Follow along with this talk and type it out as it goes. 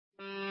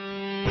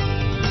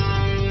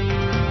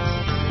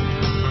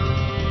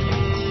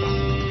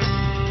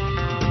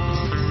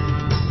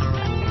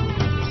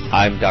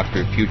I'm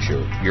Dr.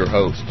 Future, your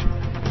host.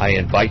 I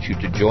invite you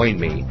to join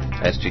me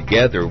as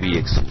together we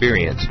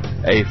experience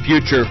a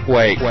future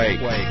quake.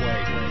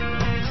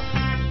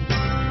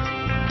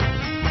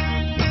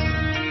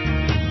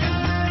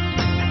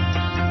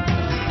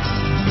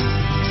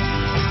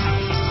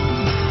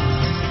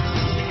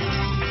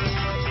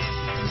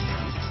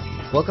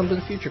 Welcome to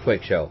the Future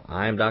Quake Show.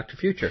 I'm Dr.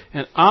 Future.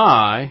 And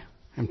I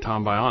am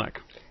Tom Bionic.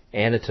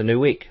 And it's a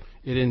new week.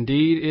 It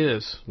indeed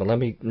is. But let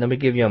me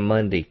give you a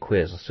Monday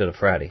quiz instead of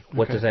Friday.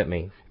 What does that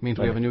mean? It means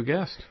we have a new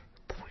guest.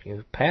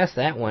 You passed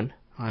that one.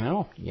 I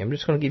know. I'm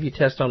just going to give you a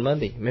test on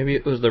Monday. Maybe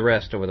it was the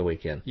rest over the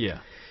weekend. Yeah.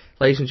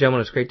 Ladies and gentlemen,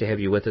 it's great to have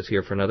you with us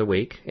here for another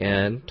week.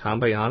 And Tom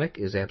Bionic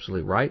is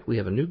absolutely right. We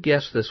have a new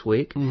guest this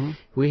week. Mm-hmm.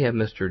 We have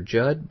Mr.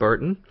 Judd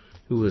Burton,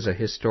 who is a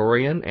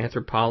historian,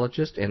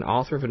 anthropologist, and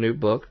author of a new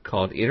book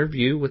called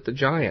Interview with the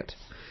Giant.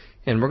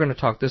 And we're going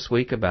to talk this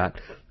week about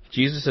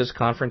Jesus'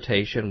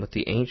 confrontation with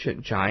the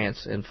ancient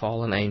giants and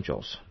fallen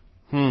angels.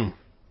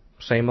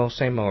 Same old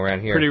around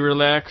here. Pretty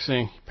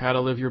relaxing. How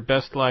to live your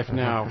best life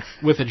now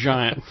with a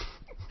giant.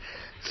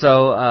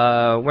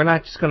 So we're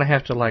not just going to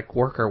have to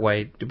work our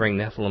way to bring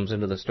Nephilims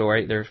into the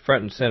story. They're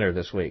front and center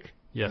this week.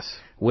 Yes.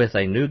 With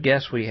a new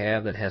guest we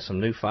have that has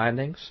some new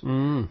findings,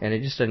 and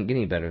it just doesn't get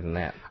any better than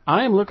that.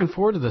 I am looking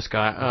forward to this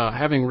guy.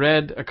 Having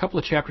read a couple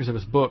of chapters of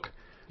his book,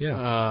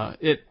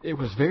 it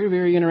was very,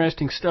 very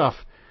interesting stuff.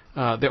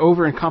 The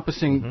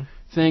over-encompassing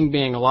thing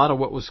being a lot of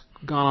what was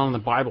gone on in the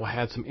Bible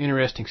had some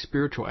interesting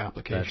spiritual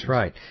applications. That's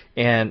right.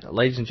 And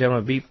ladies and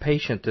gentlemen, be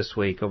patient this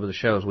week over the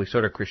shows. We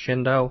sort of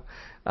crescendo.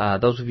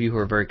 Those of you who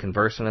are very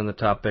conversant in the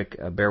topic,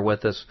 bear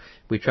with us.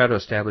 We try to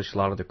establish a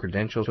lot of the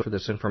credentials for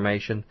this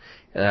information.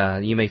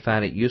 You may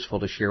find it useful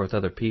to share with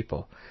other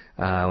people.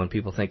 When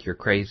people think you're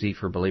crazy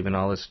for believing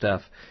all this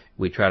stuff,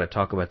 we try to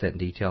talk about that in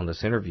detail in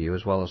this interview,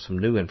 as well as some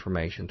new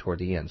information toward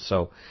the end.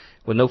 So,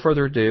 with no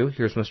further ado,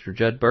 here's Mr.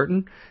 Judd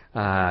Burton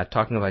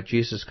talking about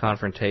Jesus'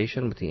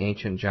 confrontation with the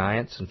ancient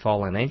giants and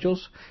fallen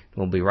angels.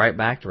 We'll be right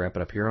back to wrap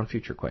it up here on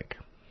Future Quake.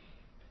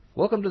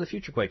 Welcome to the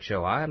Future Quake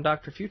Show. I am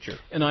Dr. Future.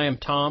 And I am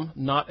Tom,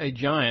 not a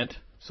giant,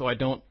 so I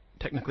don't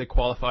technically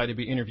qualify to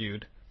be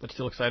interviewed, but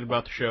still excited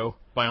about the show,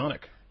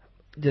 Bionic.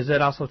 Does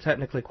that also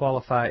technically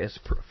qualify as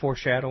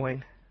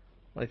foreshadowing,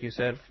 like you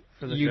said,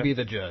 for the show? You be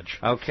the judge.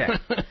 Okay.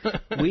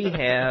 We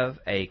have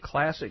a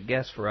classic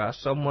guest for us,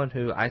 someone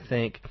who I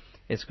think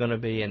is going to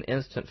be an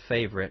instant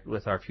favorite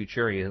with our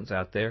Futurians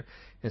out there,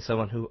 and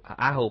someone who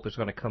I hope is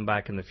going to come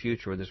back in the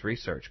future with his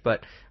research.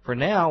 But for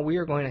now, we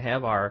are going to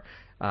have our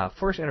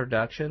first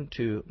introduction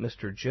to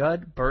Mr.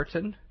 Judd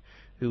Burton,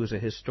 who is a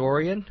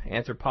historian,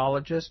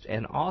 anthropologist,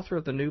 and author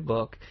of the new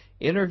book,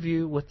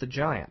 Interview with the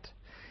Giant.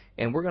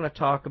 And we're going to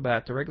talk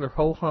about the regular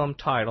ho-hum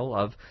title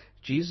of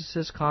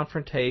Jesus'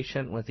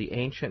 confrontation with the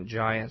ancient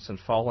giants and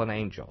fallen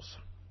angels.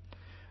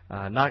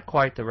 Not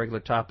quite the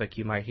regular topic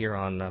you might hear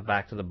on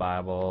Back to the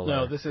Bible.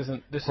 No, this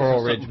isn't.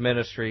 Coral Ridge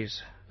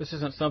Ministries. This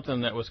isn't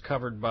something that was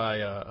covered by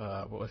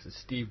what was it,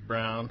 Steve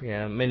Brown?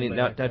 Yeah,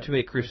 not too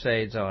many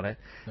crusades on it.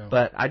 No.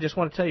 But I just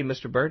want to tell you,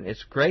 Mr. Burton,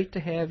 it's great to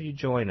have you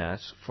join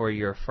us for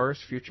your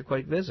first Future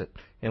Quake visit,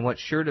 and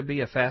what's sure to be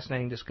a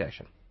fascinating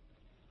discussion.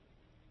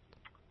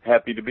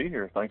 Happy to be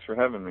here. Thanks for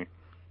having me.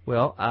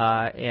 Well,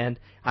 and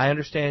I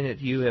understand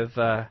that you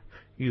have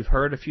you've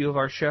heard a few of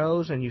our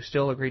shows, and you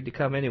still agreed to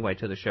come anyway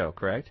to the show,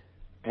 correct?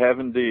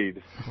 Have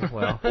indeed.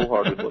 Well,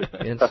 wholeheartedly.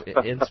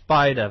 in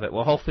spite of it.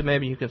 Well, hopefully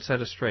maybe you can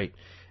set us straight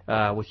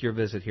with your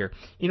visit here.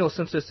 You know,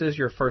 since this is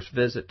your first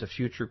visit to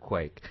Future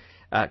Quake,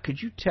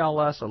 could you tell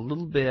us a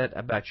little bit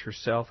about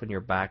yourself and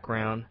your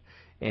background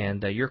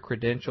and your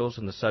credentials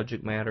and the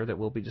subject matter that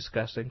we'll be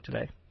discussing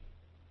today?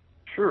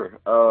 Sure.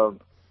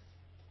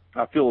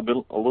 I feel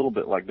a little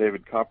bit like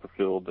David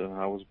Copperfield, and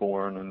I was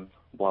born and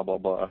blah, blah,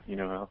 blah. You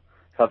know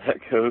how that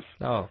goes.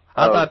 Oh,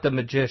 I thought the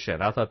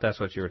magician. I thought that's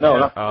what you were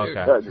talking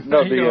about.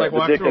 No,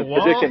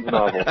 the Dickens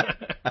novel.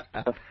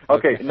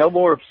 Okay, no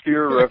more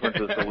obscure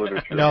references to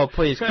literature. No,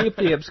 please, keep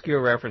the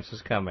obscure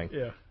references coming.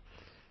 Yeah.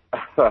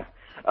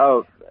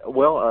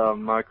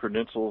 My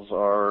credentials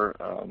are,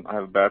 I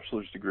have a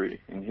bachelor's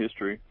degree in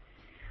history.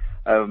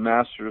 I have a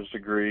master's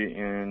degree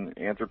in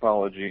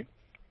anthropology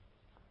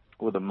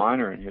with a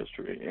minor in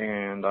history,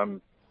 and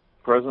I'm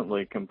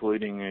presently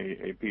completing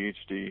a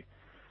PhD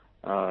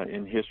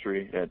in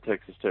history at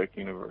Texas Tech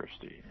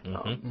University.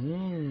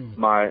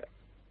 My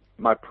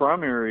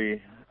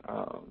primary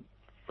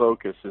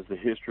focus is the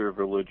history of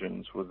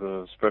religions, with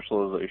a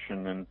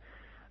specialization in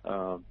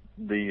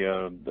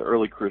the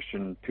early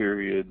Christian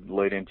period,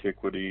 late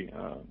antiquity.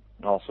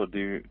 Also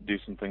do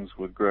some things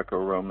with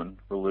Greco-Roman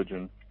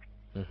religion.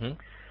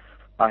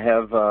 I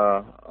have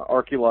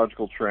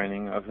archaeological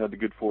training. I've had the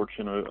good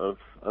fortune of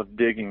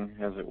digging,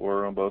 as it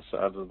were, on both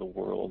sides of the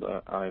world.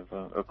 I've,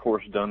 of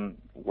course, done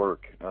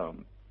work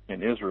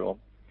in Israel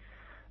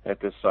at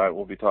this site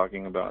we'll be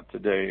talking about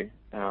today,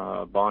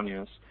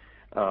 Banyas,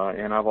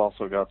 and I've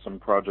also got some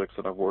projects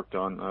that I've worked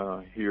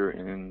on here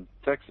in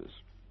Texas.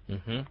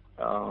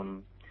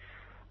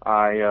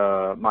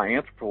 My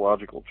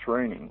anthropological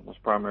training was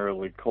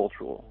primarily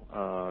cultural.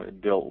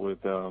 It dealt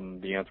with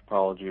the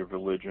anthropology of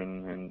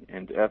religion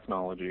and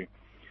ethnology.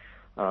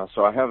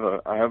 So I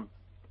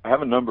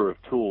have a number of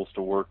tools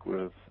to work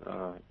with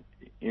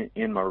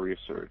in my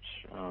research.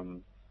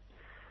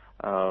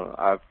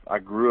 I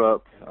grew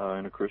up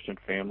in a Christian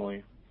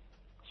family,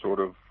 sort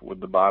of with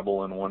the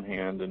Bible in one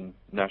hand and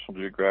National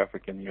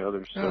Geographic in the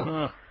other.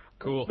 So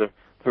cool.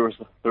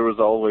 There was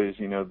always,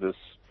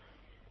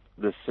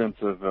 this sense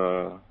of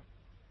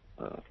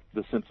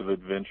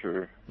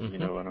adventure,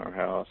 in our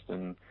house,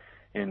 and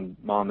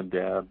Mom and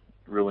Dad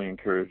really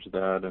encouraged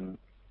that, and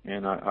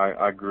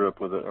I grew up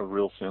with a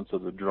real sense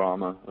of the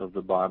drama of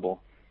the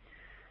Bible,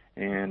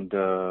 and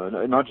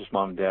not just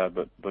Mom and Dad,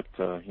 but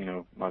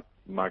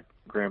my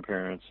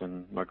grandparents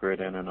and my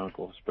great aunt and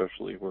uncle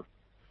especially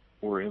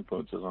were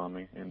influences on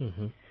me,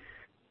 and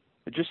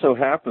it just so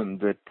happened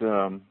that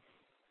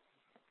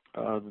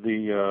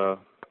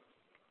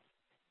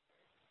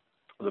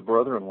the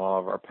brother-in-law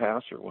of our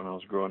pastor, when I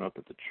was growing up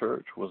at the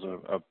church, was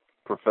a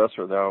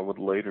professor that I would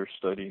later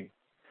study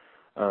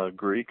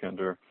Greek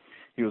under.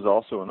 He was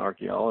also an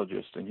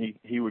archaeologist, and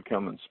he would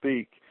come and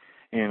speak,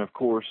 and of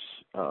course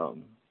I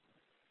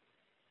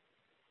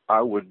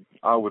would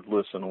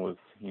listen with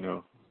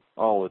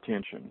all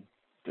attention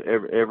to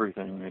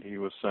everything that he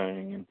was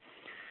saying,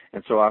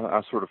 and so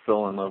I sort of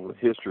fell in love with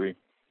history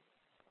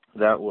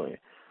that way,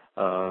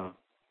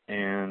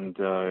 and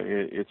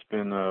it's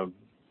been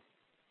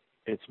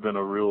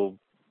a real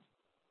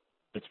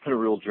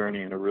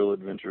journey and a real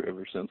adventure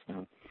ever since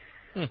then.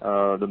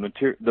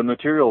 The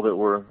material that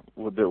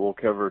we'll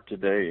cover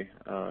today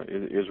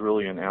is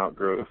really an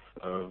outgrowth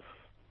of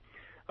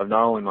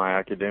not only my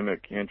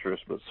academic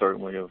interest, but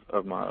certainly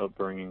of my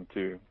upbringing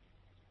too.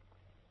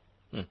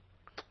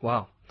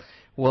 Wow.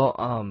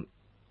 Well,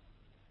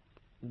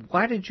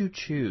 why did you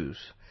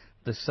choose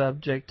the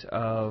subject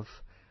of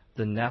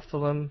the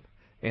Nephilim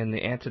and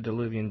the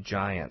antediluvian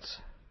giants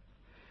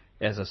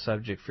as a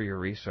subject for your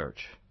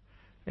research?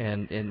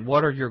 And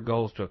what are your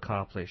goals to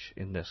accomplish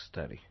in this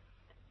study?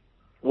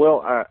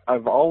 Well,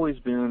 I've always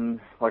been,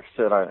 like I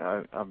said,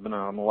 I'm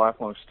a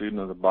lifelong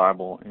student of the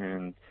Bible,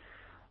 and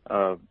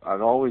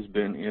I've always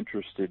been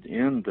interested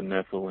in the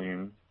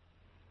Nephilim,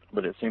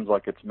 but it seems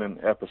like it's been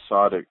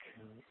episodic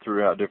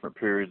throughout different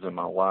periods in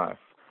my life.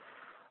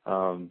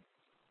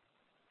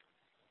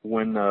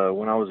 When I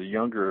was a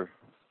younger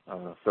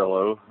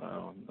fellow,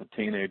 a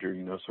teenager,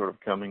 sort of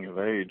coming of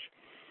age,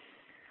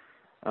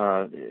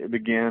 it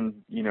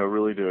began,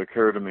 really to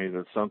occur to me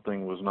that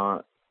something was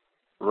not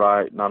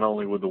right, not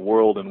only with the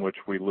world in which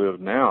we live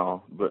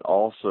now, but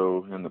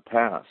also in the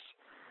past.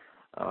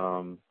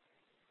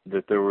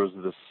 That there was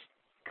this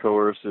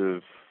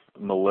coercive,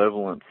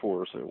 malevolent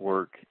force at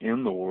work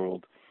in the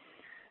world,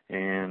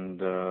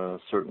 and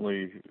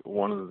certainly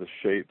one of the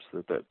shapes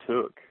that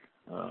took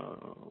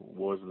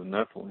was the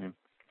Nephilim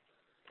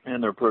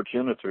and their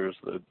progenitors,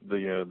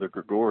 the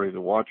Grigori,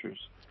 the Watchers.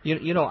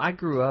 I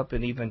grew up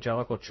in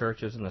evangelical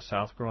churches in the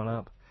South growing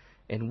up,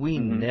 and we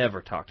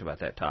never talked about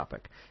that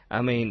topic.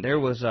 I mean, there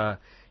was, of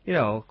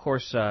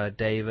course,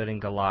 David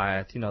and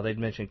Goliath. They'd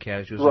mention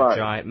casuals, a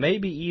giant,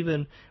 maybe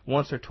even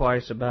once or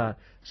twice about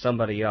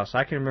somebody else.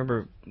 I can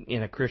remember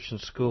in a Christian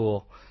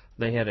school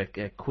they had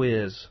a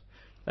quiz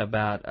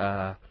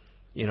about,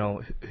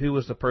 who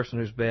was the person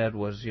whose bed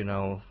was,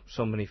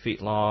 so many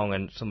feet long,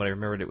 and somebody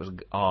remembered it was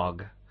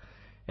Og,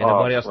 and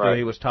nobody else knew what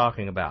he was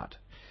talking about.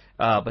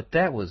 But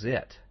that was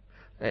it.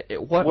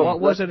 What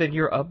was it in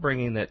your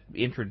upbringing that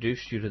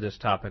introduced you to this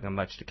topic and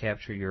much to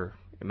capture your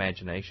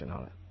imagination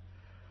on it?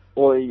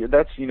 Well,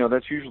 that's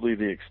usually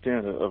the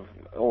extent of,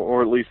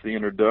 or at least the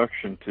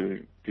introduction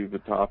to the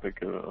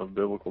topic of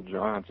biblical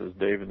giants, is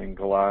David and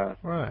Goliath.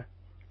 Right.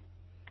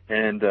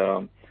 And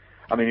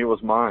it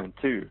was mine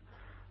too.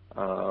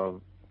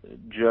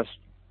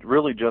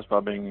 Just by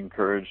being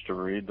encouraged to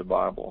read the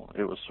Bible,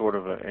 it was sort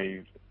of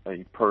a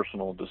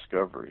personal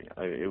discovery.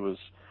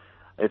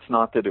 It's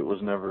not that it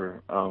was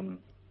never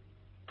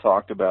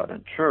talked about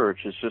in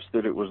church. It's just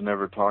that it was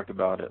never talked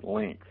about at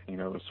length. It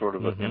was sort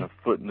of in a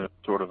footnote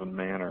sort of a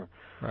manner.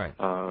 Right.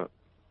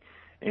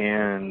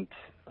 And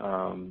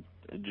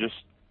just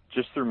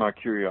through my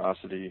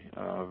curiosity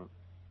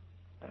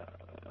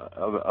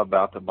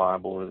about the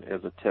Bible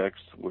as a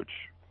text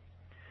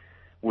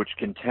which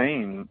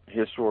contained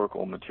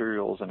historical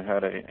materials and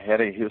had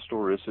a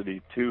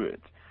historicity to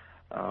it.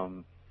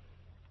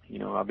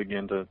 I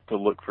began to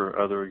look for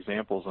other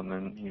examples, and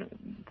then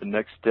the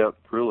next step,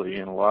 really,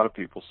 in a lot of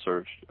people's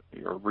search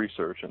or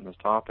research in this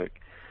topic,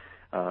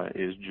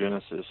 is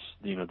Genesis.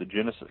 The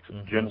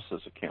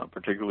Genesis account,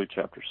 particularly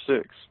chapter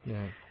 6,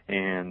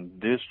 and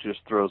this just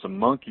throws a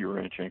monkey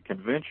wrench in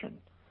convention.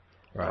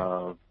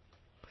 Right.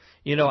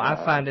 I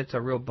find it's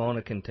a real bone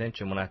of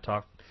contention when I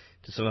talk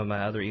to some of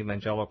my other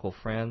evangelical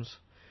friends.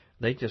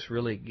 They just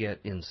really get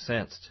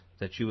incensed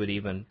that you would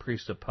even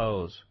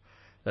presuppose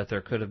that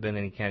there could have been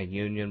any kind of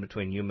union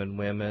between human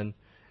women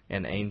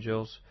and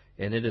angels,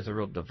 and it is a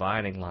real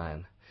dividing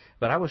line.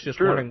 But I was just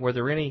wondering, were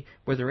there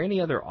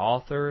any other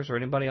authors or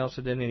anybody else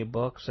that did any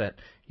books that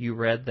you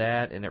read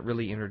that and it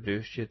really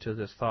introduced you to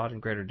this thought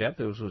in greater depth?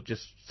 It was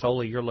just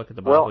solely your look at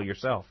the Bible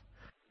yourself.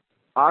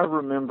 I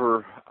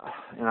remember,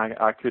 and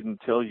I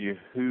couldn't tell you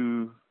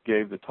who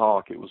gave the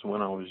talk. It was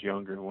when I was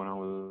younger, when I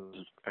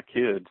was a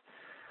kid.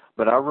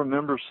 But I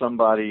remember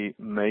somebody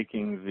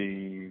making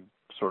the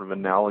sort of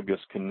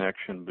analogous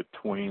connection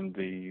between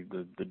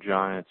the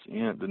giants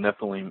in the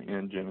Nephilim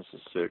in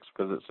Genesis 6,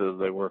 because it says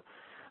they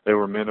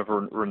were men of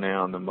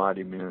renown, the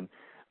mighty men.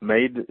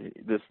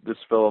 This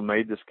fellow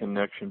made this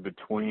connection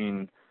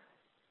between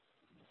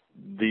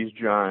these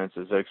giants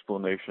as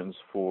explanations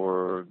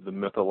for the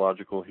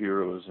mythological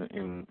heroes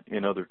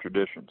in other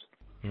traditions.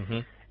 Mm-hmm.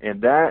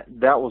 And that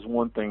was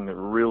one thing that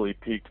really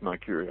piqued my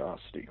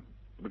curiosity,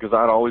 because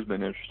I'd always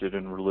been interested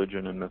in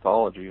religion and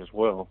mythology as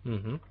well.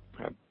 Mm-hmm.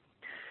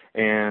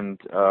 And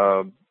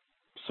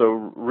so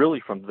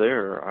really from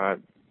there,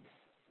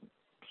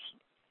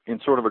 in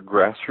sort of a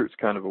grassroots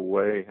kind of a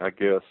way, I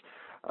guess,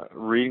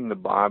 reading the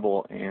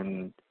Bible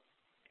and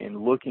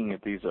looking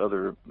at these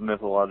other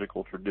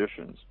mythological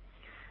traditions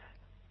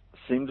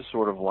seemed to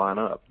sort of line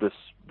up. This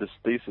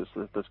thesis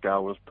that this guy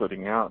was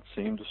putting out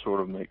seemed to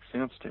sort of make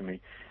sense to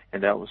me,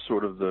 and that was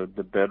sort of the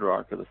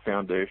bedrock or the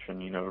foundation,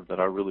 that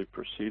I really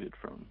proceeded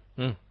from.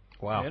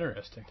 Wow.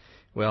 Interesting.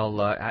 Well,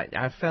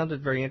 I found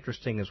it very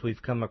interesting as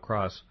we've come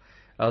across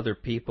other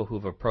people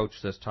who've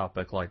approached this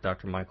topic, like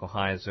Dr. Michael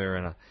Heiser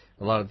and a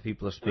lot of the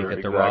people who speak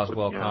at the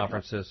Roswell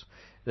conferences,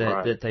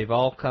 that they've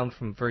all come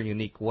from very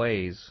unique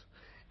ways,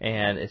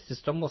 and it's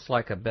just almost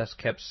like a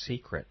best-kept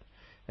secret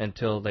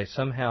until they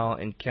somehow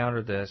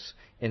encounter this,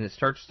 and it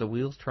starts the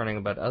wheels turning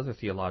about other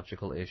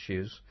theological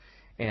issues.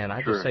 And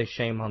I just say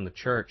shame on the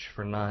church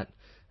for not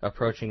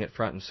approaching it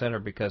front and center,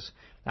 because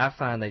I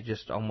find they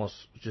just almost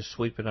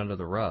sweep it under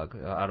the rug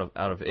out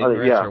of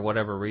ignorance or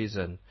whatever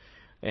reason,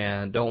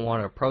 and don't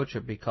want to approach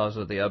it because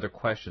of the other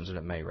questions that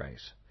it may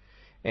raise.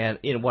 And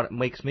what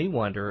makes me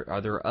wonder, are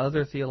there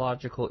other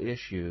theological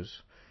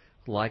issues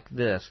like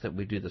this that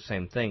we do the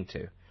same thing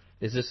to?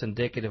 Is this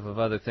indicative of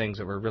other things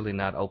that we're really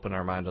not open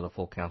our mind to the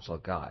full counsel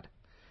of God?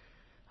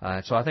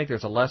 So I think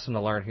there's a lesson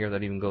to learn here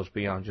that even goes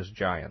beyond just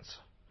giants.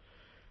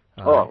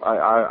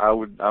 I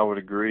would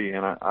agree,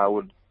 and I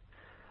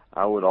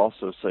would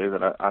also say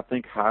that I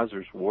think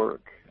Heiser's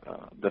work,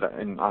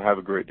 and I have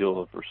a great deal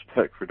of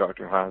respect for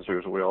Dr. Heiser,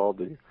 as we all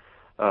do.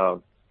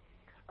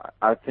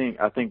 I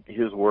think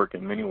his work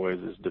in many ways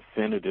is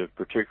definitive,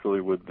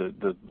 particularly with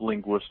the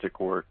linguistic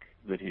work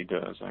that he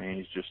does. I mean,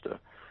 he's just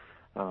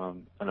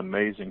an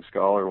amazing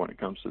scholar when it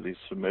comes to these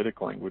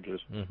Semitic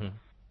languages.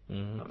 Mm-hmm.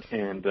 Mm-hmm.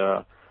 And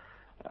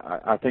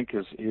I think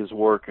his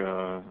work,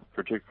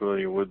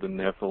 particularly with the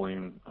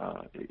Nephilim,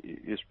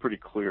 is pretty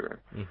clear.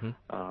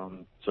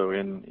 Mm-hmm. So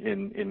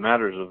in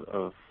matters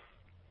of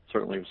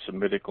certainly of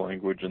Semitic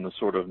language and the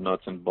sort of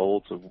nuts and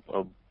bolts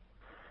of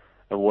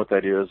what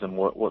that is and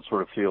what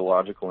sort of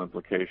theological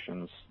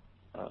implications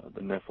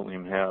the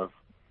Nephilim have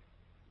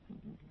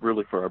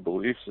really for our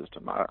belief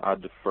system, I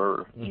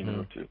defer,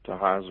 to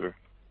Heiser.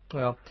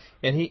 Well,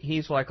 and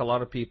he's like a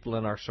lot of people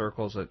in our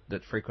circles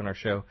that frequent our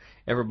show.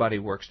 Everybody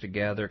works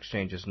together,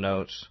 exchanges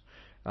notes.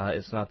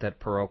 It's not that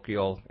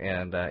parochial,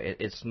 and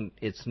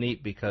it's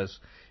neat because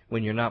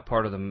when you're not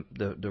part of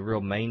the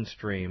real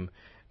mainstream,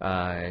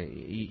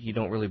 you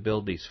don't really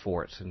build these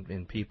forts,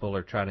 and people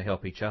are trying to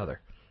help each other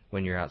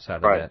when you're outside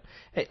of that.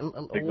 Hey,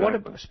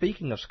 exactly.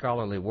 Speaking of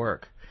scholarly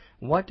work,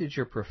 what did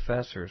your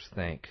professors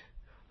think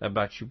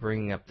about you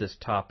bringing up this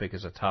topic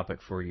as a topic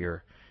for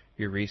your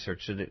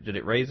research? Did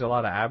it raise a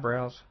lot of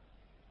eyebrows?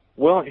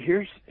 Well,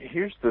 here's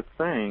the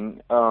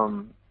thing.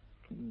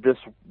 This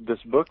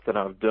book that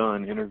I've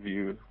done,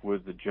 Interview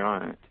with the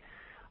Giant,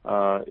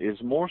 is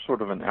more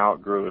sort of an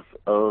outgrowth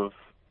of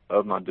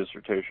my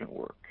dissertation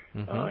work.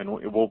 Mm-hmm.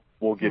 And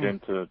we'll get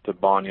into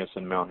Bonius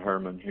and Mount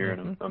Hermon here in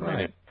a minute.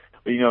 Right.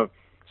 But,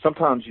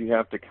 sometimes you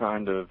have to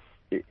kind of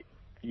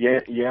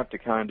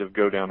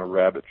go down a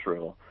rabbit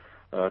trail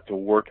to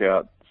work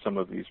out some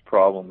of these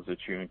problems that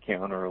you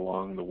encounter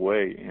along the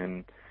way.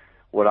 And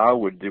what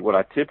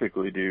I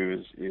typically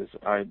do is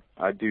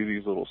I do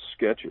these little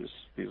sketches,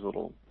 these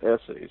little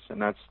essays, and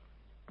that's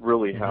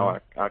really how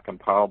I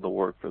compiled the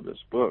work for this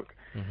book,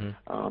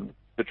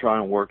 to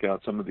try and work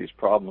out some of these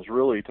problems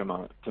really to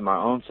my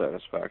own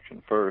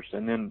satisfaction first,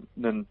 and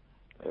then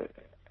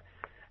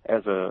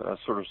as a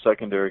sort of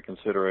secondary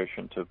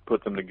consideration to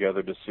put them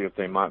together to see if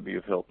they might be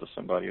of help to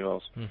somebody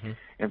else. Mm-hmm.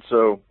 And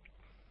so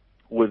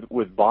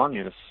with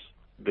Bonius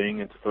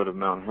being at the foot of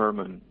Mount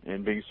Hermon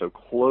and being so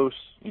close,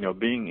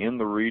 being in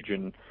the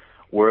region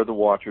where the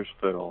Watchers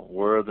fell,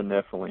 where the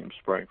Nephilim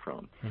sprang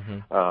from,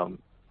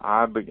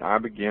 I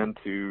began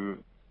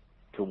to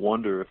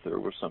wonder if there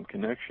was some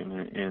connection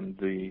in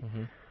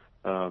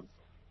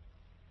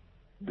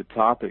the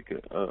topic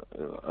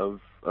of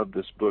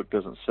this book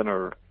doesn't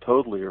center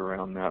totally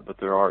around that, but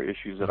there are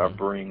issues that I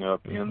bring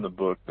up in the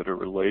book that are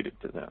related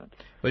to that.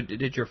 But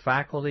did your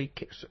faculty,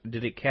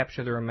 did it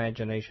capture their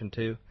imagination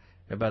too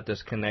about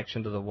this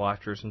connection to the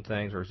Watchers and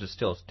things, or is it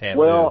still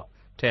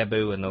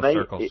taboo in those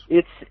circles.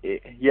 It's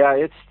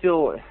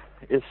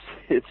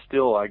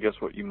still I guess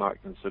what you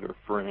might consider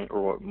fringe,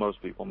 or what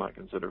most people might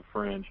consider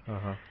fringe.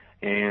 Uh-huh.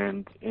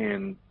 And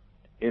in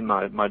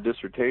my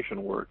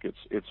dissertation work,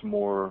 it's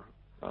more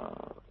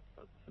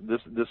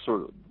this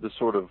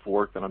sort of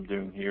work that I'm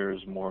doing here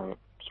is more a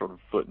sort of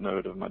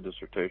footnote of my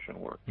dissertation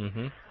work.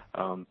 Mm-hmm.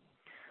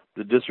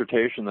 The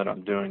dissertation that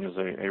I'm doing is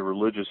a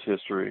religious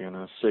history and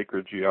a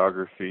sacred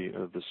geography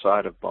of the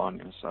site of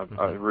Banyas.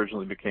 I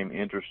originally became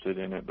interested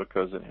in it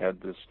because it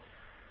had this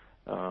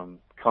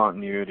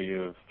continuity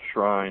of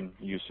shrine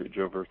usage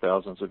over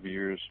thousands of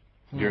years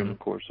during the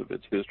course of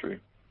its history.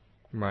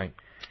 Right.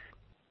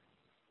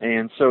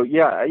 And so,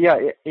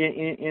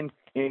 in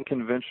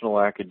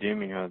conventional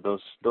academia,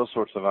 those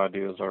sorts of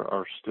ideas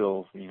are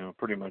still,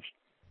 pretty much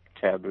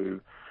taboo.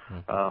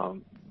 Mm-hmm.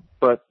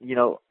 But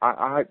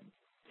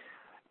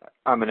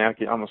I'm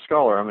a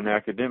scholar, I'm an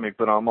academic,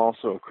 but I'm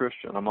also a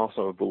Christian. I'm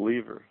also a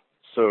believer.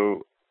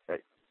 So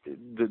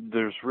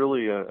there's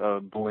really a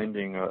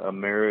blending, a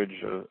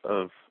marriage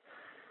of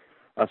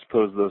I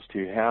suppose, those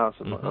two halves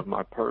of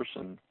my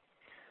person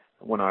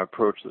when I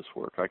approach this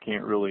work. I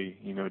can't really,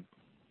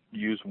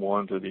 use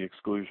one to the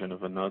exclusion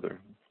of another.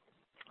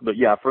 But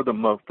yeah, for the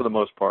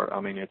most part, I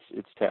mean, it's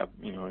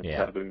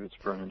taboo, it's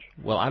fringe.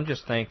 Well, I'm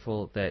just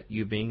thankful that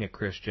you being a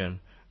Christian,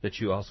 that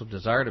you also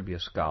desire to be a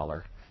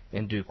scholar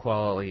and do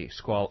quality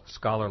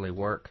scholarly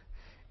work,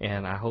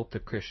 and I hope the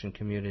Christian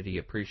community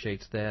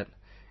appreciates that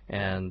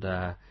and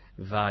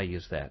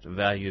values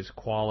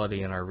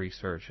quality in our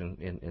research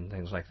and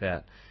things like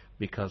that,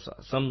 because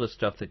some of the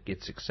stuff that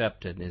gets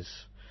accepted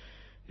is,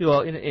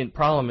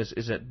 problem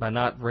is that by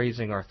not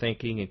raising our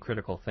thinking and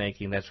critical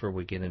thinking, that's where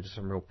we get into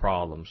some real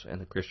problems in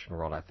the Christian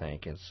world, I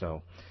think. And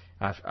so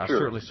I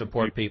certainly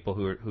support people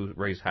who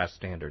raise high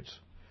standards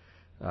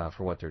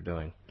for what they're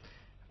doing.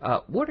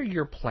 What are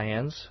your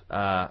plans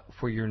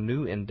for your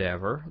new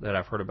endeavor that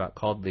I've heard about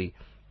called the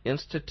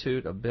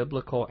Institute of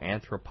Biblical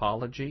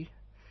Anthropology?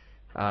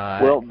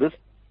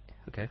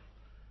 Okay.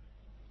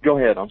 Go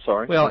ahead. I'm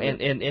sorry. Well,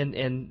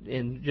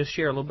 and just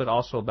share a little bit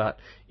also about,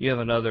 you have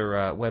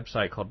another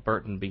website called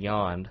Burton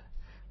Beyond,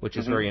 which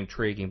is very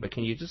intriguing. But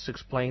can you just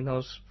explain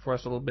those for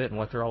us a little bit and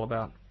what they're all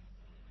about?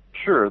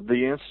 Sure.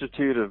 The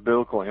Institute of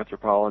Biblical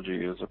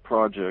Anthropology is a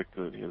project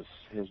that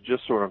has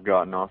just sort of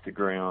gotten off the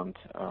ground.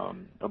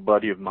 A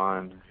buddy of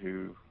mine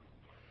who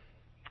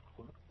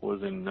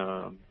was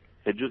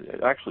had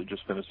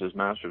just finished his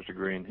master's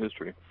degree in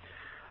history.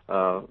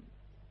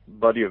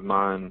 Buddy of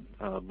mine,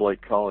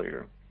 Blake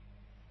Collier,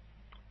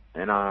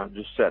 and I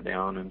just sat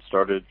down and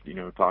started,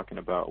 talking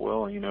about,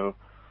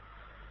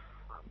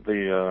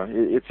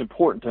 it's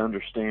important to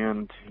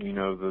understand,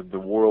 the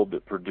world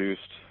that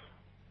produced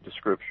the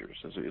scriptures.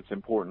 It's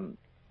important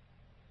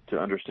to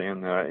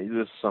understand that.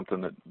 This is something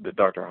that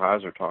Dr.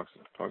 Heiser talks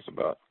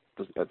about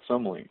at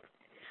some length.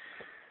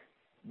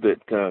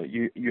 That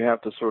you have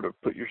to sort of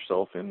put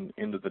yourself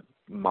into the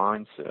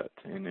mindset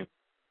and the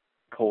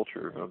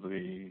culture of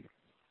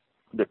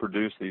that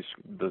produce the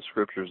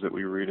scriptures that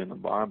we read in the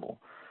Bible,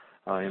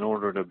 in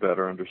order to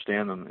better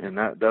understand them. And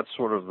that's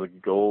sort of the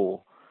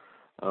goal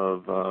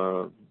of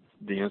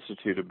the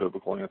Institute of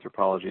Biblical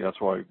Anthropology.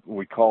 That's why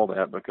we call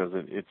that, because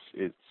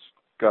it's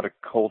got a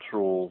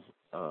cultural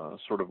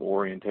sort of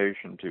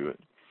orientation to it.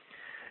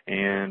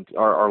 And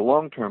our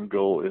long-term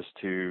goal is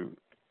to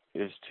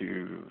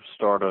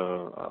start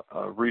a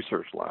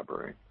research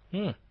library,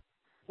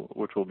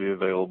 which will be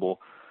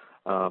available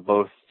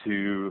both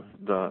to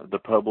the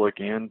public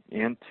and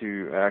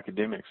to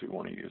academics who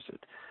want to use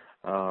it.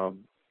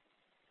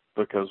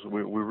 Because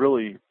we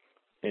really,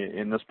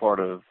 in this part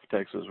of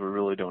Texas, we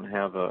really don't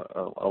have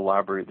a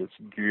library that's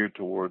geared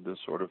toward this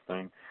sort of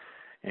thing,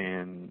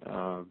 and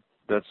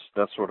that's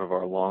sort of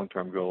our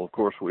long-term goal. Of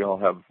course, we all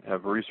have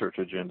research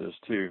agendas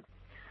too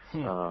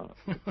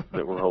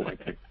that we're holding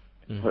to,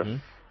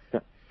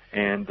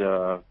 and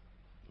but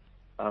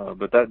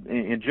that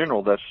in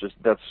general, that's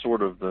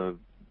sort of the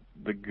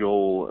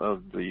goal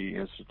of the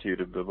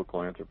Institute of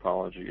Biblical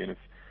Anthropology. And if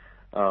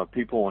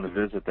people want to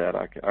visit that,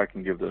 I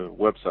can give the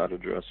website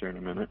address here in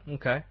a minute.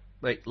 Okay.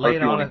 Wait, lay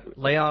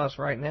on us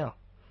right now.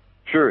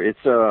 Sure. It's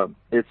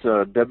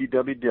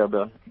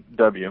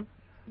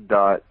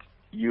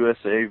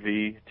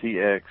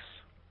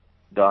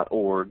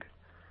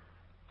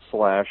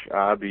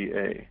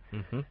www.usavtx.org/IBA.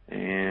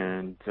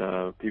 And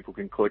people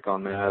can click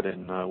on that,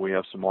 and we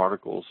have some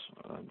articles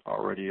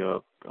already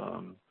up.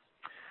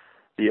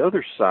 The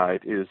other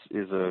site is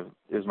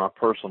my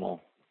personal,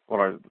 what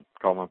I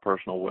call my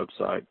personal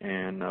website,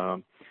 and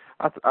I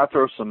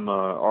throw some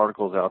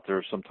articles out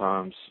there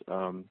sometimes,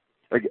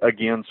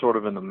 again, sort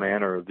of in the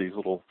manner of these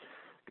little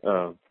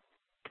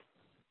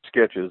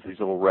sketches, these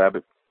little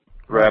rabbits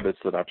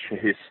that I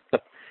chase,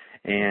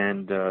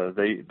 and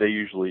they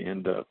usually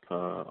end up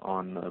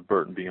on the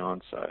Burton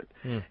Beyond site.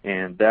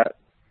 And that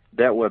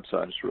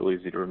website is real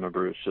easy to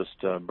remember. It's just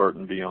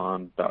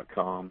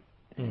burtonbeyond.com.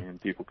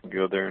 and people can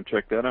go there and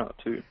check that out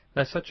too.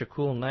 That's such a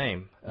cool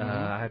name.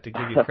 I have to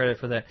give you credit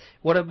for that.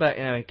 What about,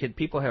 could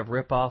people have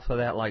rip-off of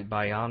that, like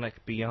Bionic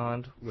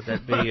Beyond? Would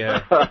that be...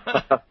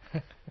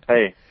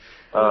 Hey,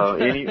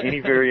 any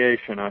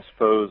variation, I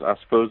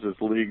suppose is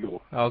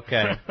legal.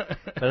 Okay. But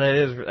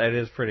that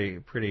is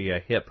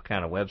pretty hip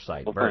kind of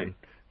website, Well,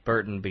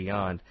 Burton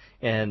Beyond.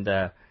 And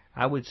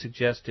I would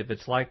suggest if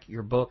it's like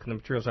your book and the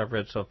materials I've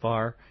read so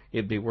far,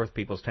 it'd be worth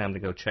people's time to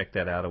go check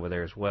that out over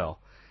there as well.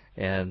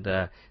 And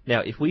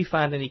now, if we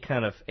find any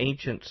kind of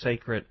ancient,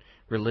 sacred,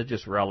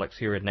 religious relics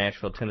here in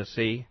Nashville,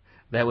 Tennessee,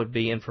 that would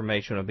be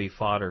information, would be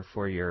fodder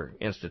for your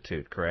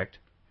institute, correct?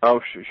 Oh,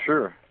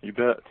 sure, you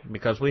bet.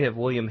 Because we have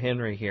William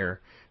Henry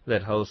here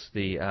that hosts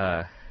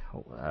the,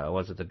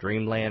 was it the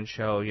Dreamland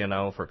show,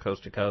 for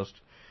Coast to Coast,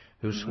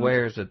 who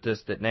swears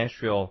that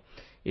Nashville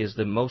is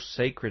the most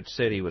sacred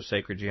city with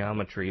sacred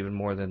geometry, even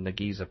more than the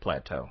Giza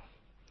Plateau.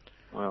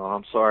 Well,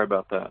 I'm sorry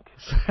about that.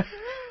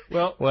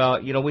 Well,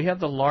 we have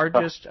the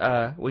largest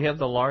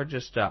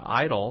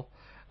idol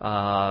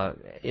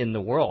in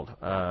the world,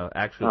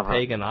 actually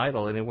pagan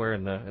idol anywhere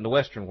in the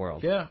Western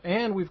world. Yeah,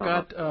 and we've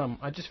got.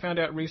 I just found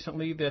out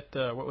recently that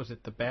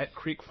the Bat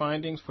Creek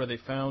findings, where they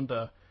found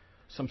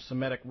some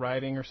Semitic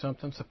writing or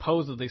something,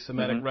 supposedly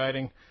Semitic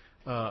writing,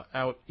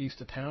 out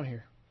east of town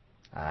here.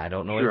 I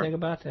don't know anything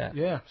about that.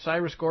 Yeah,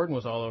 Cyrus Gordon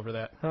was all over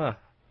that. Huh.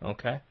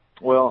 Okay.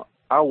 Well,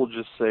 I will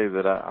just say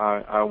that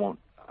I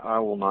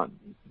will not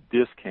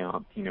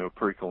discount,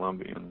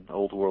 pre-Columbian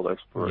Old World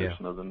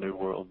exploration of the New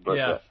World,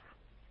 but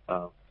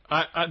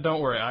I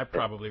don't worry, I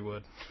probably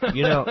would.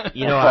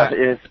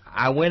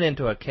 I went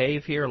into a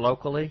cave here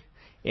locally,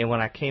 and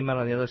when I came out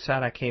on the other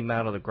side, I came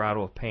out of the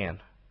Grotto of Pan.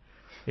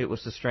 It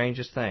was the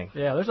strangest thing.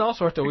 Yeah, there's all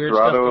sorts of weird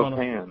stuff going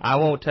on. I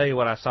won't tell you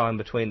what I saw in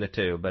between the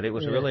two, but it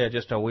was really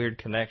just a weird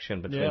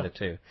connection between the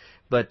two.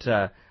 But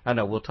I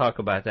know we'll talk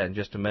about that in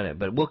just a minute.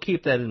 But we'll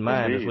keep that in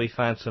mind as we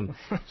find some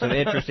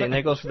interesting. And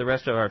that goes for the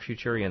rest of our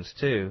Futurians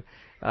too.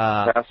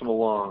 Pass them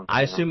along.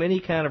 I assume any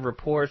kind of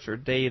reports or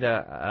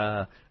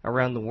data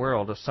around the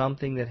world of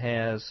something that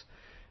has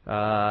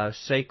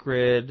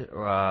sacred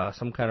or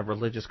some kind of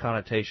religious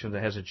connotation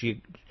that has a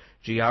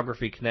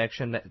geography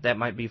connection that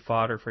might be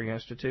fodder for your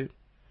institute.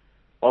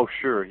 Oh,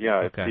 sure, yeah.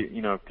 Okay.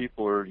 If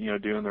people are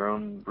doing their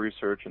own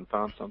research and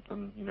found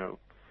something,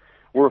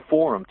 we're a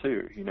forum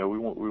too. We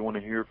want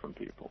to hear from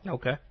people.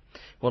 Okay.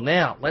 Well,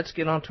 now let's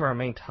get on to our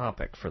main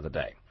topic for the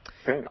day.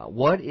 Okay.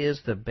 What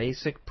is the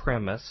basic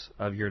premise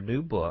of your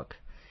new book,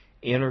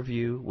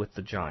 Interview with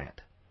the Giant?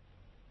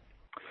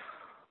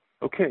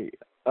 Okay.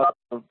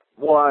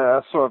 Well,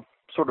 I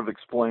sort of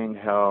explained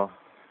how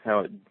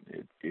it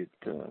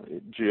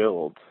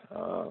gelled.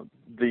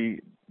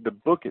 The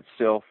book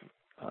itself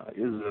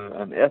is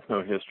an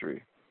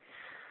ethnohistory.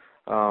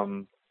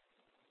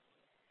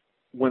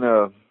 When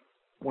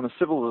a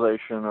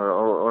civilization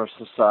or a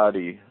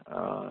society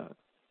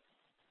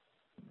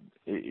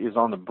is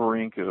on the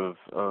brink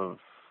of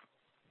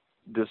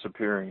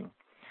disappearing,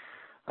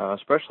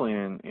 especially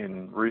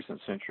in recent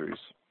centuries,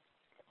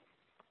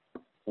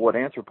 what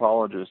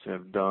anthropologists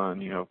have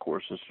done, of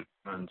course, is to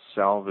try and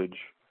salvage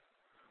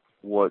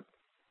what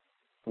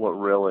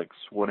relics,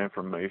 what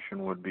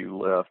information would be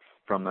left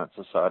from that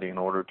society in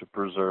order to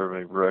preserve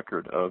a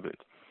record of it.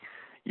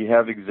 You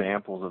have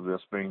examples of this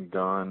being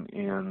done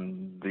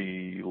in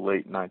the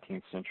late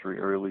 19th century,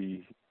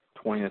 early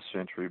 20th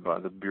century by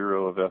the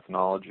Bureau of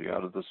Ethnology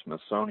out of the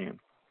Smithsonian,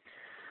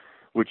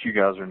 which you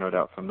guys are no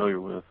doubt familiar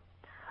with.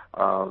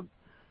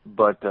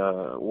 But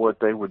what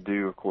they would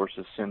do, of course,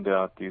 is send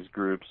out these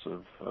groups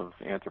of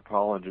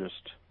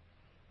anthropologists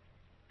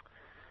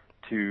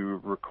to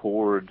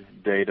record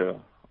data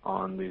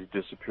on these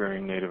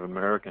disappearing Native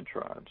American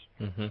tribes.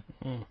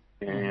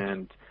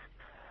 And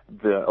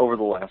over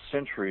the last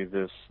century,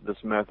 this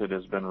method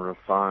has been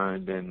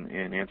refined,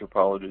 and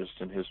anthropologists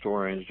and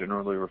historians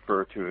generally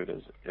refer to it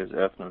as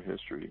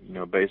ethnohistory.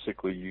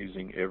 Basically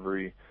using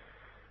every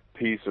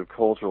piece of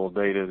cultural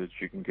data that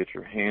you can get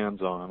your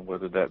hands on,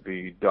 whether that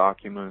be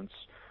documents,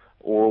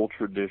 oral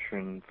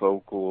tradition,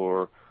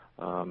 folklore,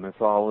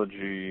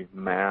 mythology,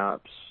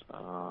 maps,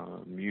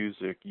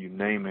 music, you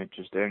name it,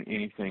 just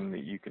anything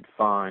that you could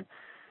find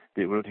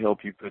that would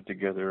help you put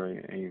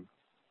together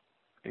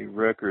a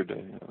record,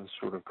 a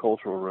sort of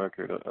cultural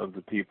record of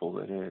the people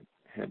that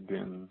had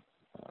been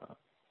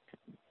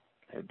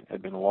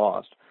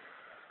lost.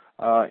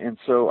 And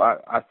so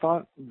I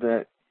thought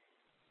that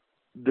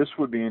this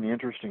would be an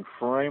interesting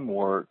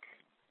framework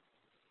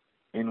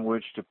in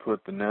which to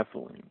put the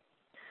Nephilim.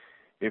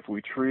 If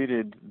we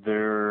treated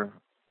their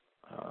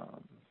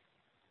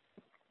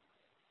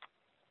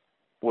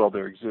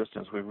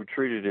existence, we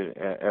treated it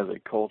as a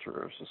culture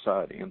or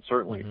society, and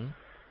certainly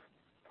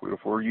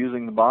if we're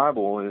using the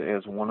Bible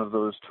as one of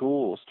those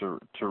tools to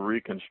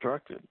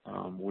reconstruct it,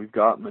 we've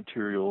got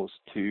materials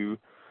to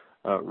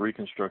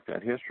reconstruct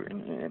that history.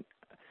 And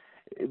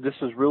this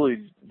is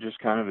really just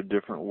kind of a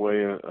different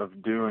way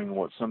of doing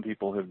what some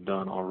people have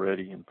done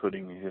already in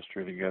putting the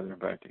history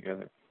back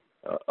together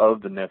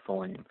of the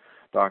Nephilim.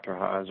 Dr.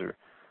 Heiser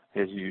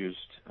has used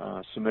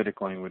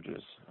Semitic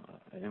languages,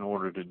 in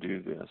order to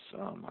do this.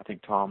 I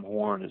think Tom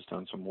Horn has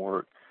done some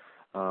work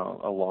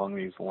along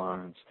these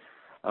lines.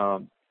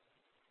 At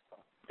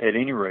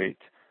any rate,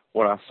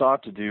 what I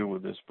sought to do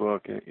with this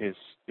book is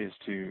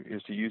to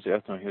use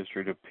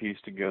ethnohistory to piece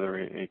together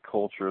a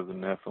culture of the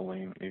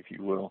Nephilim, if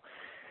you will.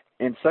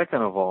 And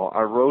second of all,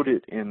 I wrote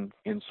it in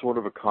sort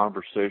of a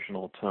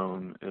conversational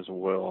tone as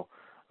well,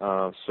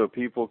 so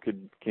people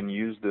can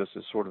use this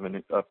as sort of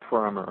a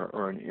primer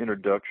or an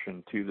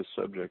introduction to the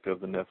subject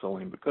of the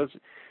Nephilim, because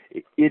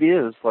it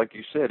is, like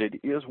you said, it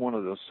is one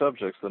of those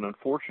subjects that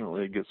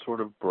unfortunately gets sort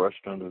of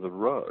brushed under the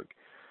rug,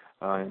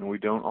 and we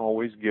don't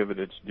always give it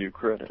its due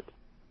credit.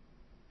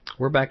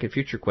 We're back at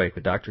Future Quake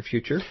with Dr.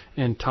 Future.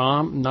 And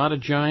Tom, not a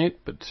giant,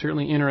 but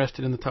certainly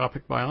interested in the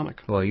topic bionic.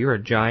 Well, you're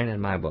a giant in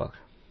my book.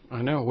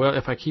 I know. Well,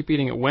 if I keep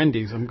eating at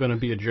Wendy's, I'm going to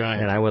be a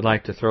giant. And I would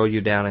like to throw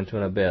you down into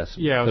an abyss.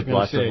 Yeah, I was with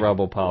lots of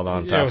rubble piled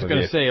on top of you. Yeah, I was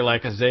going to say,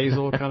 like a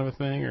Zazel kind of a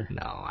thing? Or?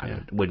 No,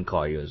 I wouldn't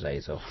call you a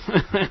Zazel.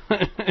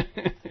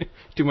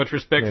 Too much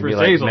respect for Maybe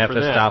Zazel like for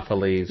that.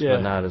 Mephistopheles,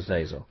 but not a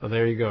Zazel. Well,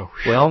 there you go.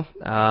 Well,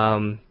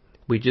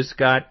 we just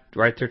got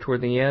right there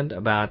toward the end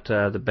about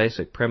the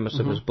basic premise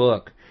of his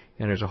book,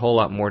 and there's a whole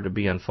lot more to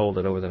be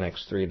unfolded over the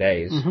next 3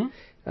 days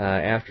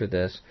after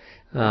this.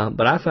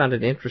 But I found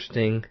it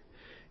interesting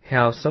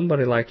how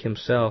somebody like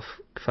himself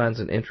finds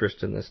an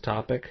interest in this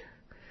topic,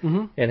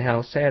 and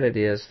how sad it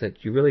is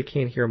that you really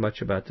can't hear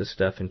much about this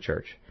stuff in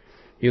church.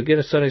 You'll get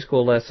a Sunday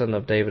school lesson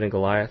of David and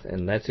Goliath,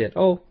 and that's it.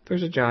 Oh,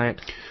 there's a giant.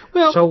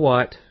 Well, so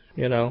what?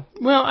 You know.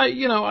 Well,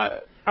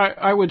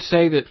 I would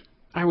say that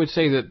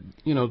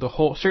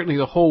certainly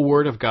the whole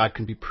Word of God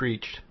can be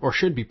preached or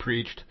should be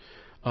preached,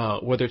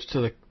 whether it's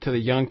to the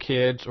young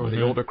kids or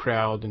the older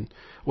crowd and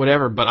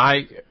whatever. But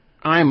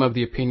I'm of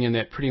the opinion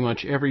that pretty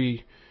much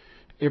every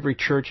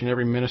church and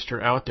every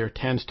minister out there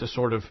tends to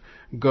sort of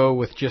go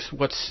with just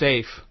what's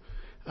safe,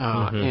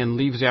 and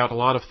leaves out a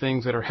lot of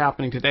things that are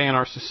happening today in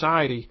our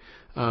society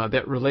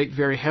that relate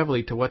very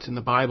heavily to what's in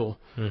the Bible,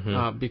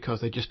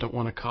 because they just don't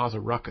want to cause a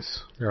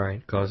ruckus.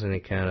 Right, cause any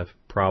kind of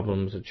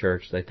problems at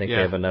church. They think they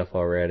have enough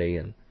already.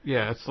 And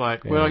it's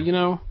like,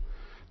 the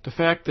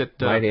fact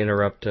that... might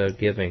interrupt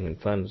giving and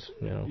funds,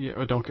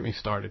 Yeah, don't get me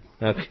started.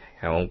 Okay,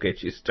 I won't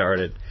get you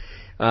started.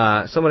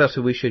 Someone else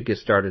who we should get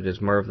started is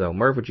Merv, though.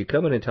 Merv, would you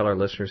come in and tell our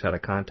listeners how to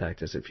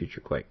contact us at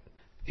Future Quake?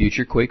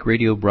 Future Quake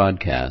radio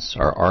broadcasts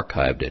are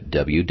archived at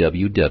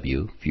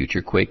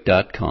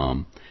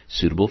www.futurequake.com,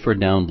 suitable for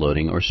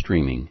downloading or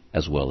streaming,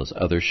 as well as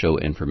other show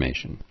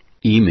information.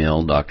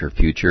 Email Dr.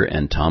 Future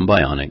and Tom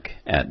Bionic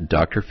at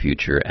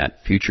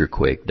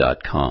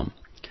drfuture@futurequake.com.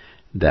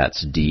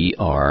 That's DRFUTURE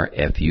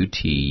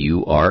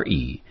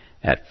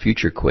at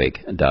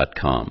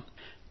futurequake.com.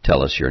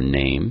 Tell us your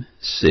name,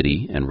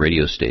 city, and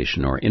radio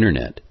station or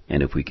internet,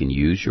 and if we can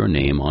use your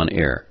name on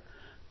air.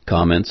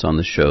 Comments on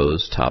the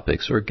show's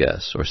topics or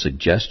guests, or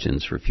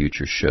suggestions for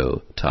future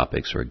show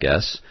topics or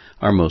guests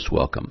are most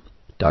welcome.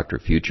 Dr.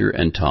 Future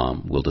and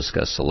Tom will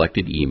discuss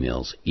selected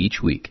emails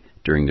each week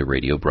during the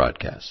radio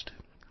broadcast.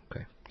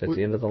 Okay, that's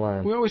the end of the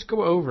line. We always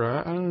go over.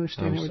 I don't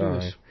understand how we do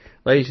this.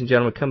 Ladies and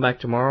gentlemen, come back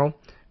tomorrow.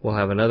 We'll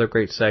have another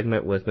great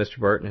segment with Mr.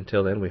 Burton.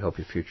 Until then, we hope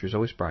your future is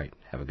always bright.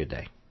 Have a good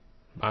day.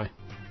 Bye.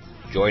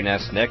 Join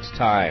us next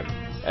time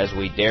as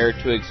we dare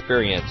to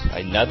experience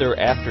another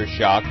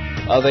aftershock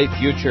of a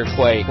future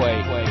quake.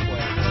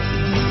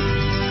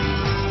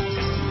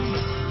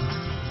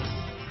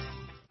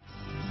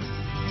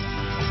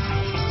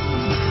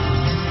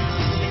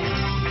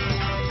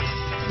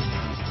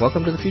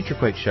 Welcome to the Future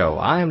Quake Show.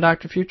 I am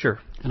Dr. Future.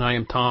 And I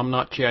am Tom,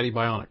 not Chatty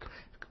Bionic.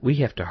 We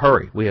have to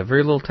hurry. We have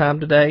very little time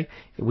today.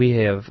 We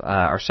have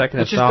our second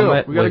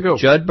installment with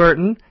Judd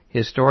Burton,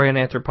 historian,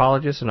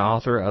 anthropologist, and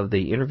author of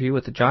The Interview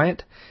with the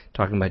Giant,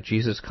 talking about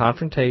Jesus'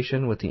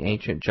 confrontation with the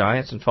ancient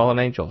giants and fallen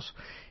angels.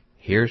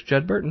 Here's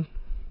Judd Burton.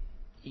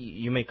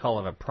 You may call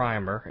it a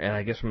primer, and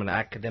I guess from an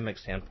academic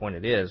standpoint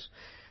it is,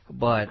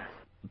 but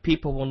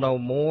people will know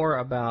more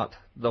about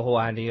the whole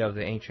idea of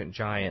the ancient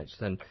giants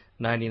than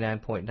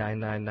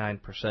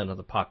 99.999% of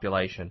the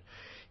population,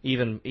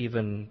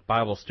 even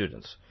Bible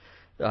students,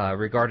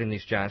 regarding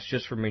these giants,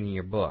 just from reading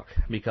your book,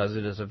 because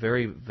it is a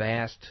very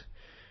vast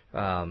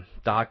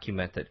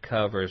document that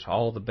covers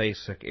all the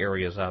basic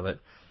areas of it,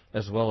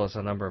 as well as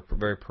a number of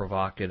very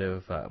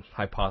provocative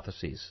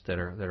hypotheses that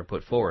are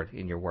put forward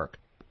in your work.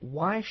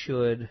 Why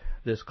should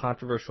this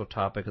controversial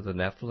topic of the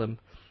Nephilim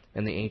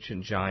and the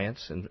ancient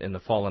giants and the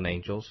fallen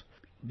angels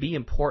be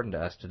important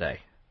to us today?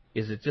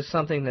 Is it just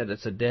something that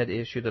it's a dead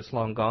issue that's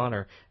long gone,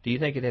 or do you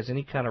think it has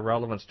any kind of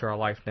relevance to our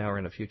life now or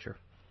in the future?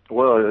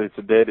 Well, it's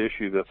a dead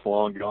issue that's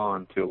long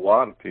gone to a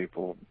lot of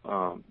people,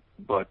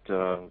 but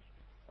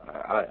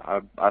I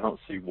don't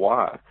see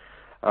why.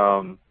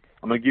 I'm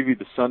going to give you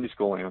the Sunday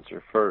school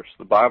answer first.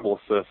 The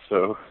Bible says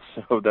so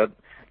that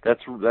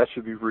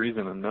should be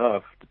reason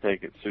enough to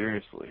take it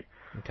seriously.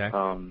 Okay.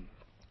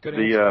 Good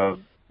answer.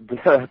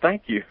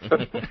 Thank you.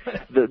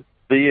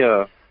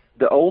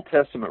 The Old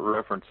Testament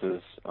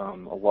references, a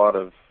lot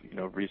of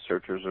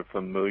researchers are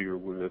familiar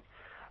with,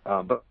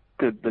 but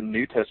the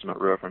New Testament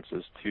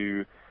references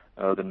to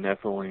the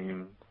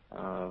Nephilim,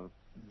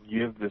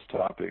 give this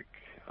topic,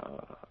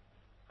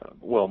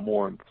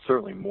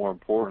 certainly more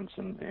importance,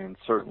 and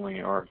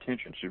certainly our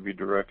attention should be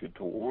directed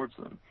towards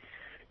them.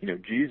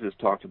 Jesus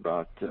talked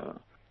about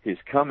his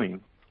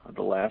coming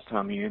the last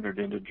time he entered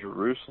into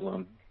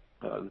Jerusalem,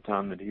 the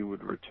time that he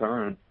would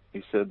return.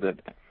 He said that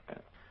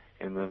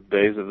in the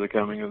days of the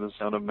coming of the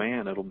Son of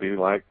Man, it'll be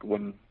like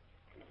when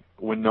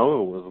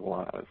Noah was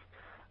alive.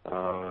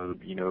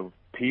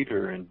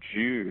 Peter and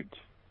Jude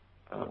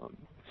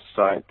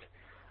cite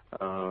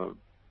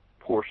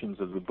portions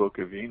of the book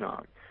of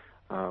Enoch,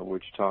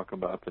 which talk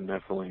about the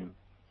Nephilim.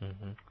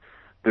 Mm-hmm.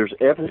 There's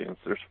evidence,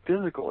 there's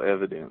physical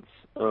evidence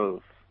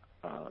of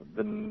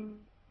the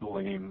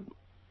Nephilim.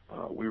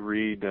 We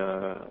read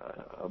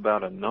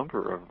about a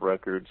number of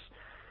records,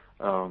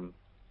 some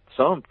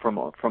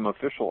from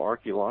official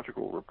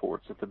archaeological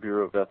reports that the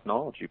Bureau of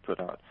Ethnology put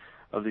out,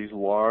 of these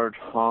large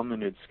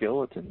hominid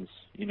skeletons,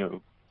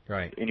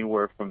 right,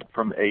 anywhere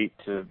from 8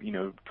 to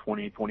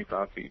 20,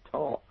 25 feet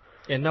tall.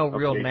 And no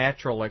real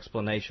natural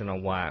explanation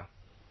on why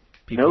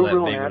people no that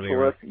real big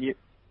natural.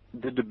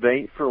 The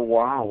debate for a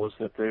while was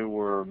that they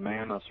were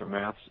mammoths or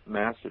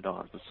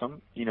mastodons, but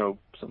some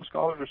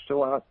scholars are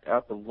still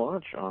out to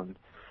lunch on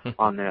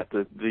that.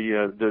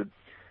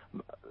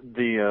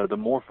 The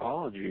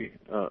morphology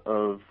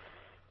of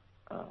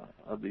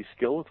these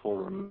skeletal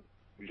remains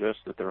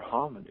suggests that they're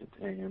hominid,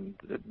 and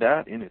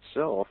that in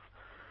itself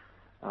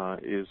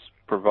is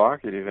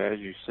provocative, as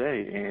you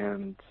say,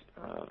 and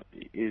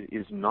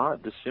is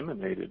not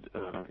disseminated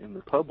in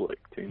the public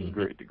to any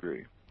great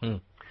degree.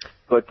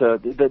 But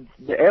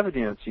the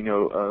evidence,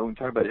 when we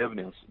talk about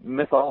evidence,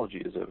 mythology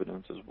is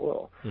evidence as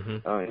well.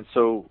 And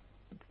so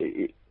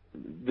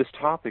this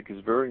topic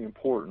is very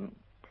important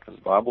because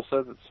the Bible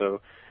says it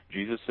so.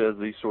 Jesus says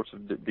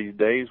these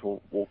days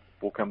will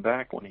come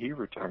back when he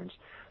returns.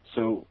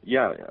 So,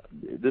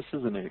 this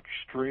is an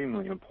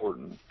extremely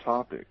important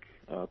topic,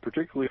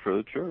 particularly for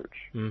the church.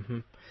 Mm-hmm.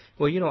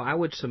 Well, I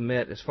would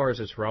submit, as far as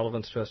its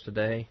relevance to us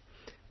today,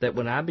 that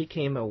when I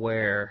became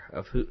aware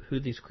of who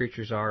these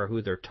creatures are,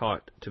 who they're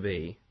taught to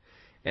be,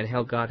 and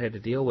how God had to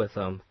deal with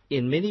them,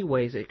 in many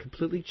ways it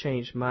completely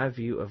changed my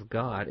view of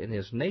God and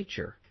his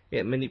nature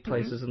in many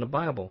places in the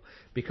Bible,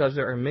 because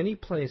there are many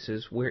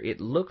places where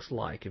it looks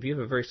like, if you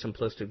have a very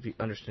simplistic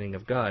understanding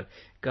of God,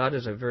 God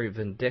is a very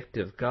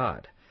vindictive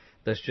God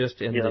that's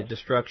just in the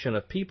destruction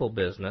of people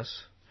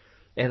business,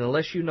 and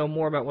unless you know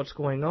more about what's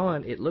going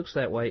on, it looks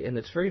that way, and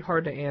it's very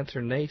hard to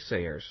answer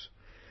naysayers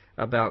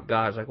about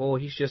God. It's like, oh,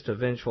 he's just a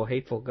vengeful,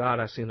 hateful God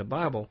I see in the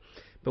Bible.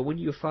 But when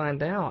you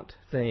find out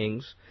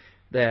things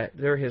that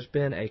there has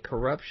been a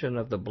corruption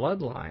of the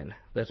bloodline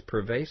that's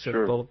pervasive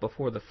both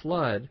before the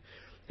flood,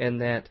 and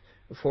that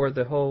for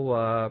the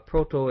whole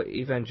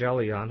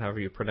proto-evangelion, however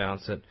you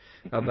pronounce it,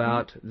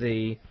 about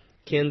the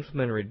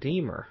kinsman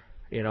redeemer,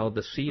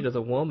 the seed of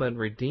the woman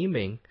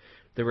redeeming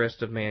the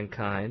rest of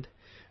mankind,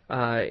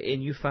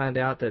 and you find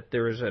out that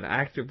there is an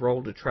active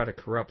role to try to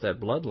corrupt that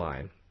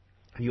bloodline,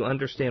 you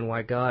understand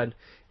why God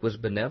was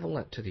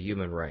benevolent to the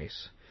human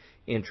race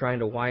in trying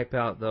to wipe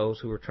out those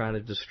who were trying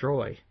to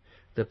destroy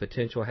the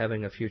potential of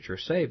having a future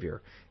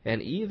Savior.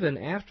 And even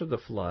after the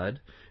flood,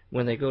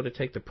 when they go to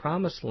take the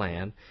promised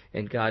land,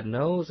 and God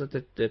knows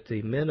that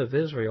the men of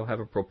Israel have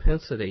a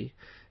propensity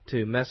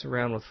to mess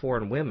around with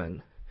foreign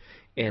women,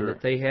 and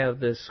that they have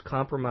this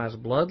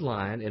compromised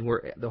bloodline, and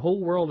the whole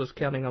world is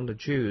counting on the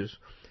Jews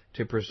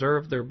to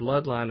preserve their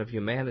bloodline of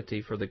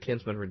humanity for the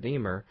kinsman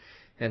redeemer,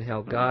 and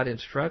how God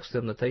instructs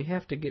them that they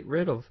have to get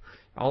rid of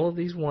all of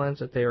these ones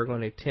that they are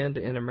going to tend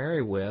to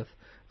intermarry with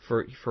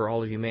for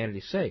all of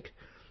humanity's sake.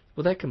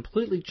 Well, that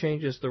completely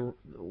changes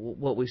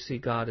what we see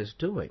God is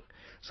doing.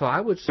 So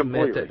I would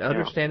submit that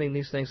understanding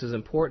these things is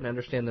important to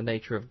understand the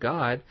nature of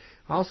God,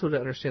 also to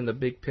understand the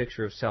big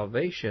picture of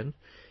salvation,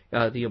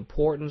 the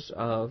importance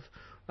of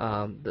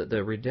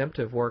the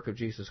redemptive work of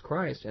Jesus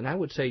Christ. And I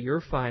would say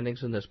your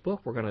findings in this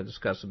book we're going to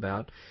discuss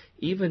about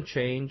even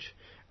change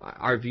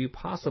our view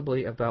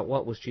possibly about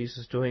what was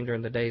Jesus doing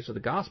during the days of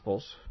the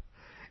Gospels,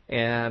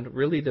 and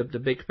really the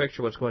big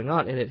picture of what's going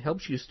on. And it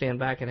helps you stand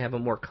back and have a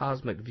more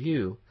cosmic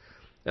view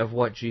of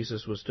what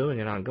Jesus was doing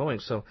and ongoing.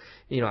 So,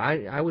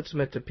 I would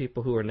submit to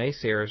people who are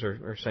naysayers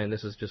or saying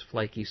this is just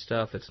flaky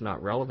stuff, it's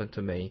not relevant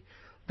to me,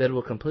 that it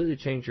will completely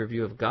change your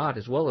view of God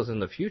as well as in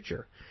the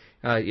future,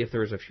 if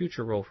there is a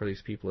future role for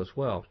these people as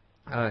well.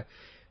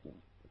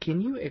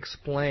 Can you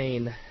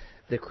explain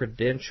the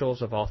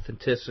credentials of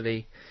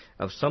authenticity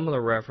of some of the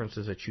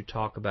references that you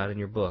talk about in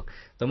your book?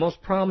 The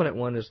most prominent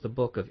one is the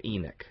book of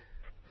Enoch.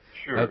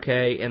 Sure.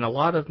 Okay, and a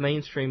lot of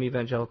mainstream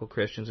evangelical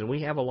Christians, and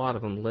we have a lot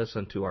of them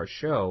listen to our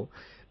show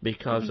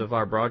because of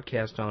our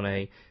broadcast on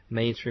a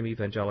mainstream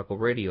evangelical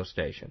radio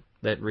station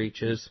that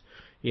reaches,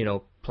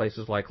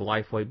 places like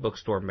Lifeway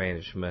Bookstore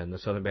Management, the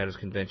Southern Baptist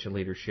Convention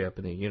leadership,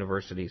 and the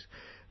universities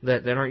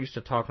that aren't used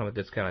to talking about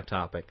this kind of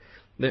topic.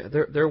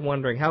 They're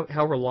wondering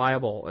how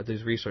reliable are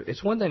these resources.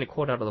 It's one thing to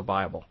quote out of the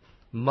Bible.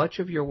 Much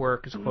of your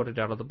work is quoted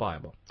out of the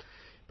Bible.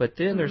 But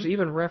then there's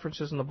even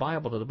references in the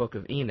Bible to the book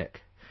of Enoch.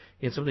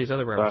 in some of these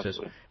other references.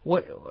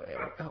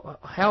 Exactly.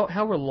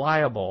 How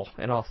reliable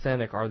and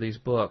authentic are these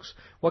books?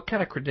 What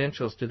kind of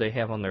credentials do they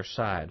have on their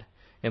side?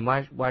 And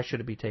why should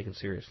it be taken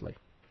seriously?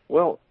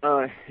 Well,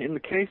 in the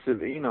case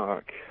of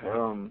Enoch,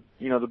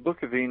 the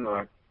Book of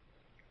Enoch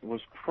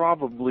was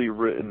probably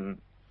written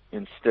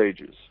in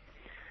stages,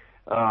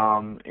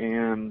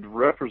 and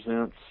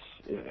represents,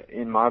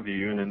 in my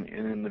view and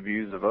in the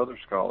views of other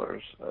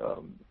scholars,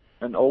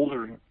 an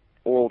older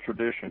oral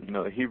tradition.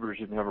 The Hebrews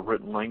didn't have a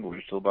written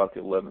language till about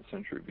the 11th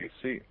century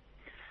BC,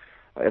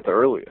 at the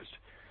earliest,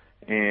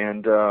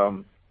 and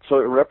so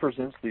it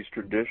represents these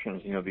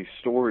traditions, these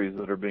stories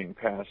that are being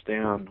passed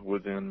down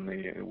within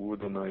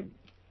the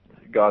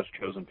God's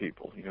chosen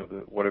people,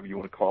 whatever you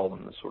want to call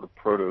them, the sort of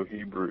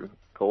proto-Hebrew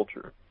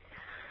culture.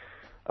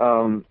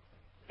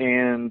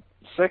 And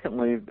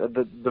secondly,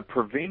 the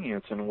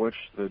provenience in which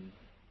the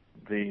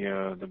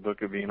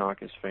Book of Enoch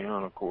is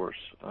found, of course,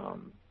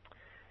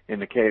 in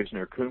the caves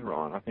near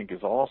Qumran, I think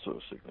is also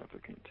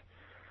significant.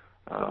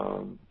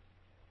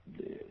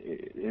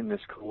 In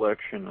this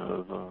collection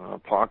of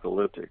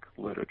apocalyptic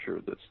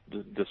literature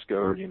that's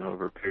discovered,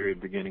 over a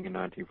period beginning in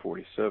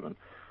 1947,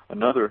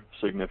 another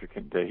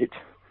significant date.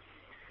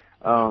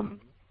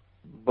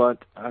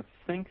 But I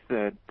think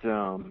that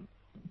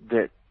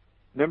that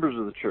members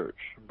of the church,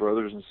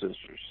 brothers and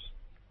sisters,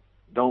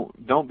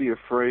 don't be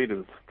afraid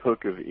of the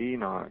Book of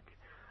Enoch,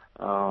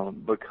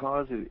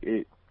 because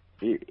it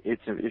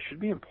should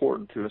be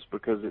important to us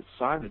because it's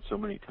cited so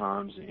many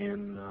times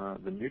in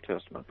the New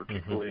Testament,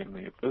 particularly in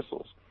the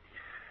epistles.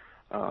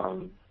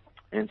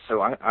 And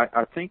so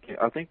I think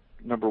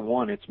number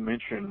one, it's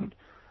mentioned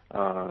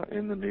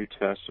in the New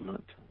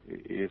Testament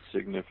is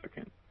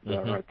significant.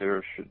 Right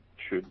there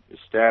should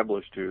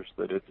establish to us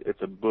that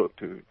it's a book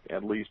to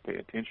at least pay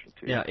attention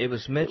to. Yeah, it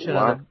was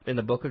mentioned in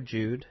the book of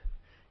Jude.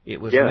 It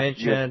was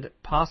mentioned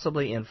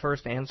possibly in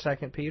 1st and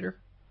 2nd Peter.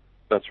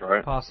 That's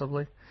right.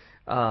 Possibly.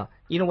 What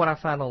I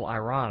find a little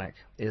ironic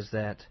is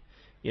that,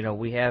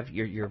 we have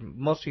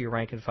most of your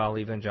rank and file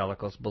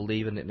evangelicals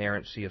believe in the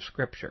inerrancy of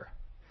Scripture,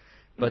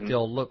 but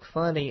they'll look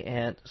funny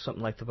at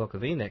something like the Book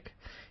of Enoch.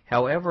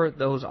 However,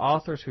 those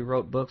authors who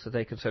wrote books that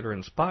they consider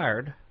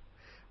inspired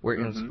were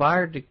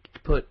inspired to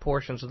put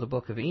portions of the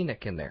Book of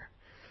Enoch in there.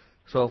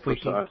 So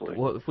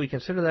if we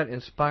consider that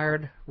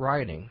inspired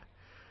writing,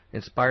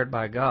 inspired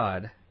by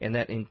God, and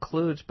that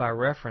includes by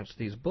reference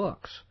these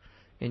books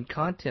and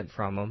content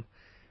from them,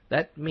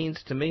 that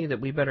means to me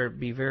that we better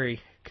be very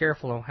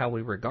careful on how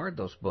we regard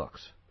those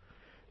books.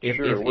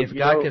 If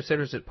God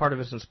considers it part of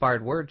His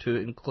inspired word to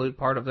include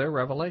part of their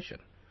revelation.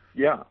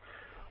 Yeah.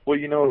 Well,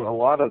 a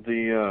lot of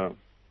the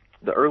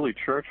early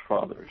church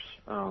fathers,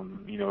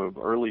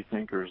 early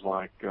thinkers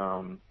like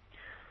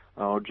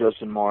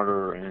Justin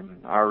Martyr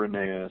and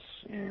Irenaeus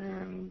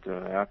and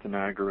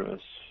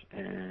Athenagoras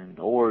and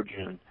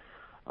Origen,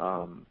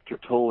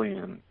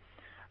 Tertullian,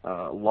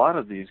 a lot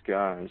of these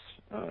guys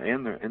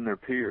and their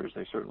peers,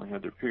 they certainly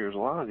had their peers. A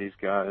lot of these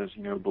guys,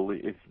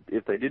 believe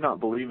if they did not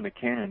believe in the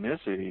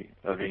canonicity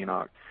of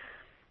Enoch,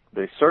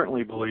 they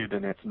certainly believed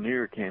in its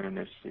near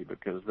canonicity,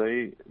 because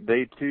they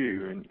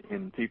too,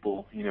 and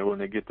people, when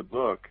they get the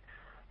book,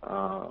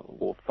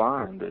 will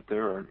find that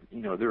there are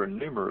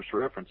numerous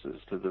references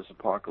to this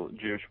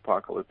Jewish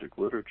apocalyptic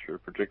literature,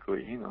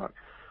 particularly Enoch,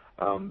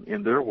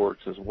 in their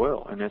works as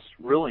well. And it's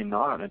really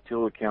not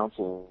until the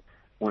council,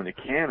 when the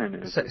canon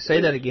is...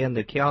 Say that again,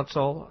 the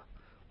council...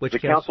 Which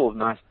council?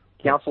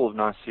 Council of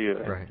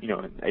Nicaea, right. In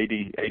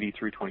AD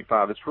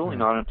 325. It's really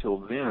not until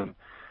then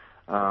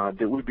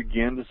that we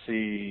begin to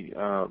see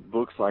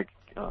books like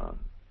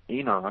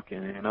Enoch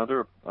and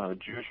other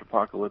Jewish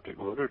apocalyptic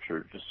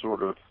literature just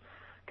sort of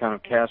kind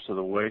of cast to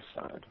the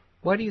wayside.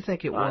 Why do you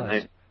think it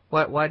was?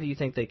 Why do you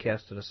think they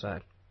cast it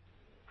aside?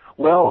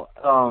 Well,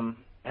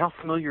 how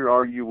familiar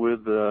are you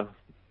with the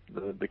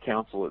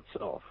council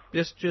itself?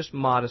 Just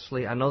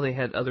modestly. I know they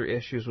had other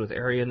issues with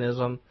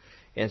Arianism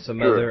and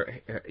some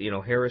other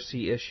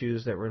heresy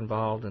issues that were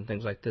involved and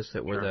things like this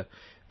that were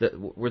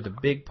the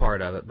big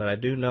part of it. But I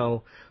do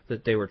know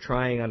that they were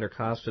trying under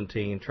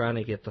Constantine, trying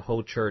to get the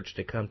whole church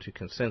to come to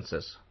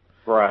consensus.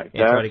 Right.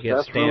 And try to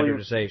get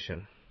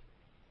standardization.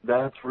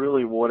 That's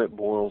really what it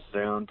boils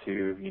down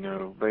to.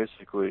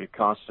 Basically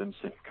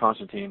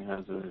Constantine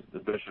has the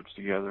bishops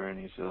together and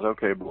he says,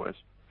 okay, boys,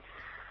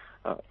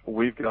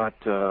 we've got,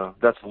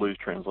 that's a loose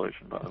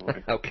translation, by the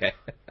way. Okay.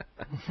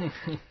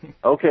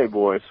 Okay,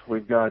 boys,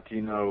 we've got,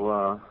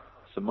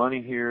 some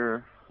money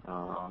here.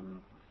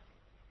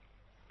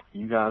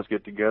 You guys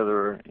get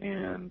together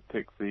and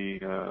pick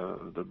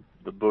the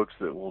books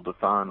that will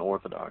define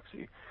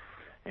orthodoxy.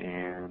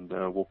 And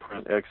we'll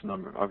print X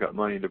number. I've got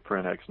money to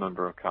print X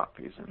number of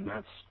copies, and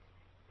that's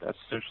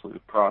essentially the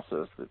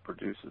process that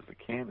produces the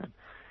canon.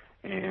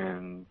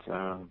 And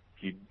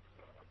you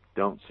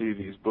don't see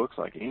these books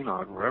like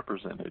Enoch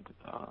represented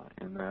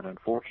in that,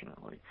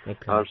 unfortunately.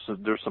 Okay.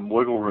 There's some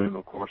wiggle room,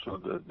 of course,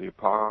 with the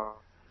Apocrypha,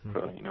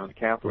 the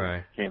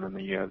Catholic canon.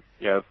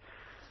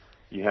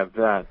 You have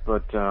that,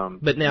 but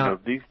now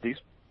these.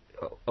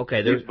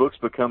 Okay. These books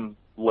become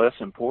less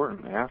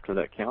important after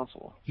that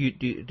council. Do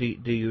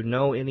you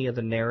know any of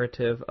the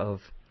narrative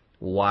of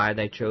why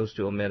they chose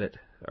to omit it?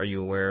 Are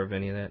you aware of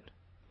any of that?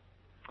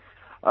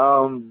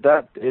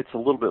 That it's a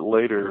little bit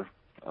later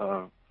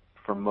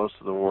from most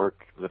of the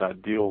work that I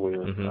deal with.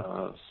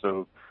 Mm-hmm.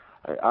 So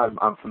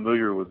I'm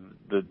familiar with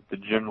the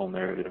general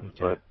narrative,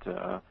 okay.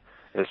 but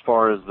as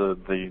far as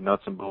the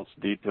nuts and bolts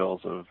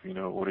details of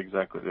what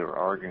exactly they were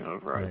arguing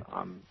over, right.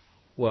 I'm.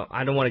 Well,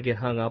 I don't want to get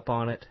hung up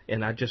on it,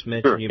 and I just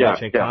mentioned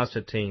mentioned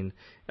Constantine.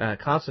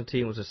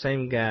 Constantine was the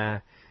same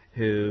guy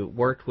who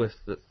worked with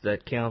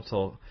that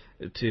council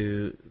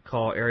to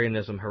call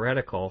Arianism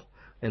heretical,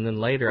 and then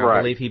later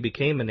I believe he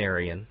became an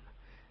Arian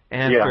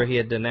after he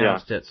had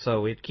denounced it.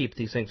 So we'd keep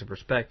these things in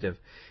perspective.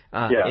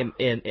 And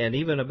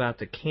even about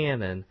the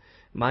canon,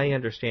 my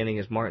understanding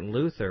is Martin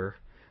Luther,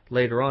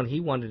 later on, he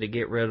wanted to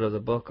get rid of the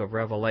book of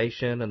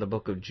Revelation and the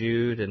book of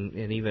Jude and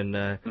even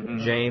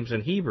James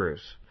and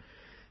Hebrews.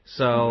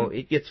 So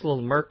it gets a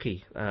little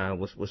murky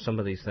with some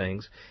of these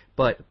things.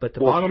 But the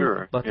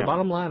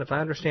bottom line, if I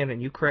understand it,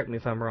 and you correct me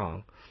if I'm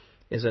wrong,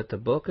 is that the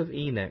book of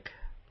Enoch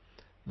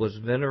was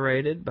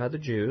venerated by the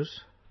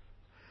Jews,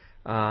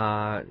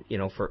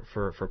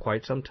 for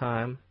quite some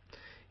time.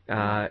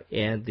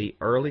 And the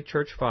early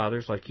church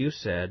fathers, like you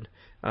said,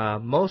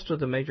 most of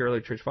the major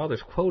early church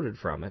fathers quoted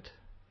from it,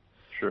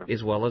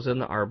 as well as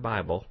in our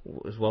Bible,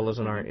 as well as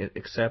in our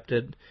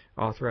accepted,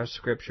 authorized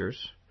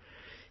scriptures.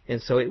 And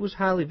so it was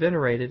highly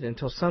venerated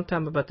until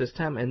sometime about this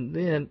time, and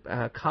then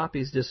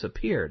copies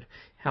disappeared.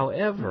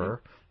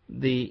 However,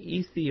 the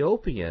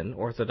Ethiopian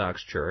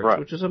Orthodox Church,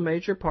 which is a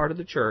major part of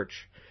the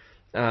church,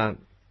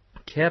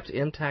 kept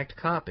intact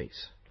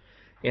copies.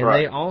 And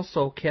they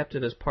also kept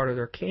it as part of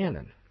their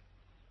canon.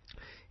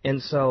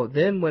 And so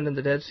then when in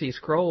the Dead Sea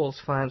Scrolls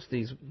finds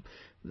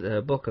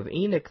the Book of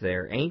Enoch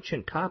there,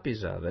 ancient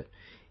copies of it,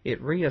 it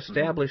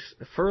reestablished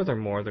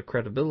furthermore the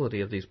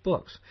credibility of these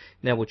books.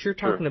 Now, what you're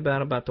talking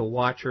about the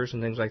Watchers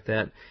and things like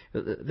that,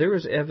 there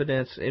is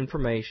evidence,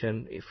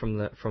 information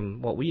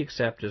from what we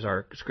accept as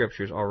our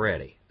scriptures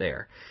already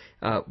there.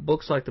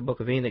 Books like the Book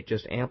of Enoch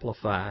just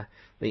amplify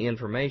the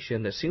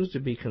information that seems to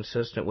be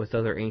consistent with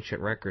other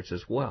ancient records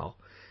as well.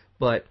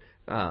 But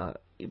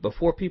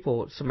before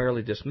people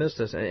summarily dismiss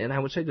this, and I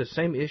would say the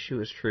same issue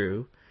is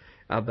true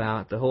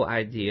about the whole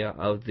idea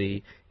of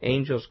the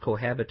angels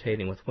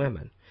cohabitating with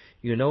women.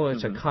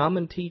 It's a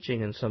common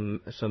teaching in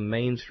some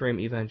mainstream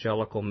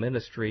evangelical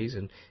ministries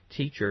and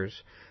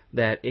teachers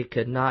that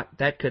could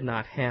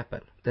not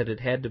happen. That it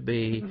had to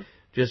be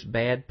just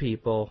bad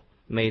people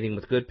mating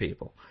with good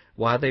people.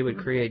 Why they would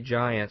create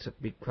giants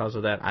because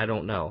of that, I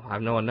don't know. I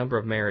know a number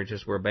of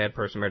marriages where a bad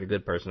person married a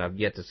good person. I've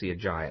yet to see a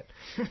giant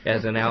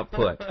as an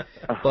output.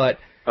 But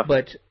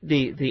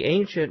the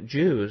ancient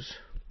Jews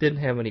didn't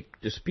have any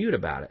dispute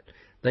about it.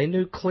 They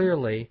knew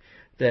clearly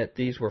that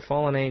these were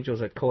fallen angels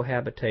that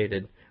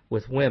cohabitated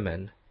with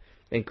women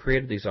and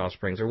created these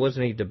offsprings. There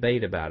wasn't any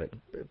debate about it,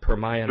 per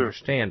my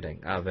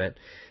understanding of it.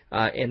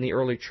 And the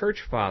early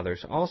church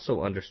fathers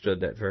also understood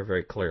that very,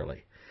 very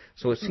clearly.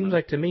 So it seems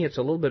like to me it's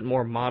a little bit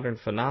more modern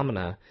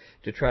phenomena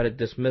to try to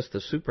dismiss the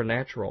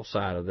supernatural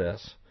side of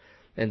this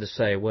and to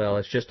say, well,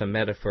 it's just a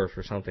metaphor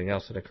for something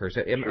else that occurs.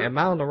 Am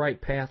I on the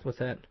right path with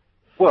that?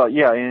 Well,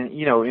 yeah, and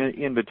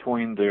in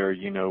between there,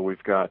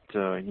 we've got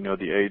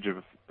the age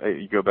of,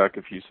 you go back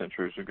a few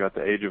centuries, we've got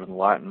the Age of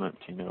Enlightenment,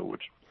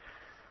 which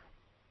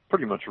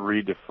pretty much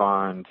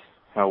redefined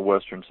how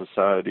Western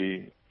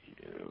society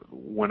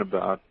went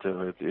about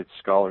its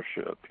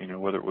scholarship,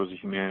 whether it was the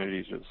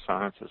humanities or the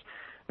sciences.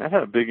 That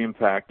had a big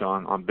impact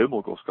on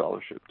biblical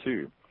scholarship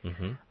too,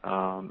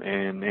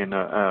 and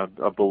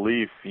a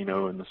belief, in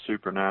the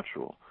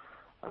supernatural.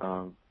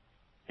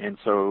 And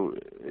so,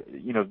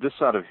 this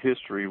side of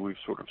history we've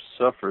sort of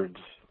suffered,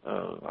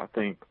 I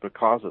think,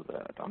 because of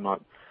that. I'm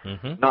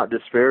not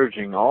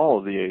disparaging all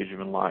of the Age of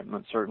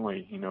Enlightenment.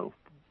 Certainly,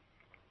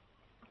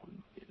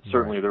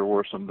 there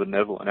were some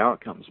benevolent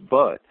outcomes,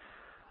 but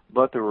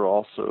there were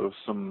also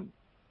some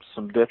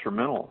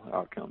detrimental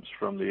outcomes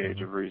from the Age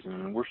of Reason,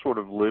 and we're sort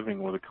of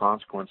living with the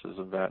consequences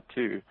of that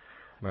too.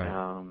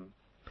 Right.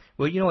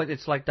 Well,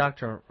 it's like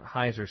Dr.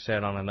 Heiser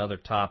said on another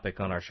topic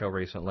on our show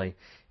recently,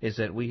 is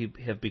that we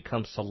have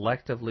become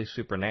selectively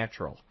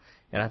supernatural.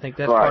 And I think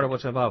that's part of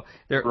what's involved.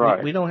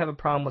 We don't have a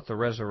problem with the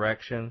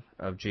resurrection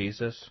of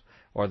Jesus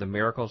or the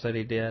miracles that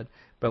he did,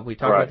 but we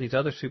talk about these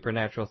other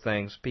supernatural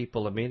things,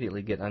 people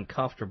immediately get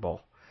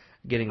uncomfortable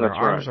getting their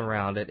arms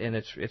around it, and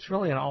it's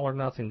really an all or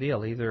nothing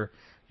deal. Either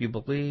you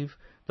believe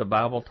the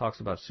Bible talks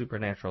about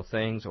supernatural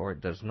things or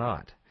it does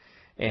not.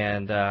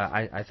 And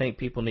I think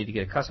people need to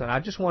get accustomed. I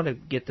just want to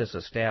get this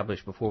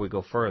established before we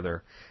go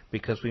further,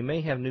 because we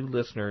may have new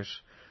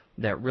listeners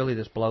that really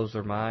this blows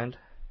their mind,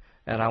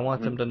 and I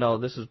want them to know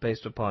this is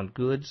based upon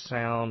good,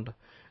 sound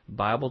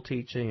Bible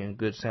teaching and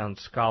good, sound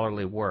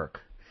scholarly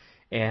work.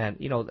 And,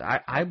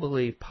 I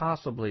believe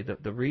possibly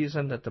that the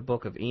reason that the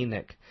Book of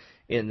Enoch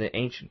in the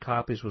ancient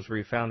copies was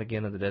refound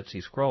again in the Dead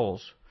Sea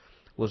Scrolls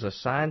was a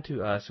sign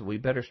to us that we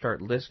better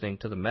start listening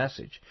to the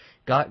message.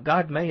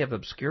 God may have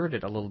obscured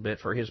it a little bit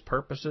for his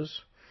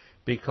purposes,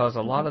 because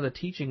a lot of the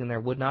teaching in there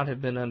would not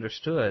have been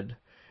understood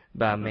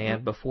by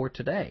man before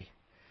today.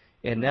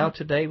 And now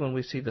today, when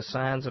we see the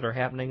signs that are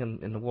happening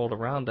in the world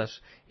around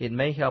us, it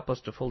may help us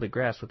to fully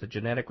grasp with the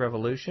genetic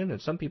revolution,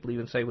 and some people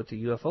even say with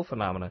the UFO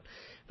phenomenon,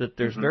 that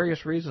there's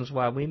various reasons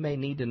why we may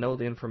need to know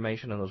the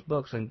information in those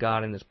books, and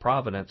God in His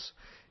providence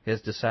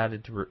has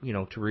decided to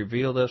to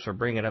reveal this or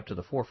bring it up to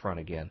the forefront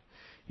again,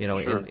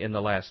 in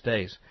the last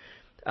days.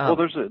 Well,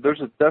 there's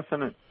a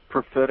definite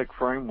prophetic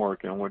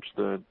framework in which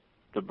the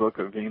Book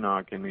of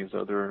Enoch and these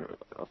other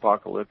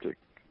apocalyptic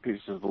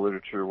pieces of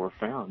literature were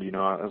found. As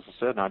I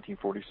said,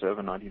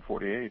 1947,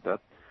 1948, that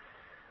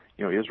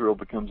Israel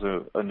becomes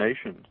a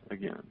nation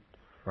again.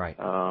 Right.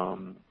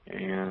 And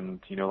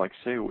like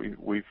I say,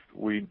 we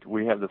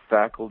have the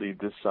faculty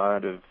this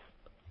side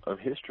of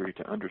history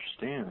to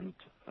understand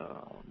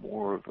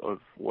more of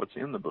what's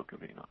in the Book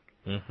of Enoch.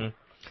 Mm-hmm.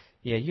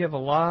 Yeah, you have a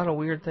lot of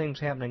weird things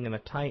happening in a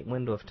tight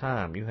window of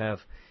time. You have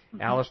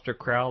Aleister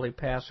Crowley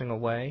passing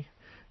away.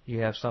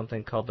 You have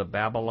something called the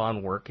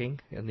Babylon working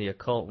in the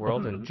occult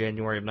world in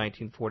January of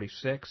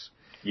 1946.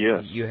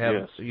 Yes. You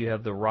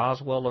have the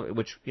Roswell,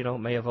 which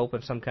may have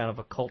opened some kind of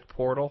occult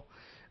portal.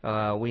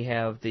 We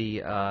have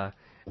the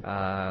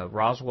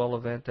Roswell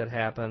event that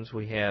happens.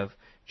 We have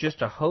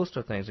just a host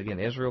of things. Again,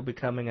 Israel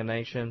becoming a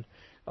nation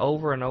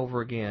over and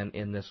over again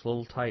in this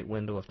little tight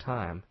window of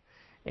time,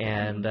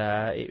 and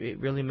it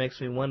really makes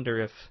me wonder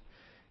if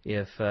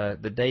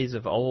the days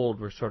of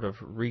old were sort of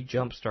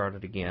re-jump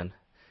started again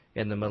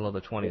in the middle of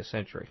the 20th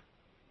century.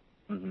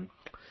 Mm-hmm.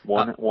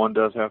 One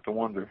does have to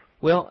wonder.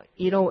 Well,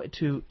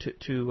 to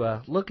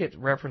look at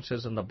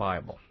references in the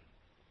Bible,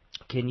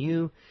 can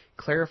you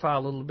clarify a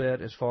little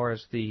bit as far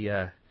as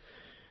the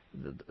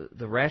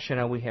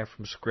rationale we have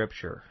from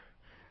Scripture?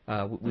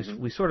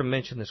 We sort of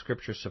mentioned that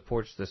Scripture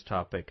supports this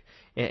topic,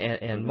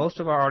 and most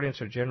of our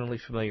audience are generally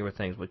familiar with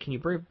things, but can you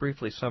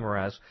briefly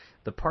summarize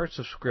the parts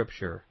of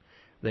Scripture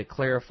that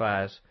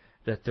clarifies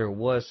that there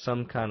was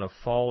some kind of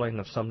falling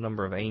of some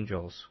number of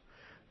angels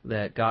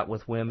that got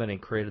with women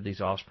and created these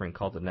offspring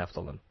called the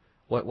Nephilim?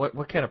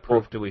 What kind of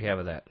proof do we have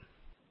of that?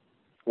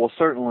 Well,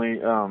 certainly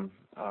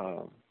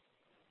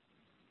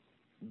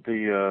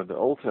the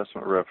Old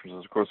Testament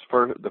references. Of course,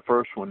 the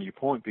first one you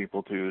point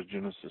people to is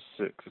Genesis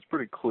 6. It's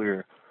pretty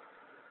clear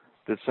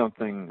that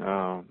something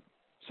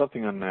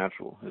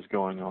unnatural is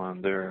going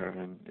on there,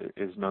 and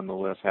is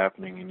nonetheless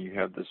happening. And you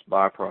have this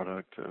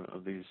byproduct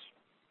of these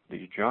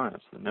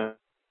giants, the Nephilim.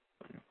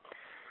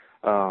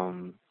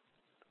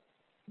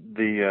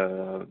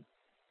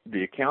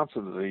 The accounts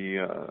of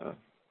the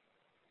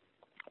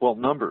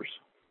Numbers,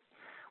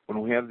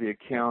 when we have the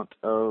account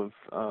of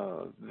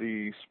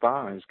the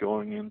spies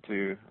going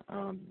into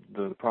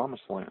the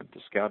Promised Land to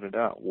scout it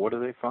out, what do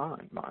they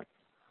find, Mike?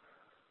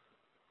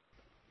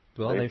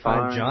 Well, they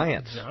find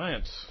giants.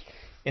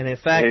 And in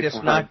fact,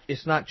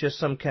 it's not just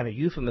some kind of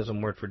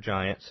euphemism word for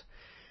giants.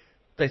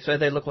 They say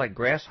they look like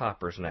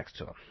grasshoppers next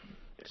to them.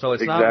 So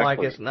it's not like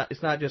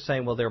it's not just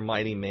saying, well, they're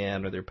mighty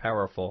men or they're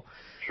powerful.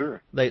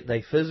 Sure.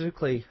 They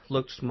physically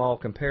looked small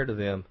compared to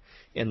them,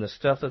 and the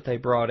stuff that they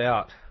brought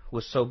out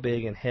was so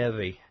big and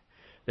heavy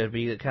that it'd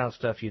be the kind of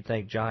stuff you'd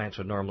think giants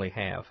would normally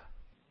have.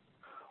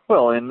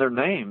 Well, and their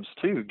names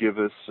too give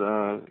us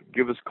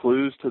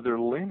clues to their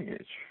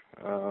lineage.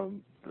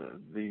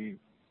 The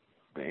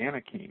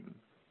Anakim,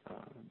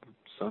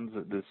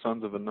 the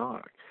sons of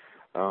Anak.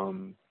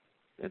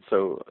 And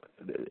so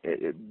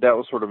that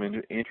was sort of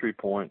an entry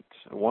point.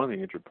 One of the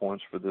entry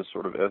points for this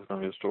sort of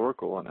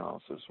ethno-historical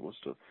analysis was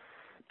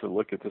to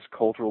look at this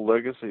cultural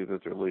legacy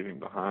that they're leaving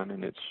behind,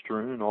 and it's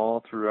strewn all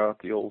throughout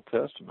the Old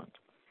Testament.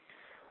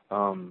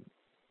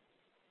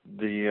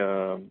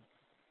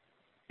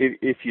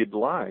 If you'd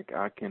like,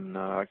 I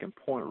can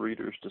point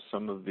readers to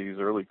some of these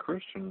early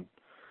Christian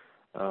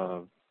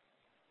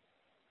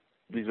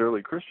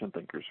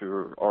thinkers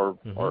who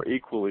are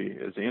equally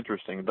as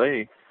interesting.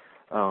 They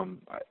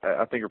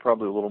I think are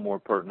probably a little more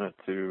pertinent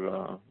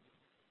to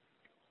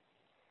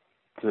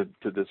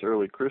this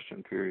early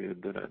Christian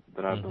period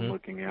that I've been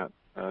looking at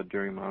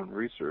during my own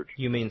research.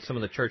 You mean some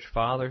of the church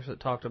fathers that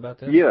talked about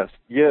this?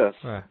 Yes.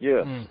 Right.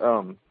 Yes.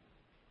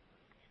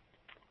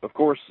 Of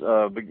course,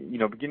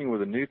 beginning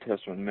with the New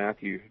Testament,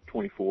 Matthew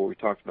 24, we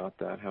talked about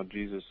that, how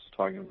Jesus is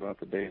talking about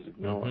the days of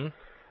Noah.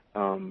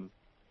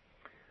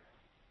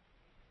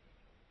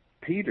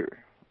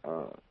 Peter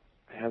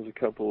has a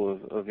couple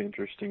of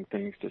interesting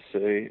things to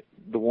say.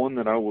 The one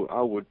that I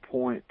would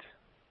point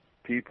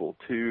people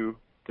to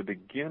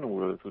begin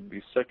with would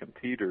be 2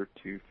 Peter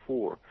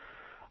 2:4,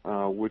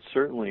 which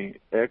certainly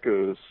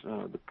echoes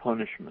the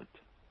punishment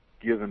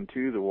given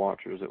to the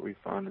watchers that we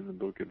find in the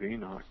book of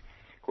Enoch.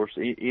 Of course,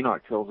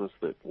 Enoch tells us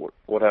that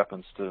what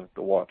happens to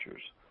the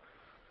watchers.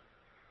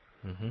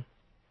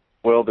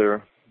 Well,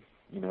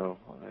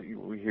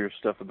 we hear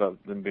stuff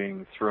about them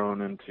being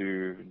thrown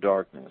into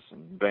darkness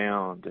and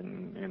bound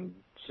and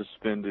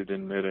suspended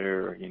in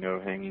midair,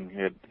 hanging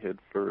head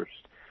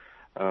first.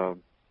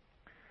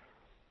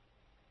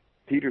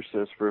 Peter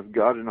says, "For if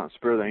God did not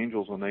spare the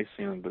angels when they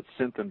sinned, but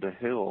sent them to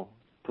hell,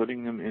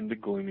 putting them into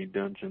gloomy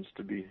dungeons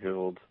to be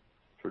held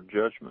for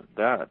judgment."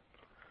 That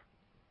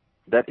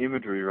that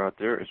imagery right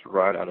there is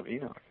right out of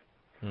Enoch.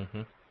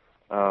 Mm-hmm.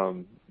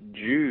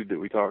 Jude, that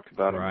we talked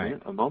about right.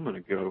 a moment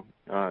ago,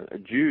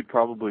 Jude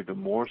probably the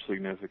more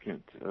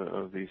significant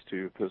of these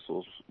two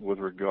epistles with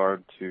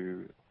regard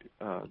to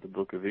the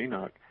book of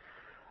Enoch.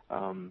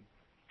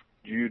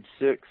 Jude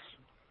 6,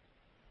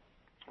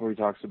 where he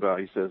talks about,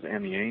 he says,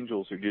 "And the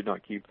angels who did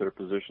not keep their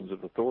positions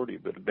of authority,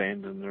 but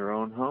abandoned their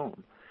own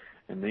home.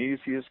 And these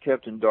he has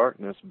kept in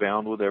darkness,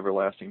 bound with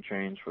everlasting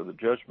chains for the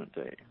judgment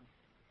day."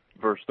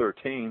 Verse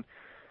 13,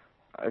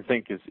 I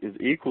think, is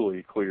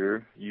equally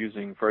clear,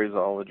 using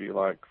phraseology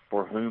like,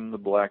 "For whom the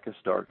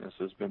blackest darkness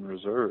has been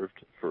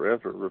reserved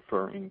forever,"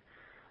 referring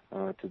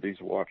to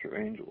these watcher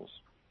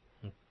angels.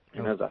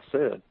 And as I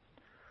said,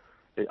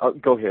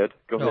 go ahead.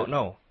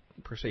 No,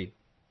 proceed.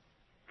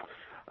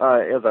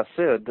 As I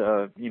said,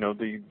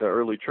 the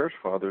early church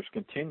fathers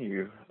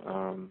continue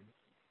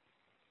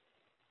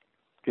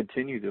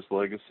this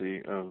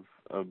legacy of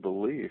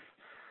belief.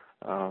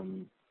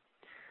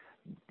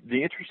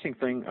 The interesting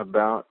thing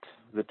about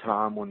the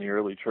time when the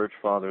early church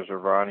fathers are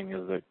writing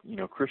is that,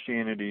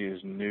 Christianity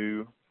is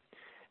new,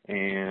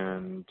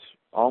 and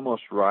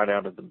almost right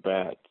out of the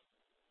bat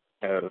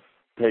have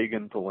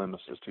pagan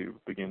polemicists who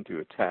begin to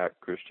attack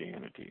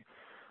Christianity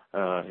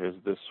as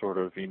this sort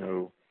of,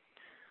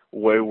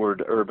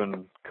 wayward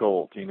urban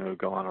cult,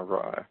 gone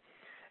awry.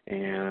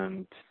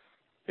 And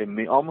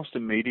almost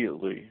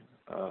immediately,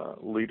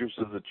 leaders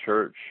of the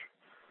church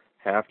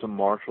have to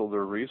marshal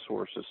their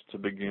resources to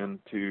begin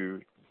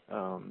to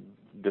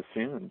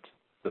defend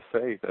the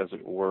faith, as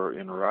it were,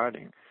 in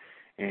writing.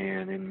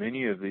 And in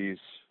many of these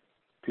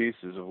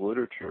pieces of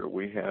literature,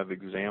 we have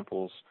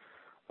examples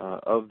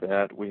of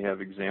that. We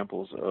have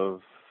examples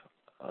of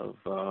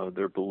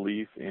their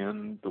belief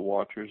in the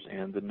Watchers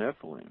and the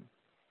Nephilim.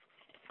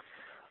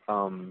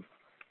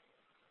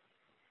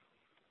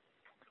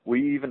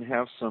 We even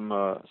have some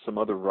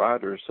other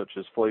writers, such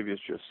as Flavius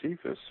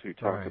Josephus, who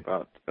talk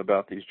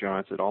about these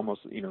giants. It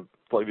almost,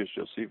 Flavius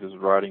Josephus,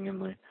 writing in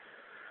the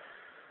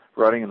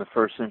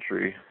 1st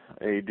century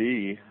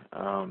A.D.,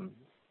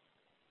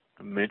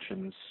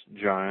 mentions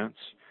giants.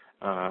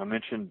 I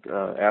mentioned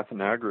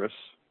Athenagoras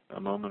a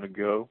moment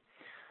ago.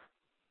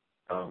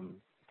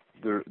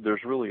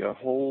 There's really a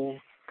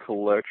whole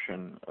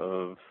collection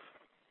of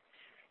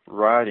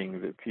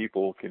writing that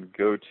people can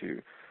go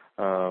to.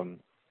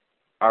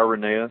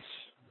 Irenaeus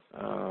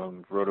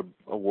wrote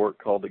a work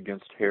called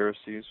Against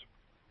Heresies.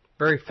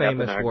 Very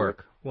famous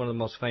work. One of the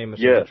most famous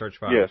of the church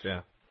fathers. Yes.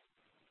 Yeah.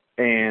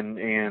 And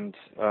in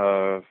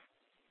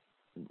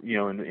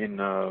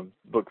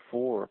book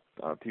 4,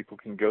 people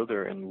can go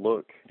there and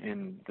look,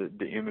 and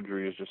the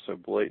imagery is just so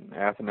blatant.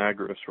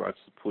 Athenagoras writes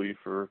the plea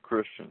for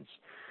Christians.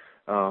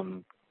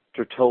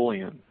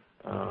 Tertullian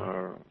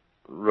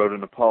wrote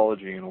an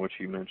apology in which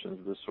he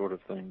mentions this sort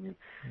of thing.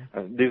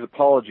 These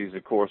apologies,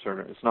 of course,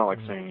 it's not like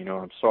saying,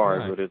 I'm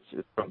sorry, but it's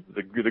from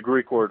the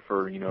Greek word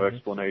for,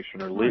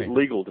 explanation or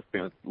legal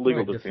defense.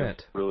 Legal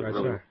defense.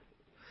 Really.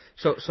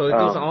 So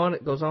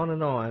it goes on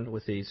and on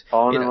with these.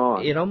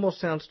 On. It almost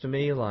sounds to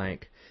me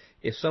like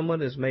if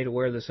someone is made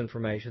aware of this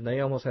information,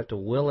 they almost have to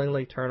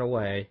willingly turn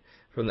away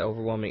from the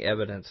overwhelming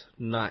evidence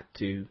not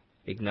to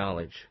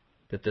acknowledge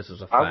that this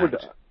is a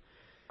fact.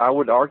 I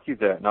would argue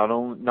that not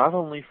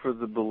only for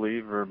the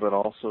believer, but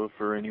also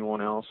for anyone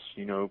else,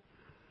 who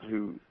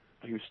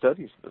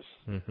studies this.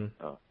 Mm-hmm.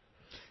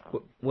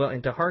 Well,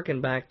 and to hearken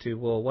back to,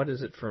 what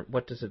does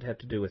it have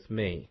to do with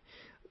me?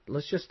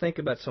 Let's just think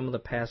about some of the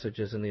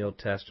passages in the Old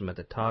Testament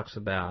that talks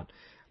about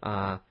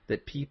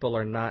that people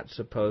are not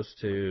supposed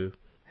to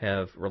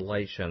have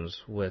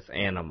relations with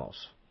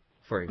animals,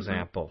 for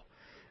example.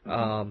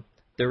 Mm-hmm.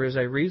 There is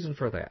a reason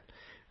for that.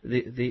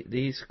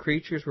 These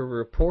creatures were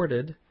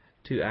reported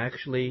to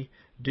actually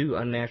do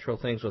unnatural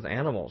things with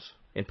animals,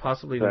 and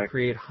possibly even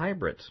create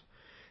hybrids,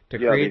 to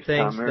create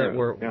things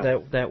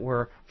that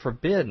were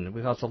forbidden,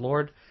 because the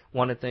Lord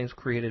wanted things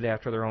created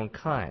after their own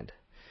kind.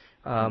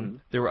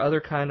 There were other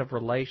kind of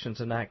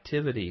relations and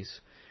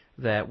activities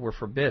that were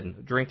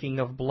forbidden. Drinking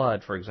of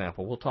blood, for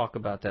example. We'll talk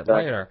about that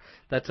later.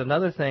 That's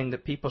another thing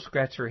that people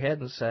scratch their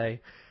head and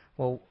say,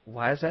 well,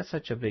 why is that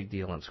such a big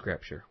deal in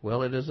Scripture?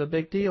 Well, it is a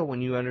big deal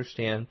when you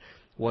understand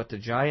what the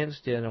giants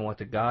did and what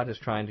the God is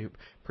trying to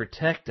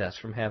protect us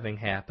from having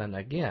happen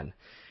again.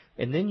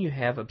 And then you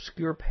have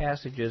obscure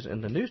passages in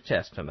the New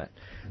Testament,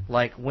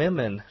 like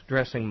women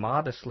dressing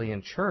modestly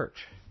in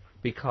church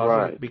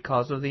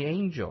because of the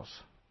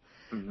angels.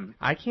 Mm-hmm.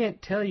 I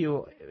can't tell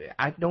you,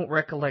 I don't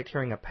recollect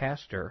hearing a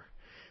pastor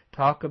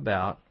talk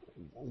about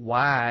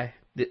why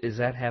does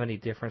that have any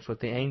difference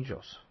with the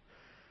angels.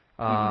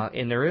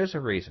 And there is a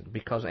reason,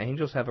 because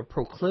angels have a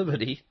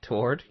proclivity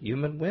toward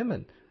human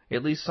women.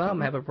 At least some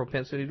have a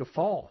propensity to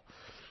fall.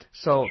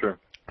 So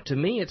to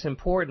me, it's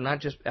important, not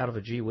just out of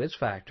a gee whiz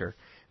factor,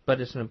 but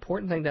it's an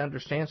important thing to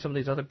understand some of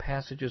these other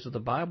passages of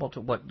the Bible,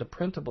 to what the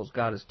principles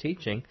God is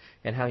teaching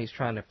and how He's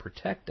trying to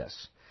protect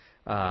us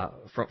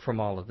from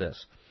all of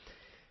this.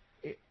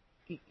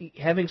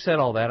 having said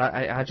all that,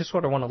 I just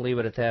sort of want to leave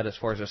it at that as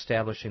far as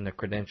establishing the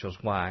credentials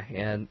why.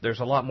 And there's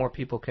a lot more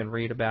people can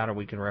read about it.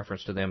 We can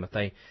reference to them if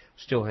they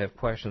still have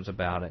questions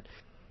about it.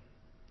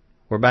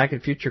 We're back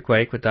at Future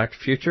Quake with Dr.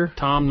 Future.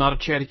 Tom, not a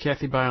chatty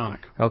Cathy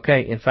Bionic.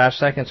 Okay, in 5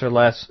 seconds or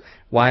less,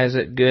 why is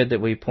it good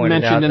that we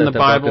pointed out that mentioned in the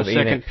Bible, book of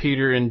Enoch, 2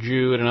 Peter and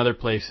Jude and other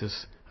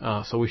places,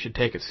 so we should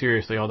take it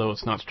seriously, although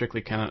it's not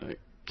strictly canonical.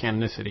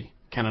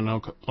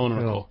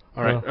 All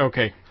right,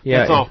 okay. Yeah,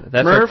 that's all.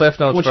 That's Merv, our Cliff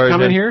Notes won't version. you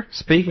come in here?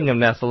 Speaking of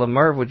Nephilim,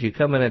 Merv, would you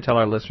come in and tell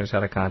our listeners how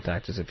to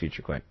contact us at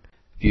Future Quake?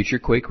 Future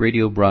Quake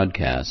radio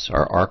broadcasts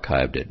are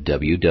archived at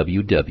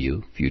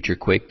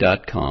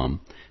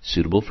www.futurequake.com,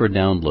 suitable for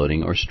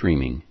downloading or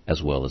streaming,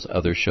 as well as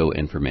other show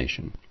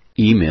information.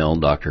 Email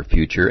Dr.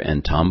 Future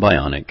and Tom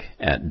Bionic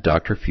at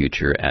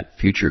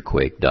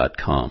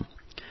drfuture@futurequake.com.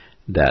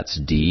 That's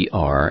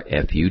DRFUTURE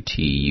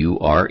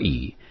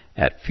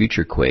at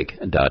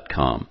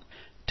futurequake.com.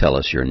 Tell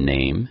us your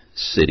name,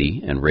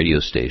 city, and radio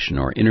station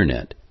or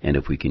internet, and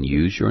if we can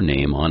use your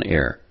name on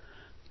air.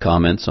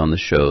 Comments on the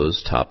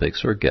show's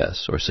topics or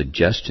guests, or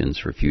suggestions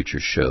for future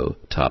show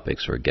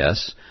topics or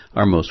guests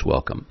are most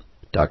welcome.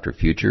 Dr.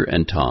 Future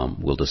and Tom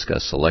will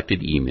discuss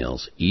selected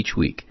emails each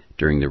week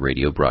during the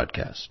radio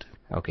broadcast.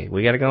 Okay,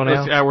 we got to go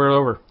now? We're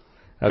over.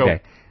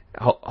 Okay.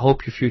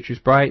 Hope your future's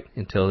bright.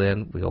 Until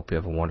then, we hope you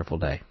have a wonderful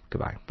day.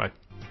 Goodbye. Bye.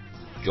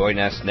 Join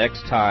us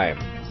next time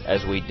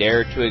as we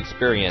dare to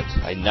experience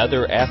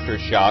another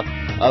aftershock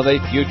of a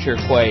future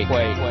quake.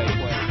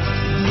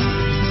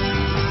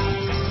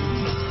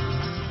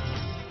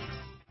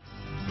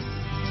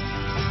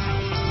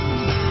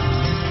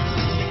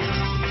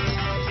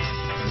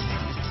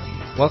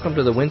 Welcome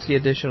to the Wednesday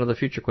edition of the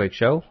Future Quake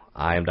Show.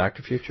 I am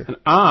Dr. Future. And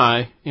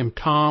I am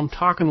Tom,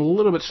 talking a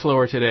little bit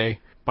slower today.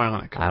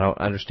 Bionic. I don't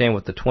understand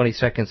with the 20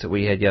 seconds that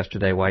we had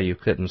yesterday why you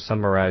couldn't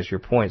summarize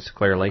your points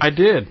clearly. I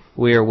did.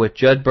 We are with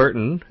Judd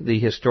Burton, the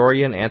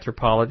historian,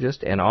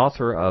 anthropologist, and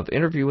author of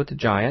Interview with the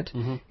Giant.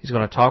 Mm-hmm. He's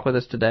going to talk with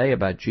us today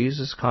about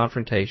Jesus'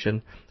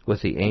 confrontation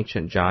with the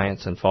ancient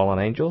giants and fallen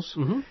angels.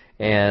 Mm-hmm.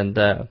 And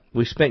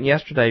we spent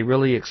yesterday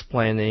really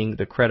explaining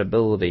the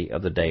credibility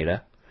of the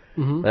data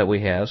that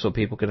we have so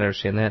people can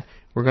understand that.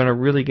 We're going to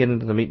really get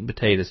into the meat and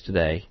potatoes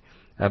today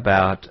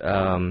about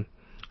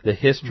the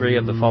history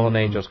of the fallen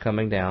angels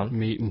coming down.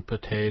 Meat and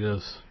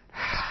potatoes.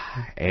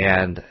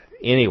 And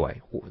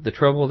anyway, the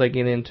trouble they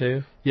get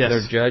into, yes, their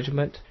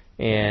judgment,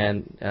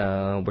 and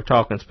we're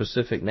talking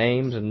specific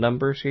names and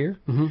numbers here.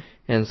 Mm-hmm.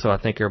 And so I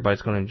think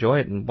everybody's going to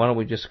enjoy it. And why don't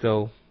we just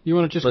go? You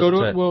want to just go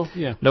to it? Well,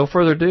 yeah. No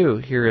further ado,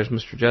 here is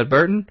Mr. Judd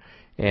Burton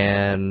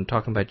and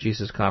talking about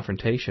Jesus'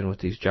 confrontation with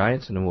these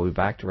giants, and then we'll be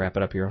back to wrap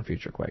it up here on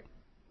Future Quake.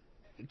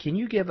 Can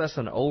you give us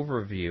an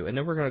overview, and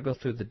then we're going to go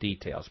through the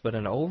details, but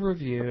an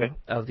overview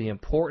of the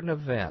important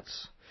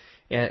events,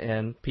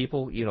 and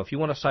people, you know, if you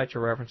want to cite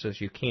your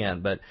references, you can,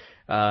 but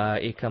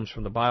it comes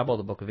from the Bible,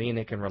 the Book of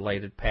Enoch, and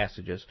related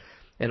passages.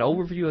 An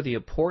overview of the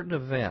important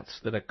events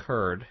that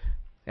occurred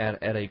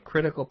at a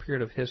critical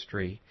period of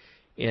history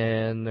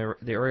in the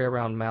area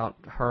around Mount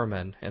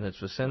Hermon and its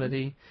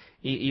vicinity,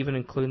 even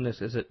including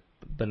this, is it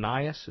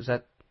Banias? Is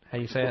that how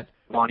you say it?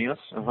 Banias.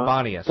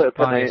 Banias. It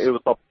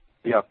was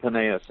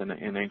Peneus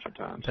in ancient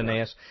times.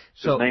 Peneus.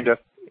 So, named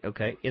after.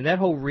 Okay, in that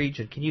whole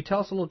region, can you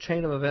tell us a little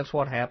chain of events,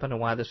 what happened, and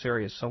why this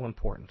area is so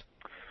important?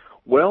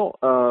 Well,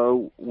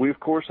 we of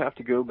course have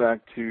to go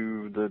back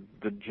to the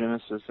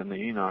Genesis and the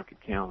Enoch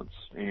accounts,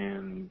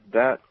 and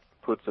that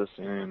puts us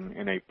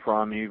in a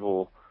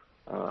primeval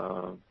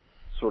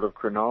sort of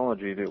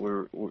chronology that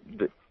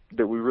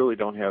we really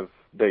don't have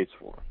dates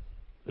for.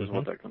 Is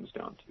what that comes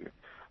down to.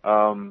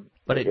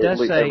 But it does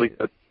say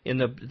in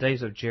the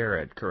days of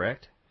Jared,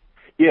 correct?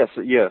 Yes.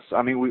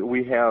 I mean,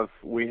 we have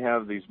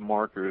these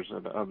markers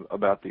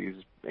about these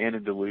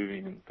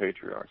antediluvian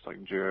patriarchs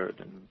like Jared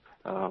and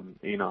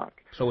Enoch.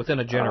 So within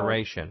a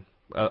generation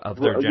of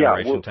their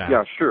generation time.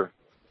 Yeah, sure.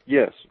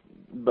 Yes,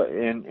 but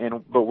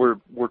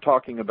we're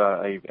talking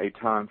about a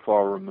time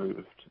far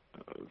removed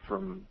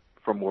from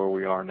where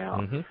we are now.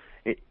 Mm-hmm.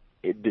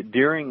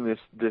 During this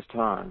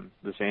time,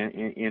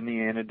 in the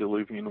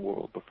antediluvian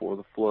world before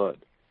the flood,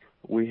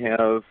 we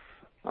have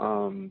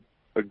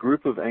a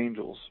group of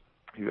angels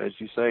who, as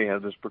you say,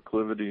 have this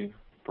proclivity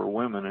for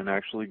women and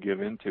actually give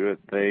into it.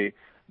 They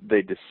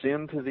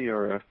descend to the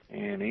earth,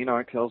 and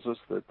Enoch tells us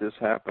that this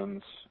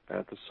happens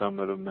at the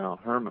summit of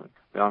Mount Hermon.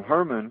 Mount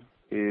Hermon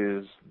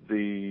is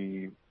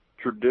the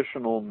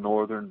traditional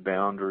northern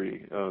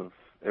boundary of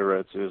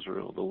Eretz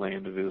Israel, the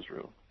land of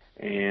Israel.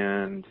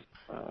 And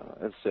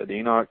as I said,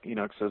 Enoch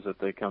says that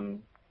they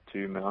come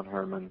to Mount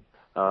Hermon.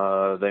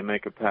 They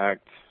make a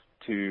pact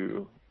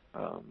to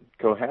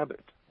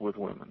cohabit with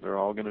women. They're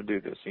all going to do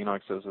this.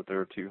 Enoch says that there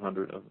are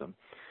 200 of them.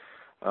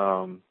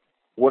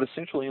 What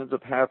essentially ends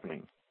up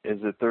happening is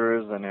that there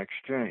is an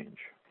exchange,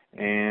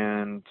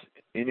 and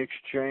in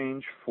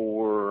exchange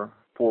for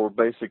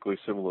basically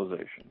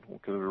civilization,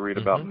 because we read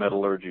about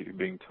metallurgy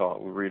being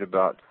taught, we read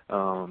about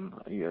root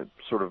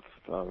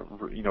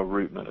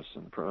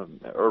medicine,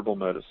 herbal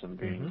medicine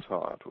being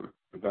taught, we read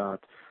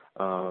about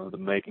the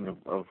making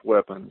of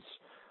weapons,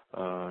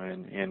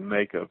 and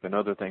makeup and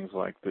other things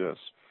like this.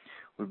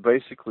 We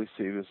basically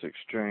see this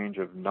exchange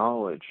of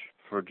knowledge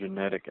for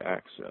genetic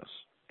access.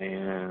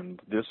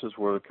 And this is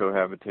where the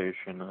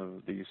cohabitation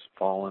of these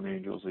fallen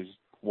angels, these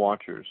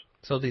watchers.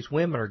 So these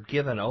women are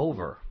given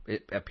over,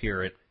 it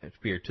appear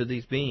to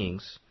these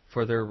beings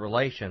for their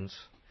relations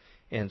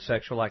and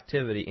sexual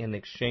activity in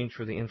exchange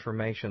for the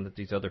information that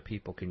these other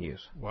people can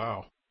use.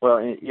 Wow.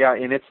 Well, yeah,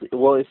 and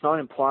it's not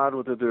implied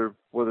whether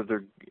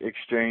they're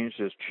exchanged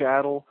as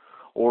chattel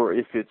or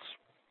if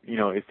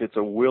it's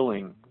a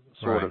willing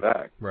sort of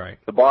act. Right.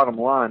 The bottom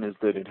line is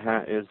that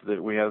is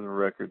that we have the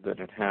record that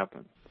it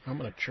happened. I'm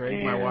going to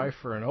trade my wife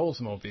for an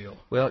Oldsmobile.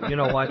 Well, you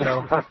know what,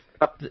 though?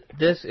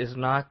 This is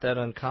not that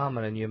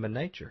uncommon in human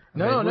nature.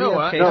 It's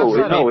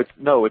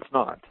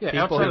not. Yeah,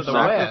 people outside of the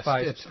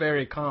West, it's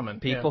very common.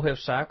 People have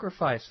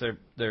sacrificed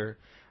their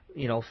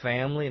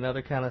family and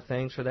other kind of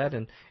things for that.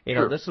 And,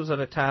 this was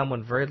at a time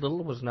when very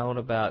little was known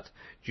about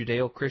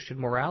Judeo-Christian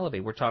morality.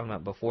 We're talking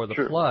about before the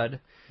flood.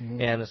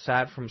 Mm-hmm. And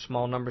aside from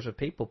small numbers of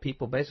people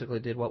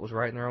basically did what was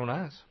right in their own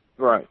eyes.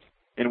 Right.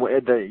 And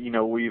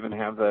we even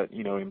have that,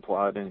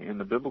 implied in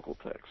the biblical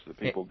text, that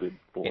people did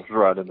what was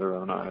right in their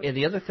own eyes. And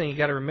the other thing you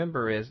got to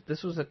remember is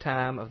this was a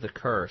time of the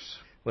curse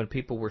when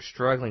people were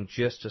struggling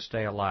just to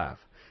stay alive.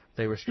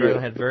 They were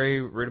struggling, had very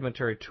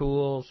rudimentary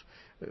tools,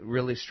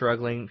 really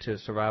struggling to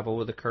survive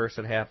over the curse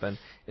that happened.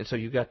 And so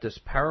you got this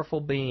powerful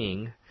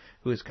being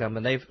who has come,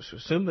 and they've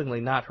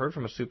assumingly not heard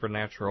from a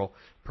supernatural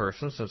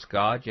person since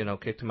God,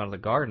 kicked them out of the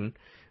garden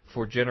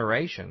for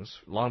generations,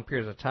 long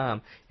periods of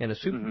time, and a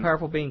super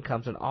powerful being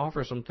comes and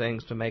offers them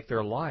things to make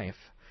their life,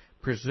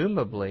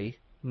 presumably,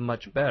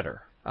 much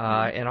better.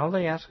 And all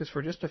they ask is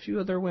for just a few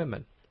of their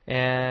women.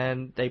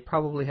 And they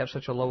probably have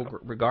such a low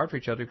regard for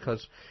each other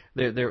because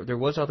there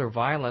was other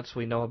violence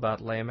we know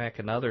about Lamech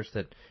and others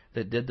that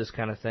did this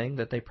kind of thing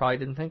that they probably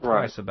didn't think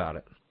twice about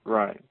it.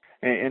 Right.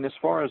 And as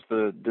far as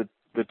the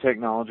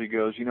technology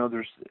goes,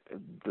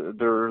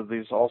 there are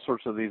all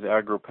sorts of these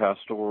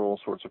agro-pastoral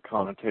sorts of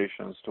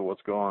connotations to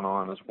what's going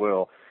on as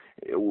well,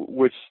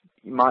 which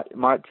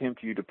might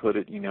tempt you to put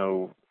it, in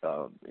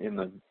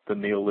the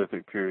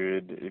Neolithic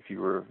period, if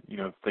you were,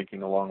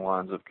 thinking along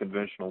lines of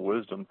conventional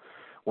wisdom,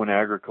 when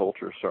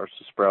agriculture starts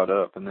to sprout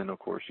up, and then of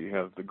course you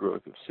have the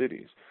growth of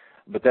cities.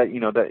 But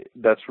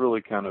that's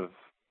really kind of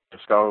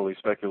scholarly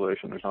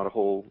speculation. There's not a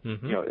whole,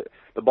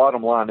 the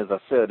bottom line, as I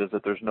said, is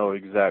that there's no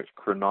exact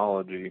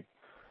chronology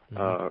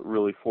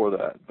really for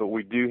that. But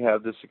we do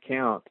have this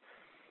account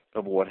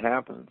of what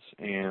happens,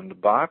 and the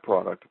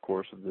byproduct, of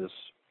course, of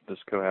this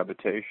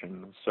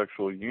cohabitation,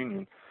 sexual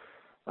union,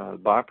 the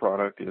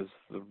byproduct is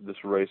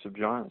this race of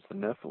giants, the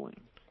Nephilim.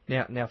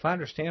 Now, if I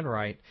understand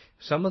right,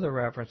 some of the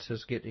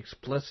references get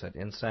explicit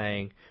in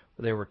saying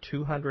there were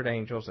 200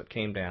 angels that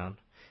came down,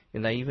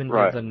 and they even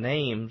give the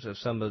names of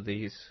some of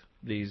these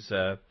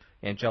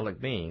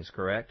angelic beings,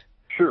 correct?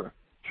 Sure.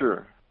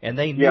 And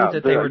they knew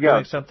that they were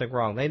doing something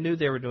wrong. They knew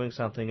they were doing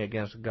something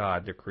against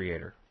God, the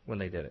Creator, when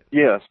they did it.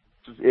 Yes,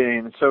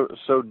 and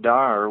so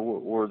dire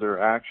were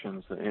their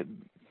actions,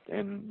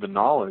 and the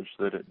knowledge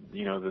that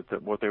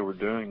that what they were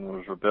doing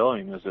was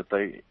rebellion. Is that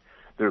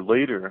their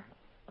leader,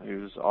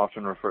 who's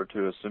often referred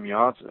to as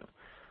Semyaza,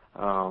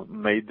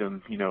 made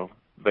them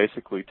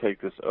basically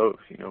take this oath.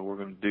 We're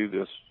going to do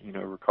this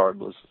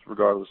regardless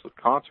of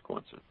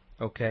consequences.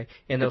 Okay,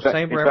 and those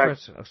same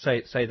references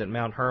say that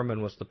Mount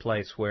Hermon was the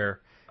place where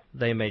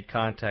they made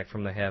contact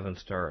from the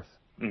heavens to earth.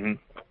 Mm-hmm.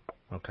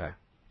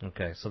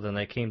 Okay. So then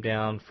they came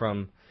down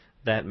from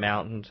that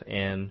mountain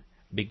and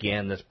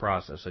began this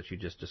process that you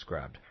just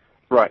described.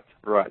 Right.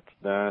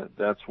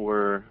 That's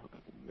where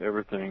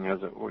everything, as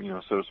it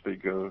so to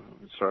speak,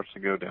 starts to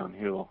go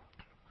downhill.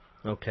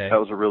 Okay. That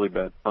was a really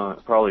bad pun,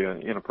 probably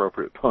an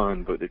inappropriate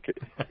pun, but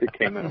it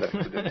came out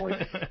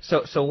accidentally.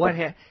 So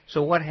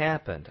what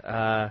happened?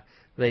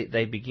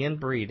 They begin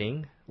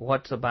breeding.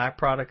 What's the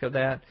byproduct of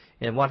that?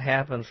 And what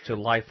happens to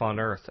life on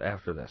Earth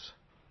after this?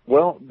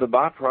 Well, the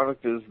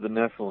byproduct is the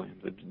Nephilim,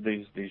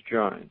 these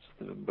giants,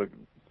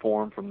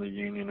 formed from the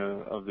union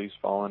of these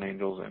fallen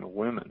angels and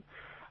women.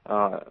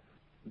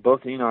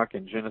 Both Enoch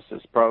and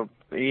Genesis,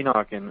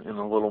 Enoch in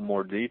a little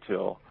more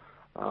detail,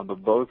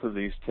 but both of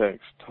these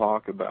texts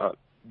talk about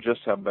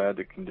just how bad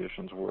the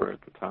conditions were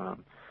at the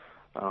time.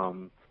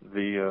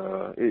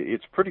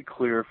 It's pretty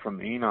clear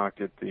from Enoch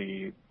that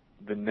the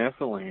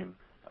Nephilim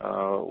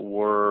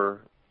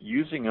were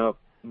using up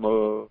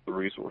most of the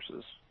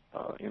resources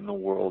in the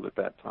world at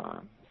that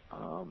time.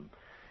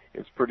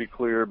 It's pretty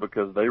clear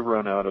because they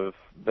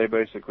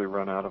basically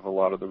run out of a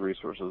lot of the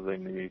resources they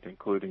need,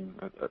 including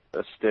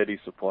a steady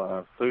supply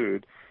of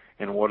food.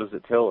 And what does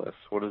it tell us?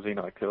 What does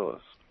Enoch tell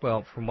us?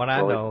 Well, from what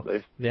I know,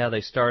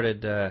 they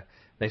started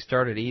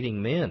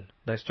eating men.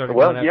 They started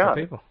going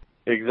after people.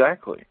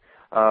 Exactly.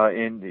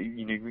 And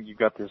you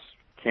got this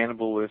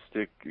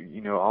cannibalistic,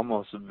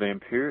 almost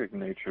vampiric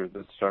nature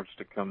that starts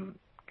to come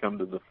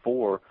to the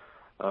fore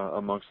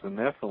amongst the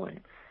Nephilim.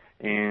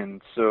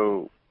 And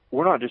so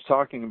we're not just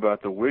talking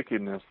about the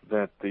wickedness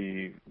that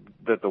the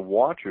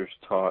Watchers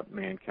taught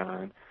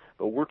mankind,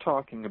 but we're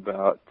talking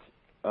about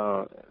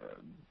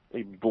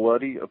a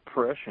bloody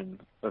oppression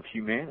of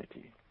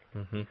humanity.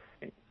 Mm-hmm.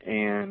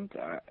 And,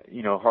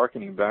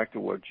 hearkening back to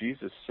what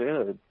Jesus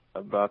said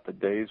about the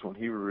days when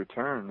he will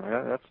return,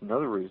 that's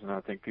another reason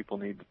I think people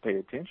need to pay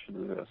attention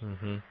to this,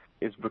 mm-hmm.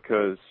 is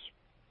because,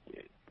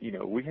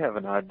 we have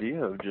an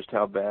idea of just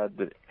how bad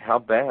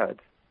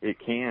it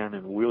can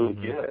and will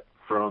mm-hmm. get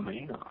from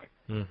Enoch.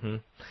 Mm-hmm.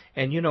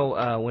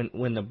 And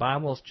when the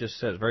Bible just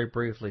says, very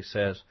briefly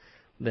says,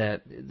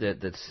 that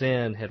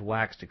sin had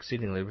waxed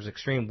exceedingly, there was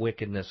extreme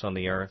wickedness on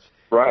the earth.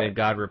 Right. And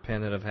God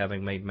repented of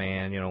having made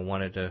man,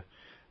 wanted to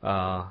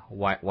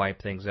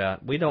wipe things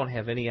out. We don't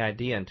have any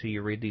idea until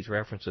you read these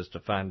references to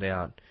find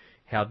out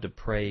how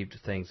depraved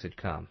things had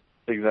come.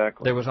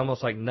 Exactly. There was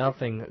almost like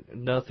nothing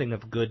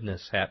of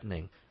goodness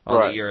happening on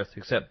right. the earth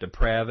except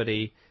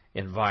depravity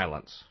and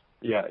violence.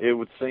 Yeah, it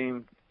would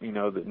seem,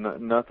 that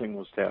nothing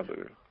was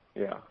taboo.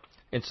 Yeah.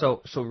 And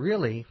so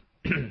really,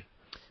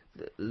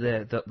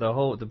 the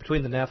whole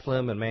between the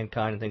Nephilim and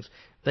mankind and things,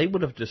 they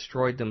would have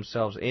destroyed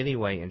themselves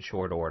anyway in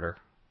short order,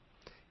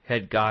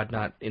 had God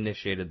not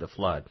initiated the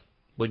flood.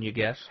 Wouldn't you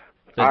guess?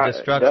 The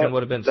destruction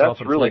would have been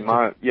self-inflicted.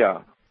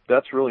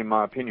 That's really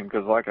my opinion,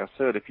 because like I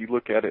said, if you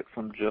look at it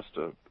from just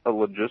a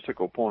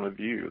logistical point of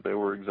view, they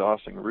were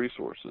exhausting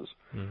resources.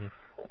 Mm-hmm.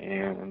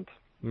 And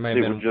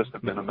it would just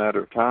have been a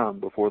matter of time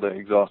before they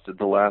exhausted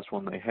the last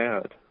one they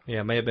had.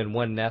 Yeah, it may have been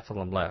one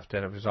Nephilim left,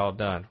 and it was all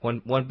done.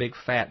 One big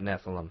fat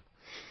Nephilim.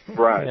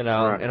 Right. Right.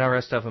 And the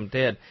rest of them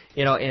dead.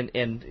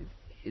 And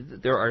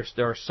there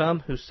are some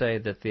who say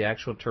that the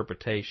actual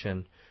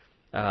interpretation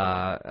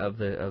of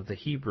the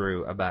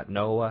Hebrew about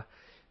Noah,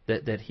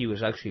 that he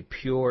was actually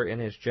pure in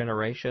his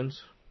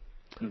generations,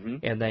 mm-hmm.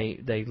 and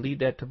they lead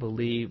that to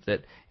believe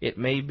that it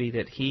may be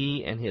that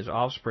he and his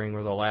offspring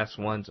were the last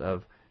ones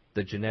of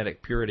the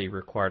genetic purity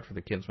required for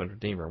the kinsman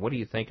redeemer. What do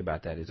you think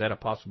about that? Is that a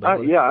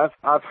possibility? Yeah,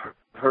 I've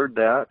heard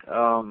that.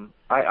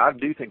 I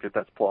do think that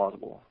that's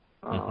plausible.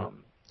 Mm-hmm.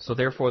 So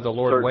therefore, the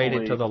Lord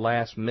waited till the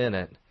last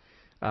minute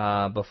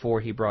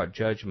before He brought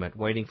judgment,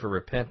 waiting for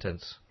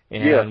repentance.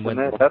 And yes, and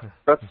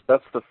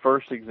that's the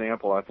first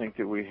example I think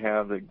that we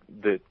have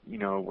that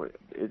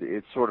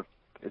it's sort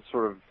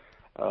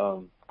of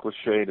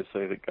cliche to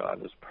say that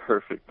God is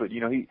perfect, but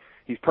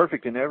He's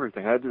perfect in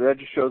everything. That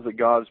just shows that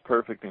God is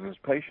perfect in His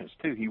patience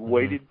too. He mm-hmm.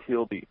 waited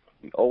till the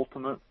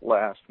ultimate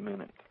last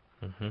minute,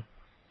 mm-hmm.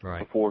 right,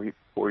 before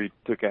he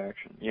took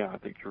action. Yeah, I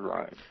think you're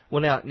right.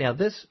 Well, now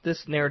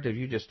this narrative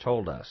you just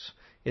told us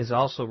is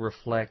also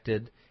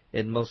reflected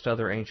in most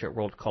other ancient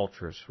world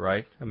cultures,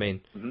 right? I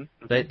mean, mm-hmm.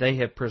 they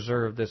have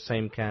preserved this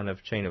same kind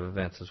of chain of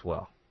events as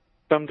well.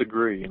 Some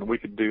degree, and we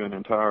could do an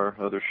entire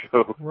other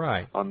show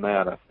right. on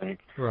that, I think.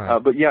 Right.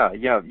 But yeah,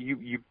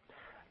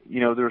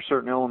 there are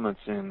certain elements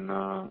in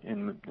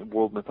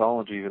world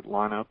mythology that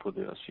line up with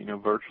this.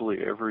 Virtually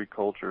every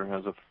culture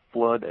has a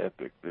flood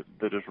epic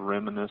that is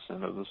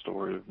reminiscent of the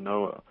story of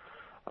Noah.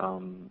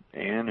 And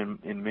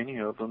in many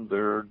of them,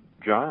 there are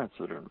giants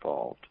that are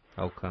involved.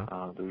 Okay.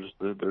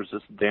 There's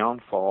this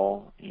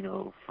downfall,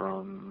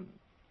 from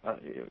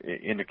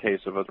in the case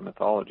of other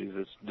mythologies,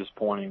 it's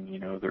disappointing,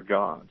 their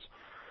gods,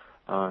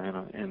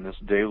 and this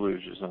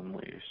deluge is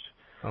unleashed.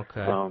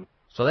 Okay.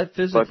 So that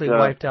physically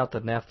wiped out the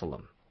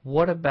Nephilim.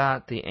 What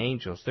about the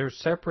angels? There's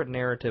a separate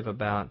narrative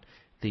about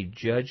the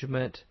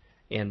judgment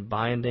and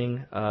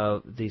binding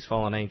of these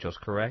fallen angels,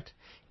 correct?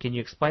 Can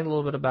you explain a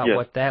little bit about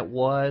what that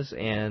was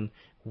and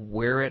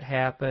where it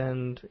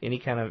happened? Any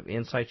kind of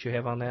insights you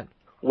have on that?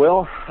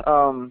 Well,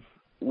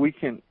 we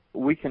can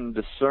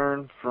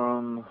discern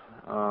from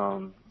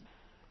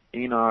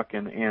Enoch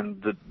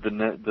and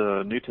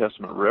the New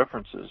Testament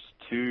references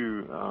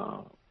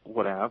to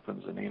what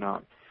happens in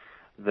Enoch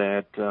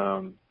that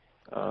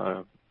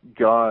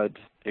God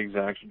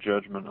exacts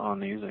judgment on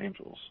these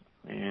angels,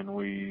 and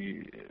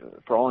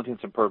for all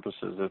intents and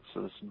purposes, it's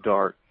this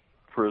dark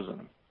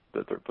prison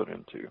that they're put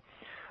into.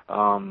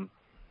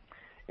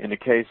 In the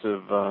case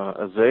of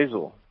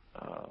Azazel,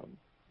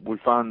 we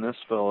find this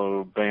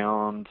fellow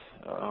bound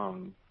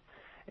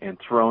and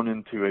thrown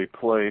into a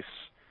place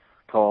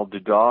called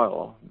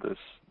Dudal,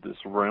 this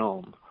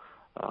realm,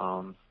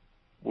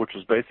 which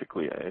is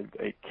basically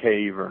a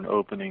cave or an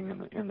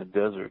opening in the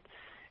desert.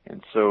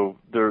 And so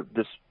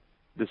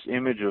this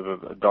image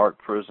of a dark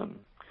prison,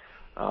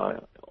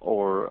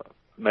 or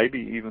maybe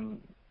even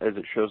as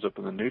it shows up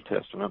in the New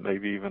Testament,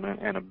 maybe even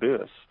an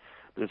abyss.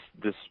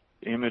 This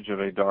image of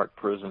a dark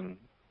prison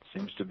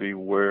seems to be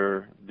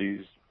where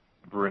these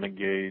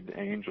renegade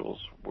angels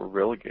were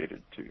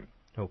relegated to.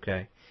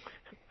 Okay.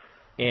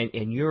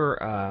 And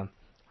your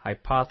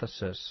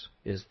hypothesis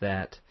is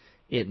that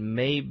it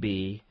may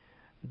be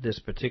this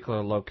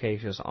particular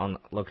location on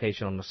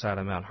the side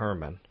of Mount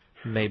Hermon,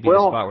 maybe the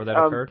spot where that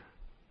occurred?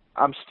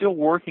 I'm still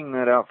working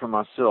that out for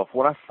myself.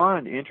 What I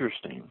find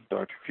interesting,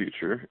 Dr.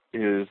 Future,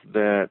 is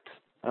that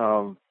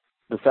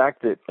the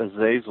fact that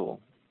Azazel,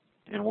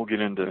 and we'll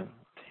get into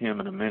him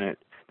in a minute,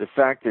 the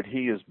fact that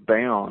he is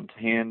bound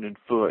hand and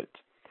foot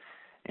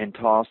and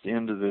tossed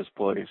into this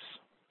place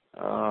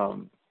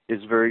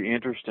is very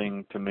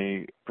interesting to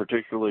me,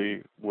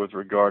 particularly with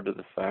regard to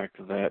the fact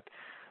that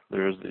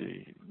There's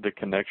the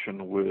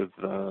connection with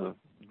the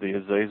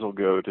Azazel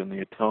goat and the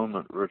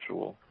atonement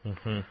ritual,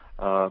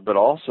 but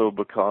also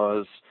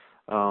because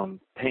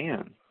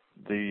Pan,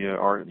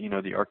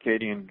 the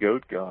Arcadian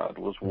goat god,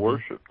 was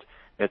worshipped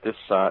at this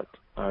site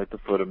at the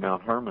foot of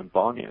Mount Hermon,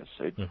 Bonias.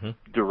 It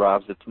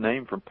derives its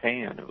name from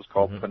Pan. It was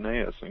called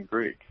Paneas in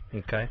Greek.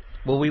 Okay.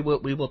 Well, we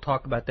will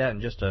talk about that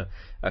in just a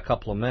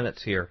couple of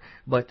minutes here.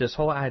 But this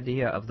whole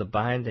idea of the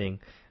binding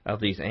of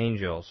these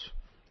angels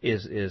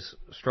is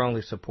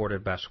strongly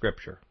supported by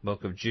Scripture.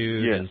 Book of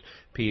Jude and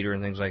Peter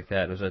and things like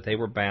that, is that they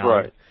were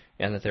bound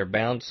and that they're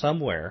bound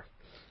somewhere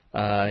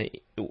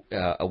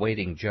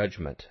awaiting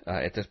judgment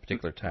at this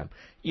particular time.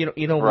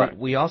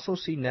 We also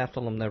see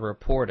Nephilim that are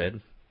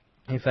reported.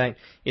 In fact,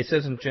 it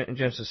says in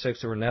Genesis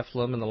 6 there were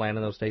Nephilim in the land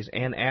in those days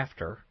and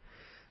after,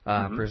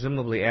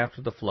 presumably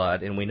after the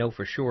flood, and we know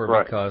for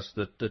sure because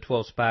the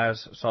 12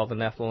 spies saw the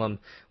Nephilim.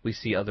 We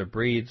see other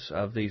breeds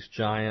of these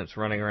giants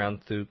running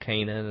around through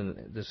Canaan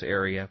and this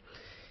area.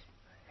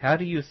 How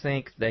do you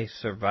think they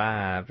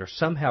survived or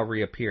somehow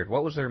reappeared?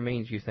 What was their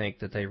means, you think,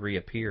 that they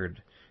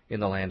reappeared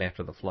in the land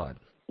after the flood?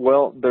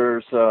 Well,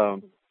 there's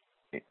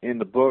in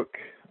the book,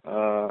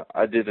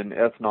 I did an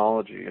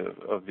ethnology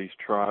of these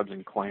tribes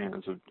and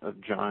clans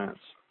of giants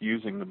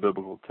using the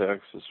biblical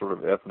text as sort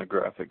of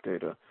ethnographic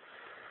data.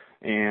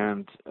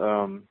 And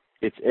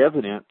it's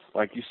evident,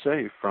 like you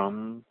say,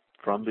 from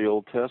the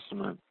Old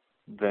Testament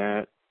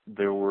that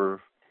there were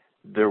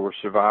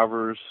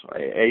survivors,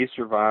 a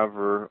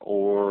survivor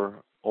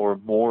or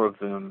more of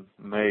them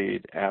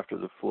made after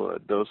the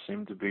flood. Those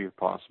seem to be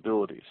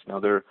possibilities. Now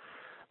there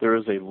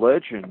is a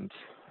legend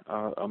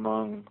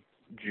among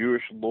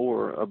Jewish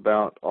lore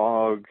about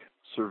Og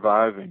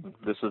surviving.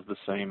 This is the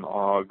same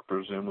Og,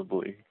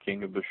 presumably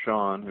king of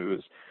Bashan, who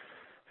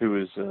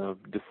is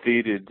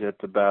defeated at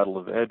the Battle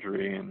of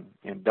Edrei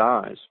and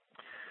dies.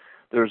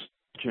 There's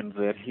a legend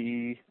that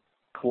he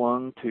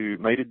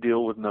made a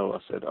deal with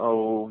Noah, said,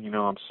 "Oh,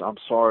 I'm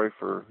sorry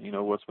for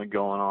what's been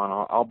going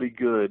on. I'll be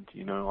good.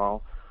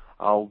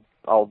 I'll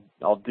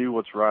do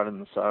what's right in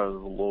the sight of the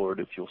Lord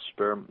if you'll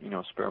spare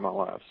my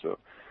life." So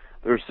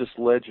there's this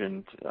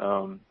legend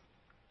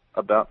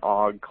about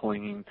Og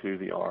clinging to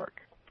the ark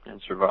and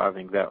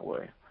surviving that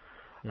way.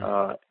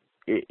 I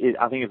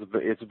think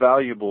it's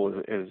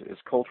valuable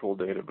as cultural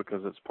data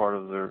because it's part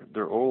of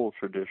their oral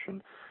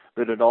tradition,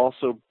 but it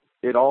also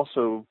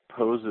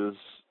poses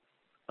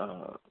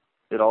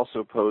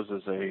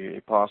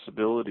a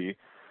possibility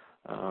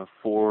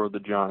for the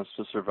giants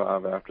to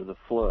survive after the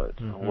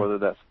flood. Whether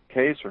that's the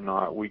case or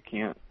not, we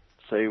can't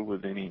say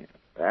with any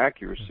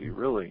accuracy,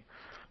 really.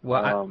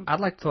 Well,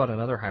 I'd like to throw out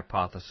another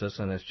hypothesis,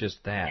 and it's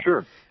just that.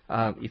 Sure.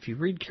 If you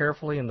read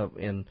carefully in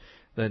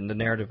the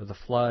narrative of the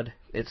flood,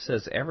 it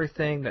says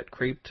everything that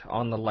creeped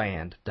on the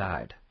land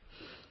died.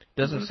 It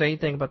doesn't say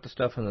anything about the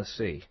stuff in the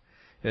sea.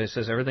 It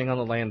says everything on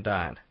the land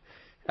died.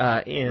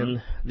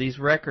 In these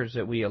records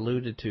that we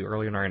alluded to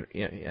earlier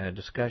in our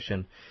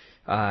discussion,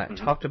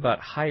 talked about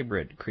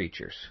hybrid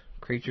creatures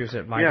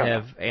that might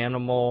have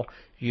animal,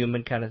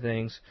 human kind of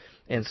things.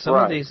 And some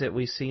of these that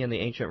we see in the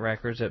ancient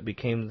records that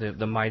became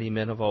the mighty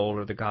men of old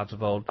or the gods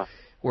of old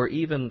were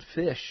even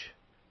fish,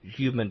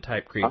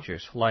 human-type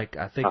creatures, like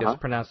I think it's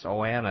pronounced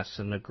Oannes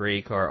in the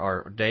Greek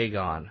or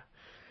Dagon.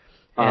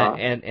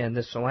 And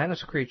this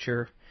Oannes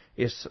creature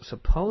is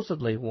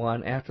supposedly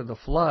one after the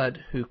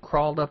flood who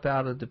crawled up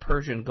out of the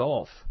Persian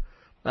Gulf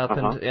up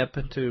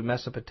into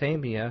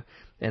Mesopotamia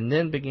and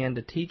then began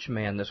to teach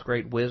man this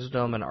great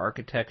wisdom and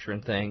architecture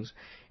and things.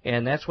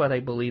 And that's why they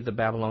believe the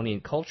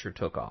Babylonian culture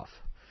took off.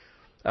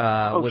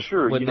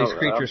 When these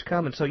creatures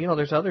come. And so,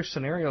 there's other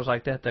scenarios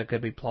like that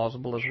could be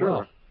plausible as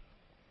well.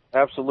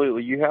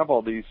 Absolutely. You have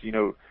all these,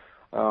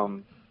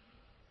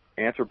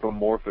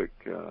 anthropomorphic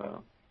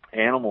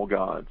animal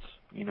gods,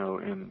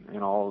 in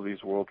all of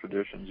these world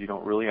traditions. You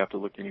don't really have to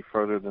look any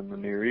further than the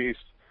Near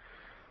East,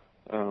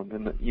 and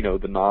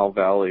the Nile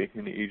Valley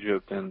in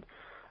Egypt, and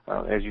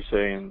as you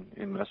say,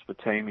 in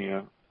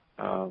Mesopotamia,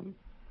 and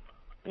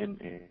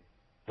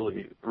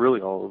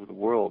really all over the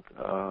world.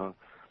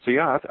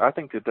 I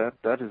think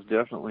that is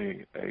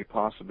definitely a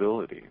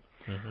possibility.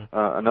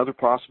 Another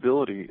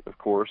possibility, of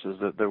course, is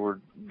that there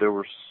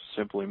were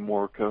simply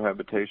more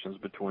cohabitations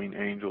between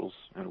angels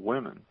and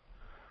women.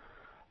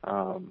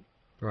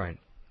 Right.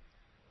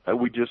 As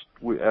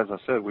I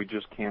said, we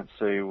just can't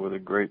say with a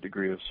great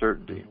degree of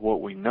certainty.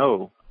 What we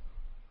know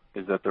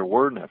is that there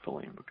were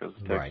Nephilim because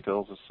the text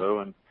tells us so,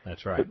 and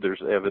that's right.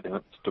 There's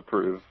evidence to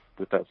prove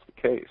that that's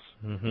the case.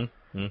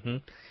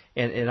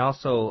 And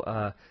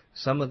also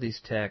some of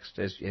these texts,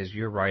 as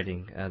your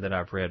writing that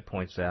I've read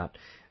points out,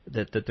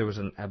 that there was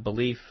a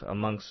belief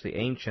amongst the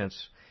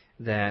ancients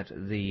that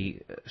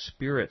the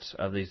spirits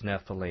of these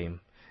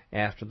Nephilim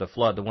after the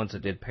flood, the ones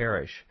that did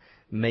perish,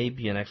 may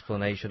be an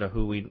explanation of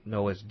who we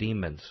know as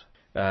demons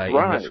in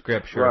the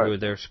Scripture, who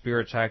their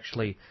spirits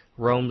actually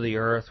roam the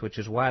earth, which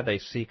is why they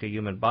seek a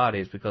human body,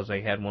 is because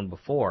they had one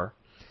before,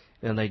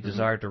 and they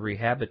desire to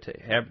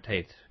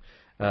rehabilitate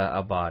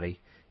a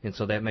body. And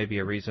so that may be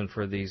a reason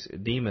for these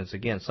demons.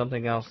 Again,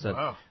 something else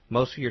that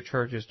most of your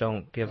churches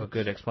don't give a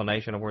good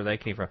explanation of where they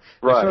came from.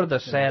 They're sort of the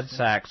sad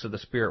sacks of the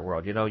spirit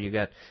world. You know, you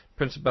got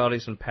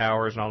principalities and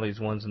powers and all these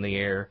ones in the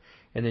air,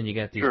 and then you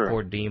got these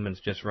poor demons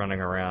just running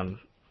around,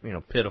 you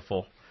know,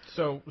 pitiful.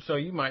 So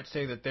you might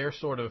say that they're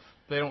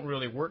they don't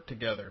really work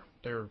together.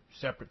 They're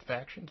separate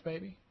factions,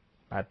 maybe?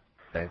 I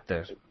think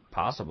that's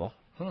possible.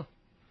 Huh.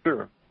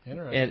 Sure.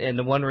 And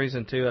the one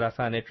reason, too, that I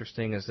find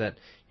interesting is that,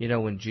 you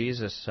know, when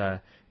Jesus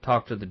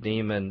talked to the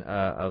demon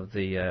of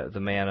the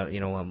man, you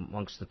know,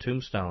 amongst the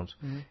tombstones,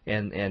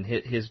 and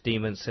his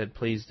demon said,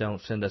 please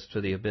don't send us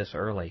to the abyss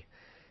early.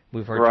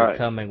 We've heard you're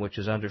coming, which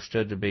is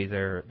understood to be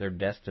their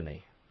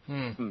destiny.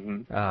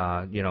 You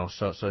know,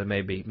 so there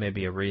may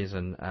be a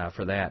reason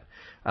for that.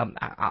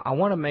 I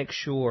want to make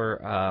sure.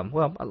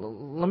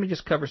 Let me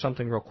just cover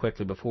something real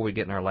quickly before we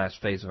get in our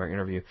last phase of our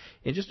interview.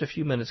 In just a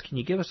few minutes, can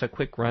you give us a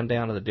quick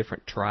rundown of the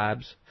different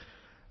tribes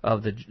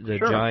of the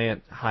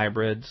giant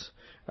hybrids?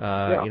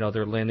 You know,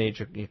 their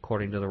lineage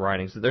according to the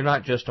writings. They're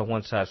not just a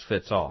one size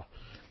fits all.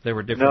 There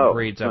were different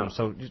breeds of them.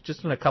 So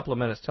just in a couple of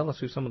minutes, tell us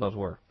who some of those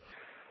were.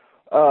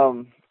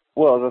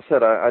 Well, as I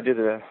said, I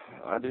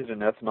did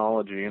an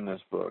ethnology in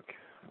this book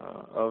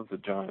of the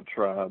giant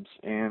tribes,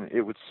 and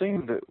it would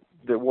seem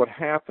that what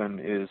happened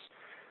is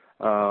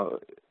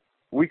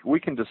we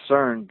can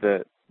discern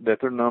that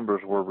their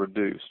numbers were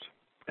reduced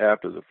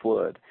after the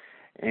flood,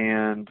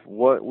 and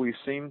what we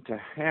seem to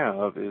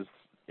have is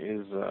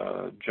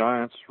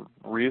giants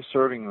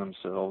reasserting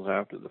themselves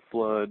after the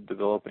flood,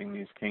 developing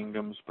these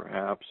kingdoms,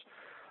 perhaps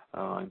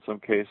in some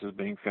cases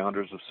being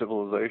founders of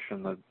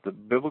civilization. The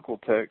biblical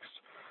text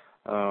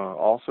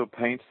also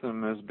paints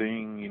them as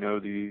being, you know,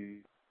 the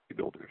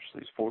builders,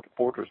 these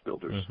fortress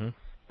builders.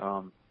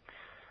 Like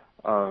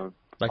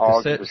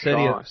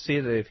the city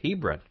of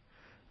Hebron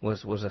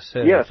was a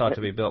city thought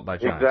to be built by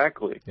giants.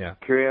 Exactly. Yeah.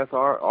 Kiriath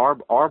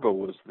Arba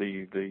was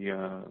the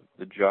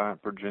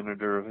giant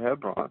progenitor of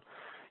Hebron.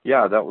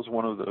 Yeah, that was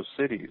one of those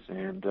cities,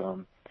 and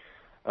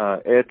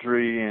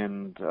Edrei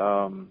and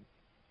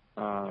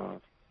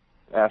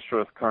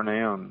Ashtaroth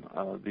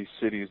Karnaim, these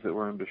cities that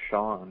were in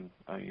Bashan.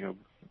 You know,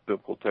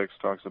 biblical text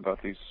talks about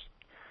the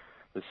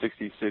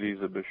 60 cities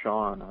of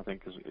Bashan, I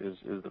think is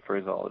the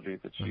phraseology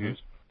that's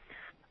used.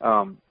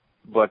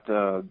 But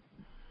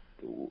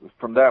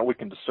from that we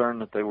can discern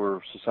that they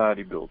were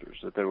society builders,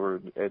 that they were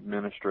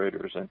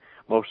administrators, and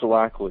most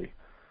likely,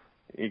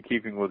 in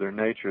keeping with their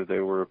nature, they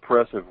were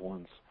oppressive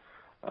ones.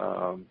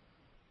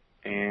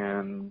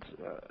 And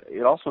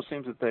it also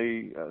seems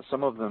that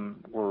some of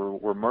them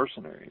were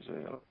mercenaries,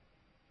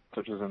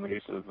 such as in the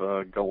case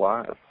of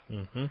Goliath.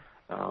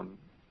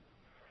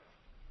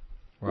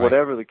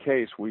 Whatever the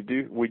case, we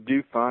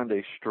do find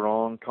a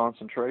strong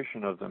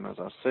concentration of them, as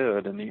I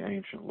said, in the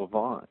ancient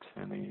Levant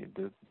and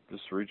this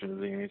region of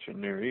the ancient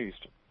Near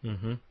East.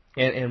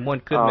 And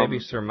one could maybe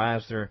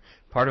surmise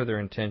part of their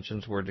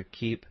intentions were to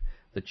keep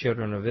the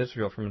children of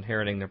Israel from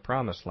inheriting their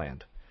promised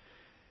land.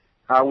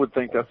 I would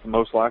think that's the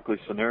most likely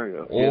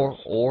scenario.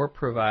 Or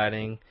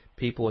providing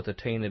people with a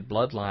tainted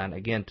bloodline,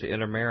 again, to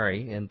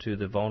intermarry into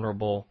the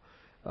vulnerable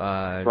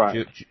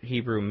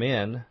Hebrew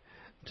men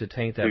to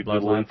taint that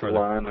bloodline for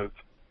them.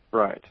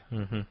 Right.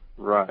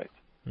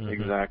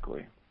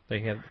 Exactly.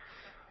 They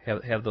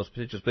have those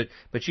potentials,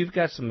 but you've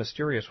got some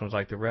mysterious ones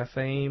like the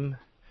Rephaim,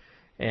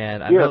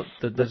 and I know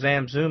the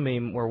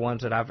Zamzummim were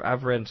ones that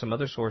I've read in some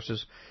other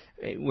sources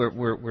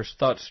were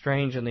thought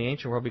strange in the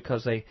ancient world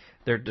because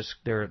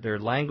their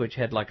language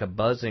had like a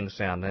buzzing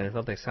sound, and I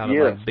thought they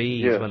sounded like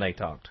bees when they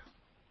talked.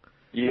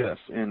 Yes,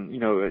 and you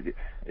know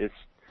it's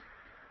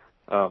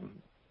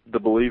the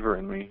believer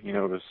in me,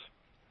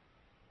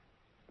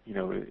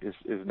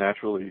 is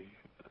naturally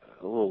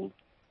a little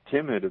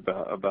timid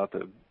about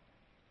the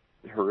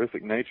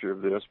horrific nature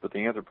of this, but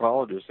the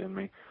anthropologist in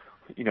me,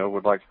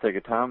 would like to take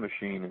a time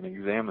machine and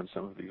examine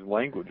some of these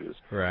languages.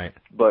 Right.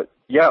 But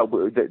yeah,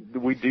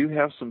 we do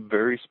have some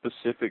very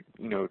specific,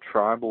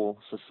 tribal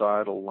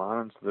societal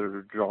lines that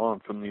are drawn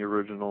from the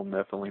original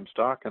Nephilim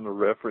stock, and the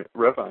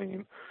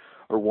Rephaim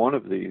are one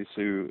of these,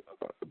 who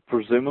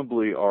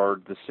presumably are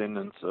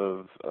descendants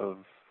of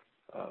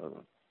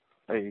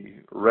a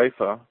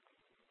Repha.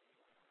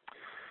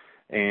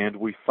 And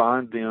we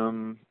find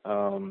them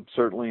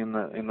certainly in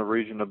the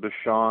region of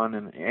Bashan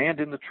and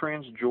in the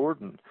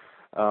Transjordan.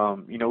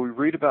 We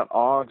read about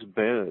Og's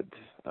bed.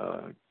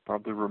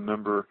 Probably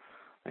remember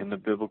in the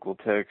biblical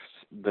text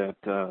that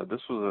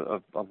this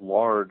was a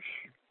large,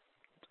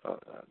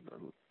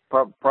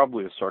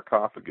 probably a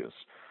sarcophagus,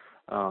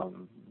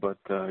 but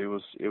it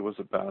was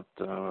about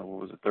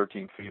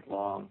 13 feet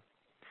long.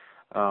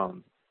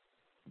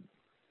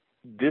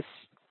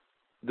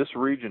 This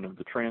region of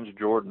the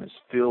Transjordan is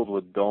filled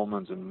with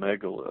dolmens and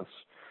megaliths.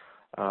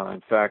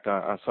 In fact,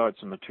 I cited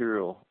some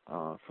material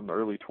from the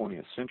early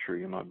 20th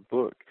century in my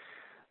book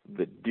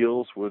that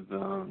deals with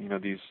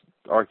these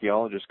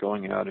archaeologists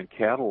going out and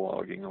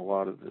cataloging a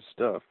lot of this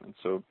stuff. And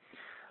so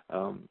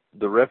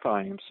the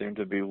Rephaim seem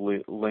to be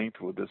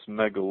linked with this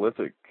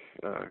megalithic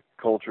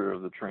culture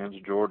of the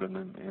Transjordan,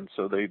 and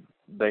so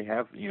they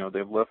have,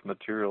 they've left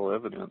material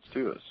evidence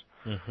to us.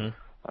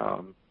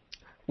 Mm-hmm.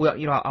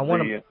 Well, I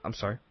want to. I'm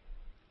sorry.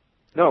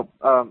 No,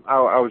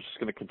 I was just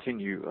going to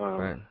continue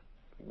right.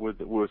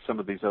 with some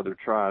of these other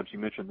tribes. You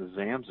mentioned the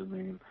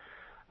Zamzumim,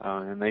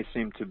 and they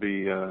seem to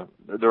be.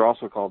 They're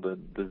also called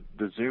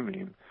the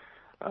Zumim.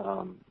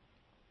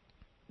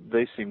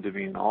 They seem to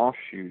be an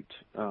offshoot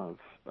of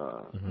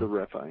the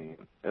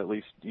Rephaim, at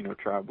least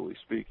tribally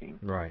speaking.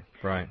 Right,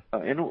 right.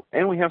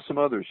 And we have some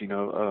others.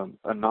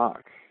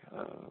 Anak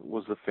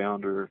was the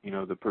founder,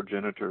 the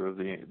progenitor of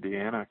the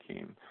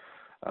Anakim,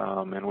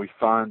 and we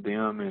find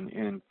them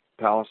in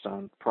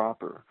Palestine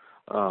proper,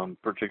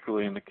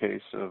 particularly in the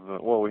case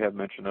of we have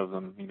mention of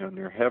them,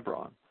 near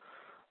Hebron.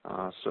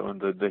 So in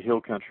the hill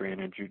country and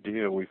in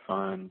Judea, we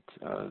find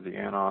the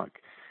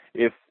Anak.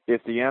 If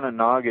the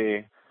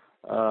Anunnaki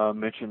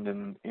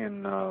mentioned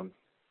in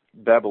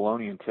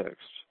Babylonian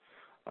texts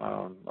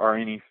are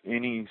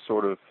any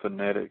sort of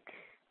phonetic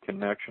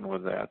connection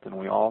with that, then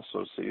we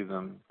also see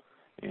them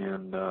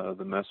in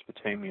the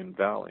Mesopotamian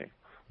Valley,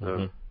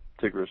 the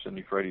Tigris and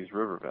Euphrates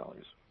River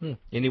valleys.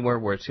 Anywhere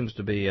where it seems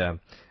to be a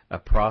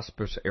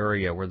prosperous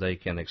area where they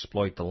can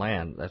exploit the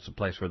land, that's a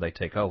place where they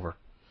take over.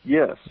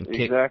 Yes,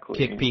 exactly.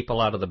 Kick people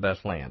out of the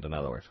best land, in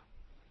other words.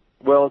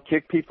 Well,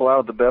 kick people out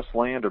of the best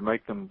land or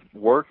make them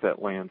work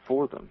that land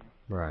for them.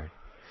 Right.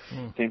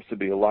 Seems to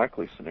be a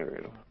likely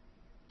scenario.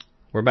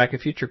 We're back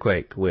at Future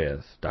Quake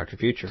with Dr.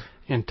 Future.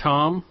 And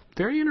Tom,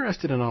 very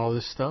interested in all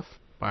this stuff,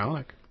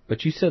 bionic.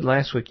 But you said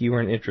last week you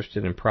weren't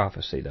interested in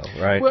prophecy,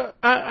 though, right? Well,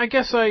 I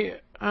guess I...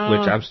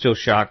 which I'm still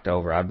shocked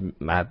over.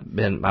 My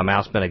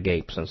mouth's been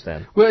agape since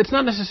then. Well, it's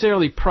not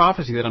necessarily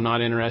prophecy that I'm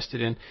not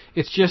interested in.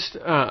 It's just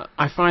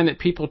I find that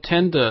people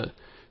tend to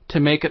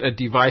make it a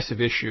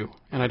divisive issue,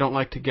 and I don't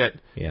like to get...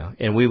 Yeah,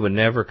 and we would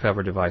never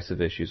cover divisive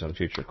issues on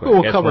Future Quake.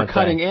 We'll cover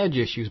cutting-edge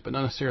issues, but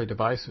not necessarily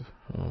divisive.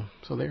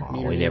 So there.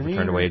 We never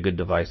turned away a good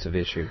divisive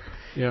issue.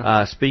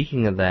 Yeah.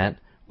 Speaking of that,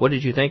 what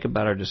did you think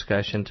about our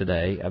discussion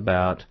today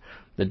about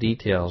the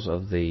details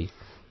of the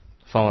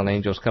fallen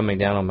angels coming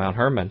down on Mount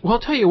Hermon? Well, I'll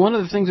tell you, one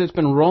of the things that's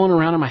been rolling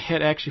around in my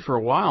head actually for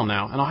a while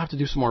now, and I'll have to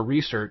do some more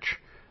research.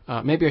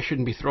 Maybe I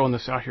shouldn't be throwing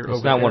this out here over the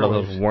It's not one of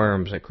those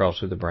worms that crawl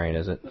through the brain,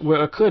 is it?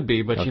 Well, it could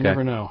be, but you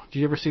never know. Did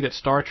you ever see that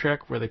Star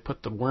Trek where they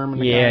put the worm in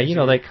the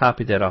Yeah, they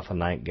copied that off a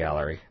Night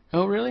Gallery.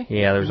 Oh, really?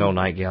 Yeah, there's an old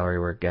Night Gallery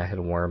where a guy had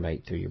a worm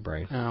ate through your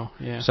brain. Oh,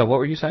 yeah. So what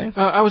were you saying?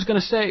 I was going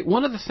to say,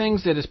 one of the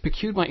things that has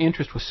piqued my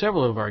interest with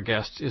several of our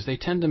guests is they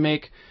tend to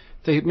make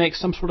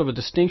some sort of a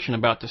distinction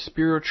about the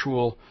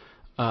spiritual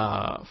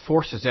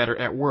forces that are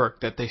at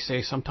work, that they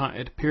say sometimes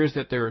it appears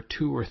that there are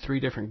 2 or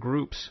 3 different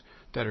groups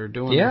that are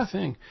doing their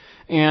thing.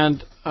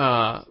 And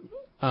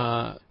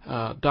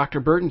Dr.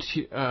 Burton's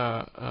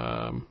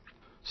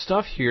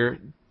stuff here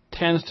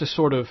tends to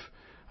sort of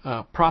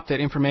prop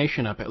that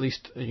information up, at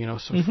least,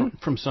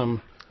 from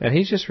some... And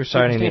he's just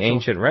reciting the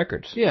ancient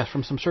records. Yeah,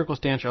 from some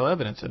circumstantial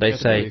evidence. They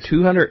say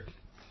 200,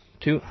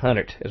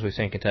 as we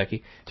say in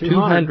Kentucky,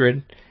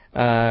 200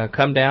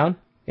 come down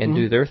and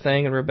do their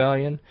thing in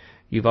rebellion.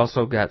 You've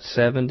also got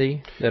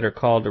 70 that are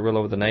called to rule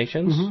over the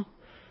nations.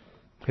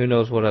 Who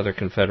knows what other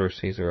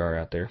confederacies there are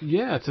out there?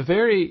 Yeah, it's a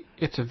very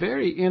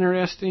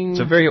interesting... It's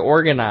a very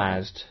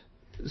organized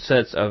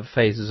sets of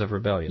phases of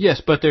rebellion.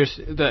 Yes, but there's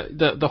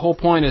the whole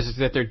point is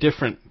that they're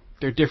different.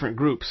 They're different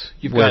groups.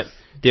 You've got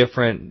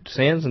different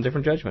sins and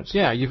different judgments.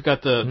 Yeah, you've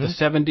got the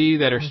 70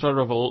 that are sort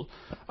of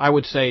I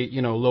would say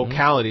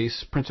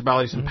localities,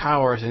 principalities and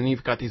powers, and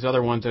you've got these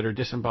other ones that are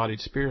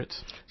disembodied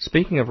spirits.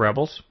 Speaking of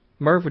rebels,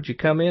 Merv, would you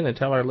come in and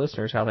tell our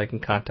listeners how they can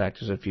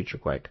contact us at Future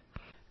Quake?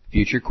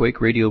 Future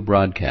Quake radio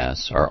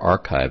broadcasts are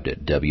archived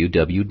at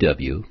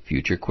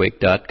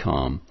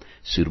www.futurequake.com,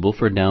 suitable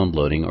for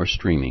downloading or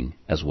streaming,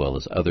 as well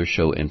as other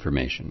show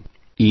information.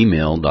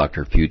 Email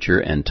Dr. Future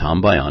and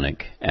Tom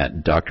Bionic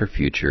at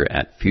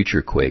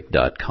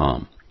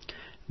drfuture@futurequake.com.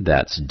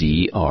 That's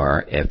DRFUTURE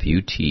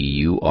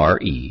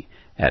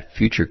at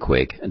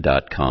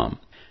futurequake.com.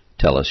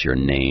 Tell us your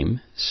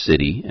name,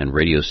 city, and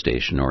radio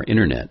station or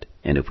internet,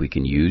 and if we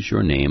can use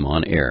your name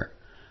on air.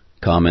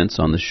 Comments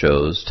on the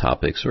show's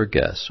topics or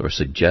guests, or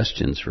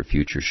suggestions for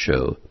future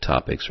show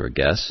topics or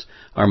guests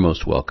are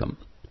most welcome.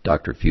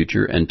 Dr.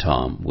 Future and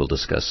Tom will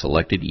discuss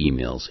selected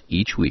emails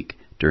each week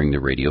during the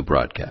radio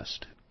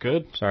broadcast.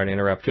 Good. Sorry to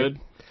interrupt you.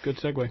 Good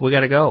segue. We got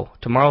to go.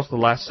 Tomorrow's the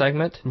last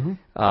segment.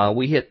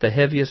 We hit the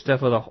heaviest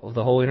stuff of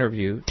the whole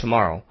interview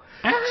tomorrow.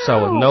 Ow!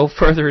 So with no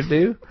further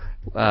ado,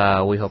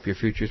 we hope your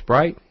future's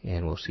bright,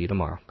 and we'll see you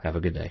tomorrow. Have a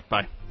good day.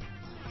 Bye.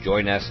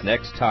 Join us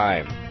next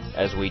time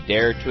as we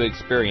dare to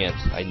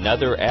experience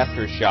another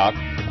aftershock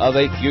of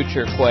a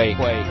future quake.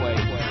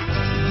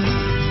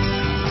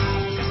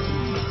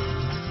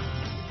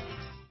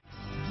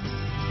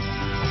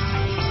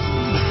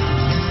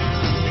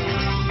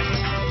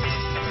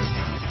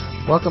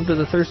 Welcome to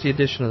the Thursday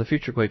edition of the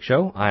Future Quake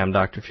Show. I am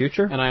Dr.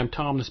 Future. And I am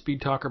Tom, the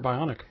Speed Talker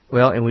Bionic.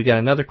 Well, and we got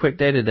another quick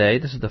day today.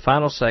 This is the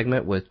final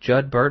segment with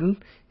Judd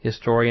Burton,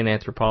 historian,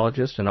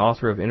 anthropologist, and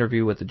author of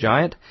Interview with the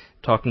Giant,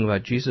 talking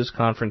about Jesus'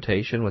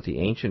 confrontation with the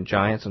ancient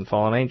giants and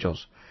fallen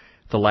angels.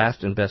 The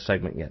last and best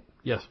segment yet.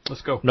 Yes,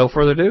 let's go. No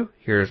further ado,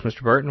 here's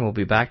Mr. Burton. We'll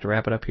be back to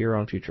wrap it up here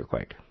on Future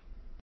Quake.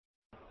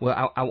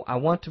 Well, I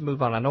want to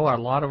move on. I know a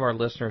lot of our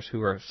listeners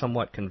who are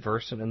somewhat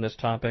conversant in this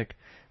topic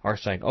are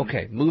saying,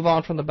 okay, move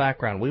on from the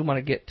background. We want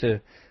to get to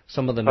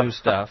some of the new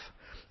stuff.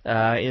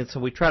 And so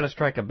we try to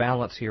strike a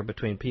balance here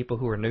between people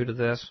who are new to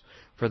this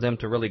for them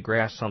to really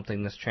grasp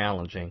something that's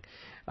challenging.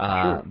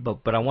 Sure.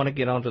 But I want to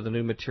get onto the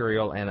new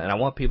material, and I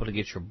want people to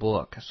get your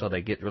book so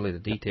they get really the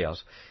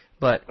details.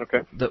 But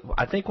okay.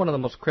 I think one of the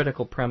most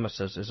critical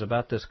premises is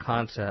about this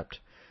concept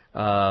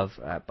of,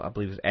 I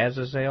believe it's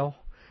Azazel.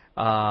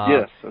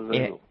 Yes,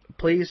 Azazel.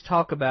 Please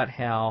talk about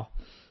how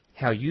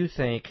you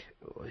think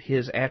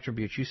his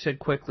attributes. You said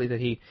quickly that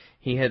he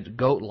had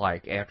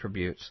goat-like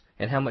attributes,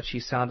 and how much he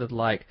sounded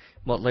like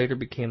what later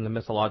became the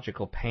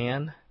mythological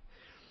Pan.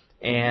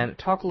 And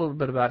talk a little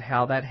bit about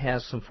how that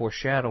has some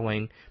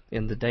foreshadowing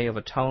in the Day of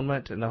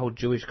Atonement and the whole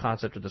Jewish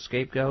concept of the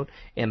scapegoat,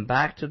 and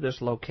back to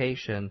this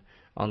location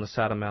on the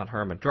side of Mount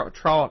Hermon.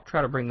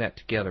 Try to bring that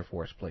together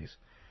for us, please.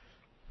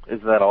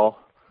 Is that all?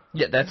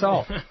 Yeah, that's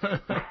all.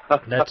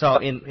 That's all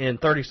in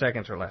 30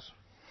 seconds or less.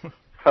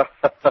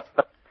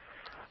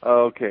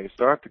 Okay,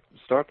 start the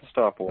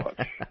stopwatch.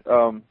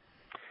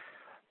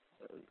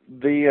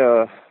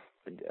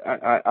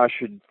 I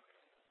should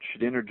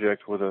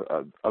interject with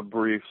a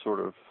brief sort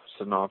of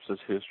synopsis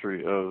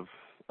history of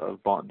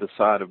the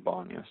site of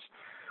Bonias.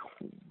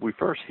 We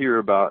first hear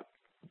about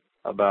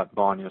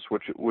Bonias,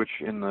 which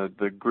in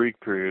the Greek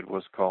period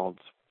was called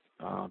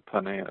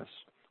Paneas.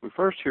 We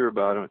first hear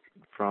about it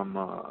from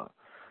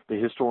the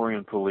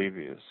historian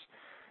Polybius,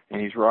 and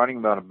he's writing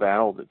about a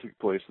battle that took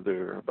place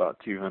there about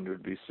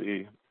 200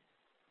 BC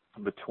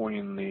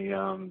between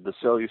the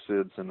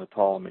Seleucids and the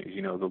Ptolemies.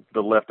 You know, the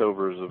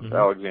leftovers of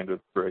Alexander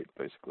the Great,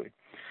 basically.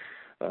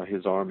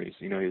 His armies,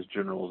 his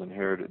generals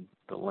inherited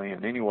the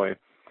land. Anyway,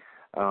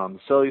 the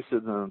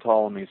Seleucids and the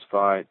Ptolemies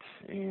fight,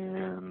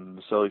 and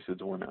the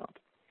Seleucids win out,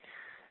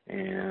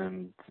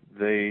 and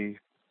they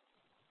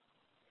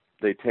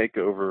take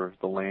over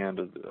the land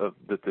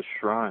that the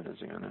shrine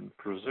is in, and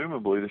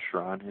presumably the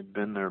shrine had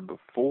been there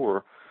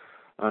before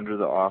under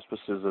the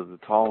auspices of the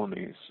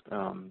Ptolemies.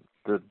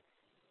 The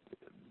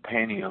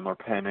Panium or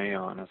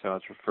Paneon is how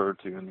it's referred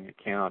to in the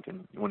account,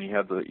 and when you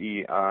have the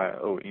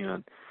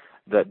E-I-O-N,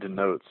 that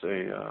denotes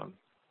a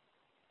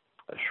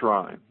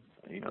shrine,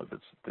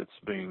 that's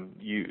being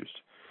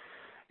used,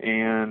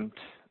 and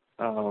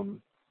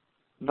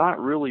not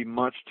really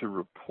much to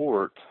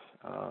report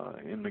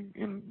in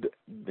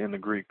the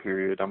Greek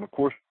period. I'm of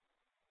course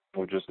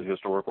with just the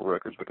historical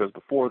records, because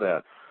before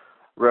that,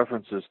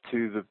 references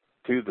to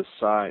the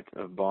site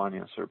of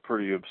Bonias are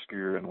pretty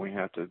obscure, and we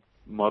have to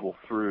muddle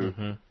through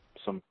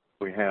some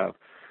we have.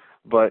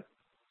 But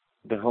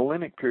the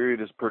Hellenic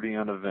period is pretty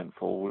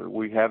uneventful.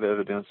 We have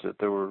evidence that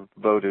there were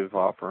votive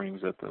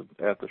offerings at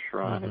the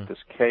shrine, at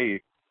this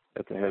cave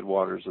at the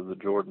headwaters of the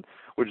Jordan,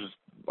 which is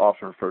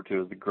often referred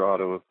to as the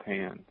Grotto of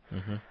Pan.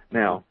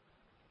 Now,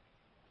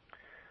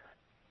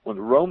 when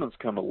the Romans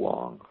come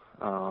along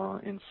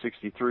in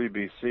 63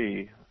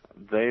 BC,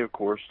 they, of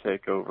course,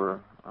 take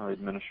over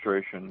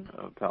administration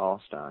of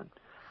Palestine.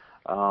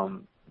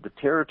 The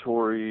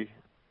territory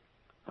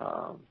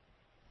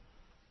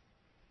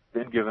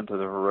then given to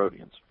the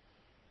Herodians.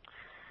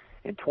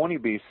 In 20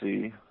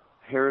 BC,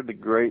 Herod the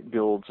Great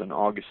builds an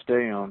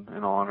Augusteum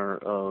in honor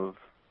of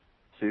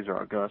Caesar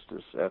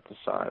Augustus at the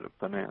site of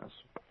Paneas.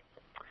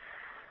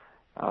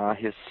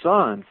 His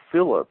son,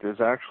 Philip, is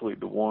actually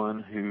the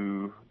one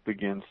who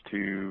begins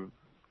to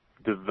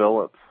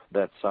develop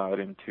that site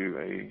into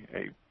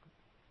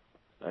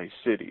a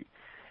city.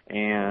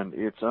 And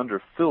it's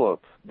under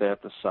Philip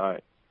that the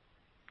site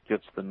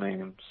gets the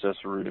name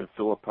Caesarea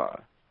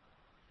Philippi,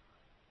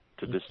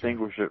 to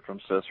distinguish it from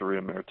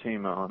Caesarea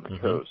Maritima on the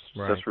coast.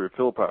 Right. Caesarea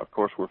Philippi, of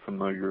course, we're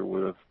familiar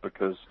with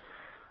because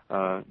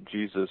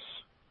Jesus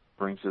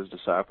brings his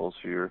disciples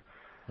here.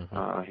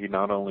 He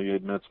not only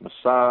admits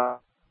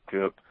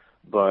Messiahship,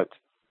 but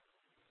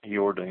he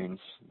ordains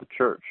the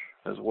church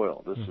as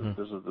well. This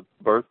is the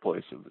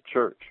birthplace of the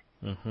church.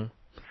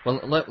 Well,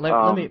 let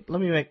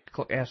me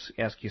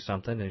ask you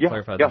something and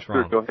clarify this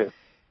wrong. Sure, go ahead.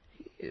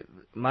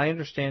 My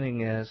understanding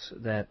is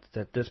that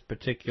this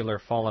particular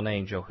fallen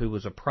angel, who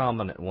was a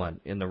prominent one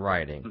in the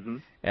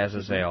writing,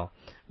 Azazel,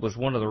 was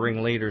one of the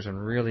ringleaders in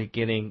really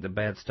getting the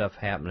bad stuff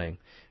happening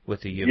with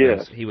the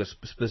humans. Yes. He was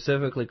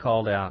specifically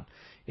called out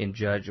in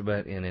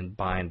judgment and in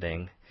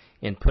binding,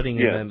 in putting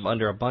him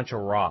under a bunch of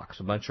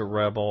rocks, a bunch of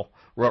rubble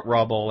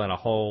and a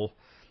hole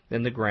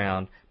in the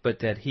ground, but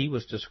that he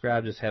was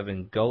described as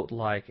having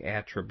goat-like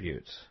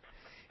attributes.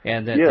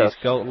 And that these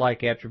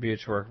goat-like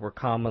attributes were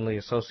commonly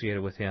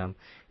associated with him.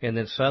 And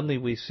then suddenly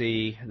we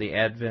see the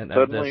advent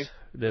of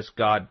this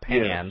god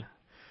Pan,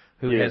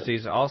 who has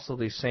these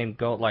same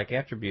goat-like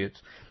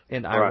attributes.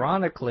 And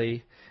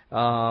ironically,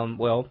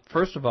 Well,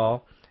 first of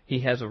all, he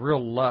has a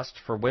real lust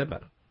for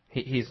women.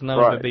 He's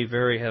known to be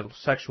have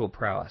sexual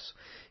prowess,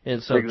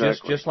 and so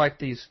just like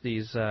these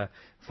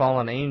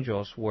fallen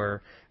angels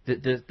were,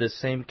 the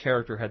same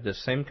character had the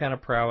same kind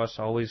of prowess,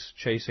 always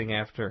chasing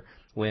after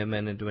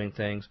women and doing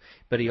things.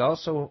 But he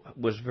also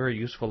was very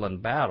useful in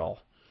battle,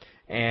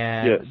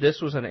 and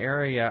this was an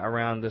area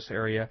around this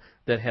area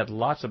that had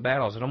lots of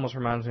battles. It almost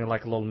reminds me of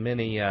like a little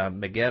mini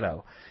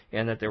Megiddo,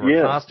 and that there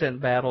were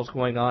constant battles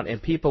going on, and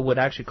people would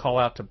actually call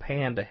out to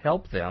Pan to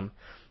help them.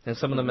 And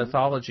some of the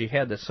mythology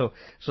had this. So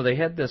they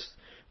had this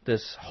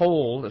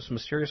hole, this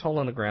mysterious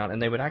hole in the ground,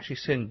 and they would actually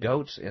send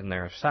goats in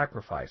there as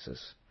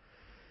sacrifices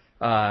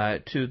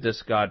to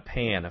this god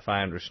Pan, if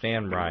I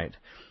understand right.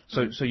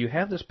 So you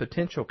have this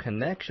potential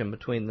connection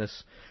between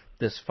this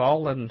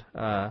fallen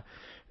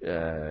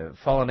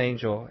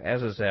angel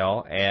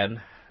Azazel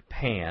and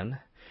Pan,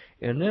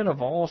 and then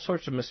of all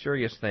sorts of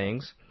mysterious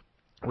things,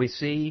 we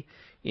see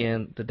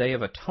in the Day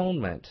of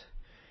Atonement.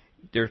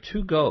 There are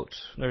two goats.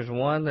 There's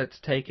one that's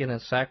taken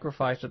and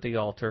sacrificed at the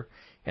altar,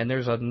 and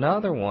there's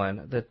another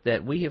one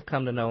that we have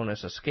come to know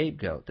as a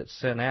scapegoat that's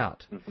sent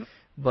out.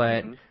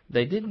 But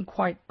they didn't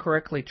quite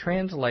correctly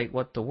translate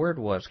what the word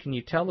was. Can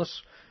you tell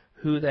us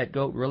who that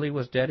goat really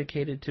was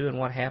dedicated to and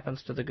what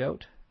happens to the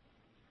goat?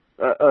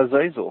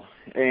 Azazel.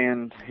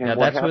 And now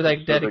that's who they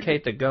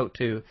dedicate the goat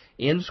to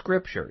in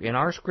Scripture. In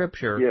our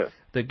Scripture,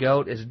 the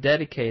goat is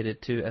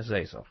dedicated to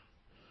Azazel,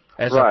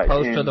 as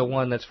opposed to the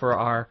one that's for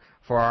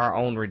our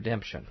own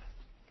redemption.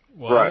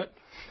 What? Right.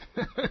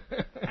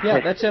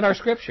 Yeah, that's in our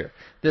Scripture.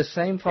 This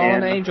same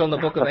fallen angel in the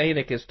book of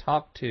Enoch is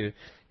talked to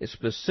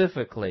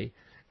specifically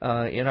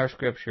in our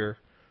Scripture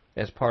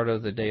as part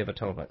of the Day of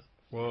Atonement.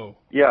 Whoa.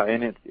 Yeah,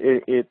 and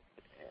it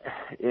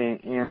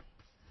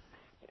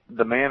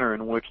the manner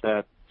in which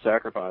that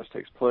sacrifice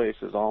takes place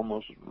is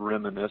almost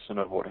reminiscent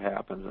of what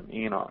happens in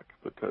Enoch,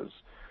 because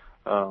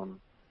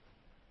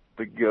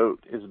the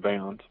goat is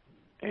bound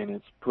and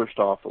it's pushed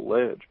off a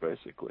ledge,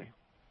 basically.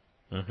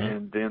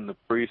 And then the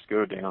priests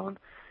go down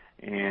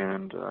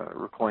and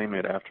reclaim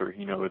it after,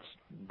 it's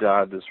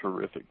died this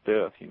horrific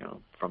death,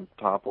 from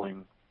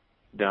toppling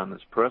down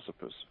this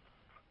precipice.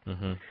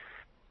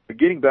 But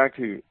getting back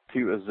to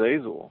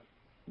Azazel,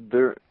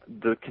 the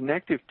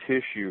connective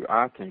tissue,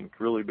 I think,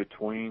 really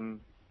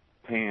between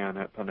Pan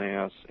at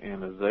Paneas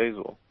and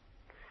Azazel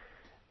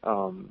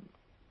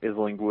is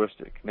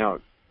linguistic. Now,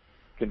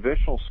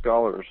 conventional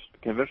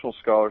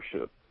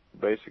scholarship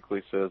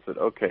basically says that,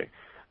 okay,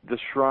 the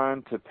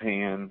shrine to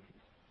Pan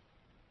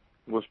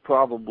was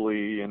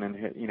probably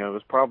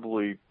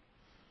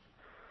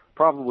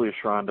probably a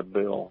shrine to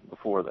Baal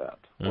before that.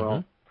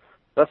 Well,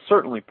 that's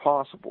certainly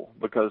possible,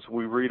 because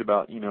we read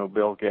about,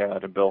 Baal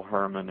Gad and Baal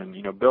Hermon,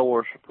 and, Baal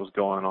worship was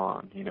going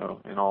on,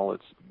 in all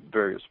its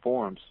various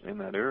forms in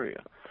that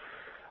area.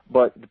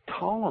 But the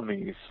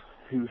Ptolemies,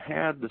 who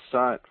had the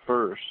site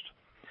first,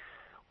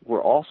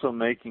 were also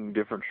making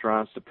different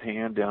shrines to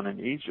Pan down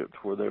in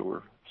Egypt, where they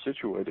were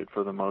situated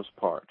for the most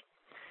part.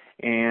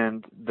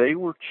 And they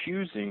were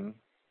choosing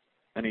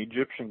an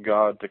Egyptian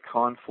god to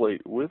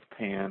conflate with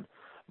Pan,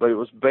 but it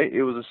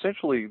was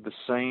essentially the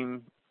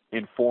same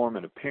in form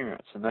and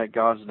appearance, and that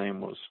god's name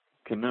was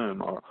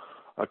Khnum, or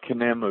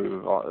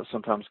Khnemu,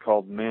 sometimes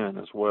called Men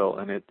as well,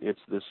 and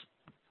it's this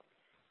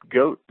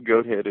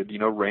goat-headed,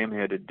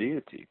 ram-headed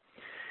deity.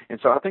 And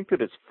so I think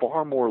that it's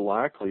far more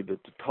likely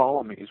that the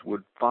Ptolemies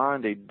would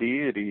find a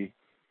deity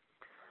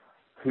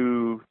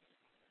who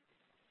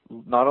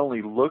not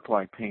only looked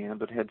like Pan,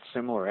 but had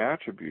similar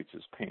attributes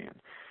as Pan.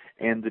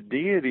 And the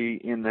deity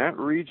in that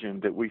region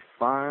that we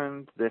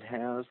find that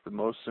has the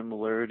most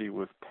similarity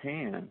with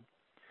Pan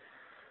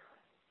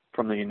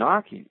from the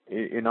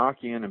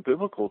Enochian and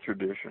biblical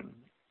tradition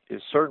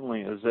is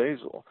certainly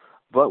Azazel.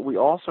 But we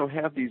also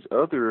have these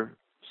other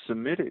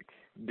Semitic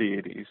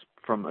deities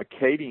from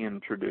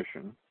Akkadian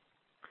tradition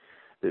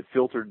that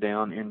filtered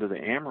down into the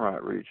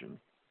Amorite region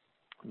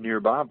near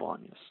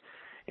Babylonius.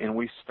 And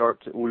we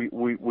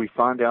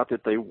find out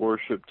that they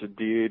worshipped a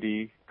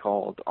deity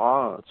called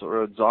Oz,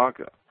 or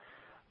Adzaga,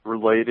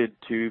 related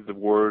to the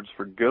words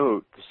for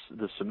goat,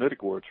 the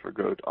Semitic words for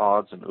goat,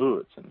 Oz and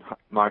Uz. And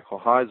Michael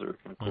Heiser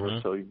can, of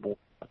course, tell you more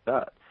about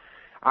that.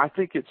 I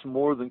think it's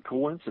more than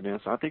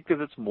coincidence. I think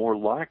that it's more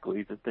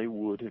likely that they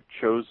would have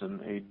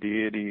chosen a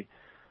deity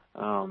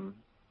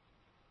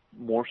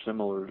more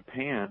similar to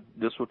Pan.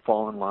 This would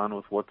fall in line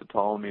with what the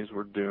Ptolemies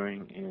were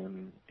doing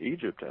in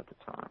Egypt at the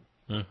time.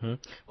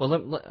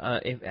 Well,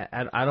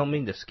 I don't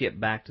mean to skip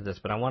back to this,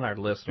 but I want our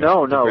listeners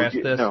to grasp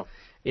this. No.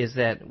 Is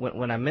that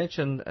when I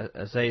mentioned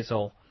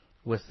Azazel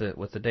with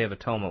the Day of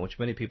Atonement, which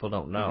many people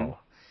don't know,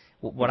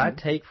 what I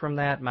take from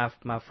that,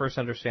 my first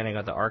understanding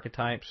of the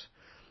archetypes,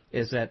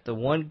 is that the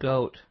one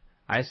goat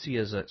I see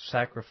as a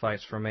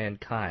sacrifice for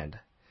mankind,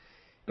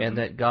 and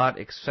that God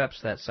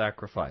accepts that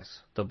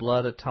sacrifice, the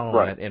blood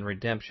atonement and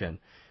redemption,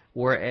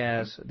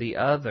 whereas the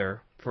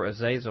other, for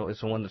Azazel, is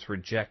the one that's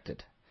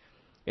rejected.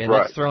 And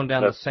it's thrown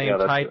down the same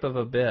type of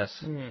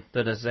abyss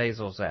that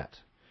Azazel's at.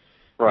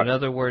 In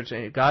other words,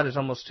 God is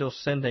almost still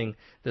sending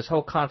this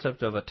whole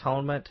concept of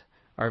atonement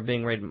are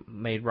being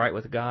made right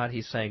with God,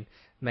 he's saying,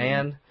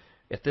 man,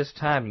 at this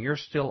time you're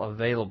still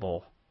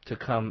available to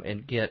come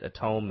and get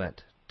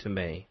atonement to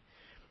me.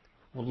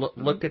 Well,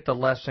 look at the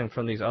lesson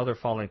from these other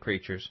fallen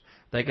creatures.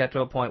 They got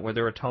to a point where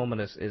their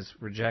atonement is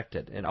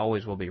rejected and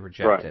always will be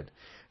rejected. Right.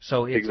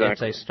 So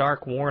it's a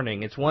stark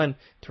warning. It's one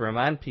to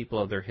remind people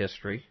of their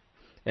history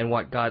and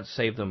what God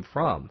saved them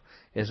from.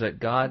 Is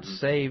that God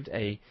saved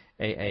a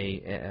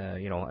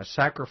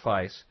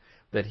sacrifice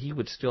that He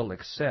would still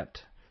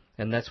accept,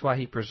 and that's why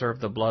He preserved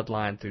the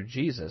bloodline through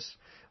Jesus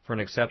for an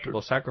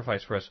acceptable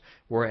sacrifice for us.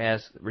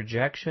 Whereas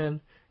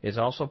rejection is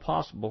also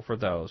possible for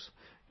those.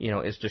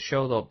 Is to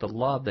show the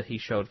love that He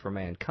showed for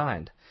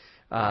mankind.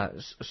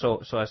 So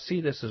I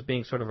see this as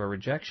being sort of a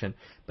rejection,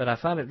 but I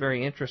find it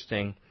very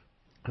interesting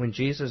when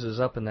Jesus is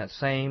up in that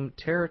same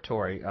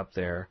territory up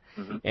there,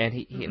 and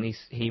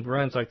he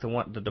runs like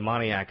the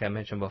demoniac I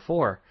mentioned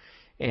before,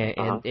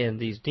 and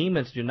these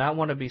demons do not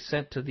want to be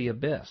sent to the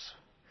abyss.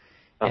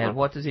 And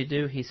what does He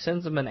do? He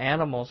sends them in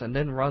animals and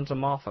then runs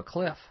them off a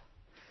cliff.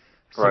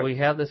 So we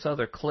have this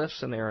other cliff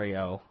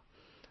scenario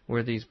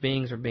where these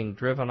beings are being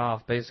driven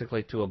off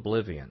basically to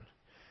oblivion.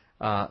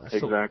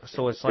 Exactly.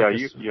 So it's like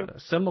a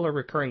similar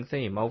recurring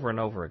theme over and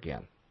over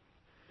again.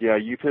 Yeah,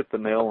 you've hit the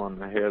nail on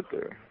the head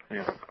there.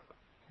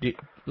 Yeah.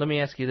 Let me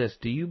ask you this.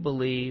 Do you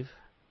believe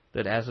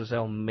that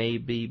Azazel may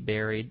be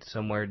buried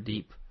somewhere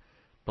deep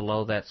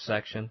below that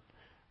section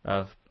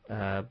of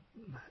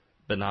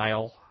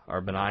Benial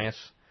or Benias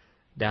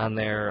down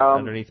there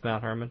underneath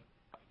Mount Hermon?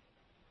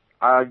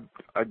 I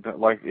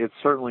like it's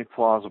certainly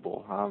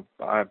plausible.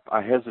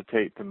 I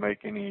hesitate to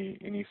make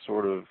any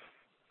sort of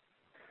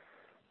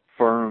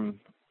firm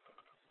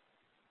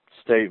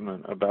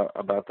statement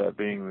about that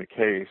being the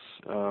case,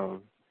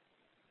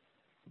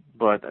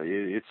 but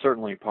it's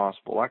certainly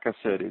possible. Like I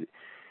said,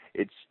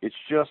 it's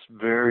just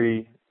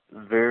very,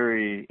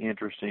 very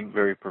interesting,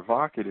 very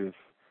provocative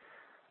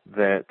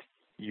that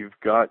you've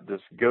got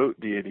this goat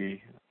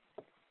deity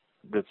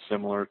that's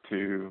similar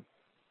to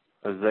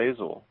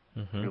Azazel,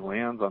 who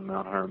lands on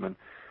Mount Hermon.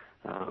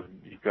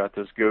 You've got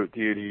this goat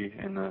deity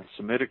in the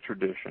Semitic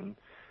tradition,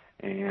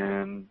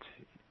 and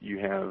you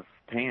have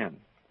Pan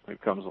who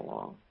comes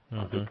along.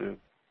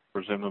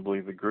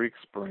 Presumably the Greeks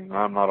bring.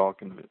 I'm not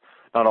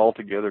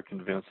altogether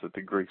convinced that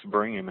the Greeks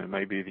bring him. It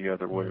may be the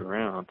other way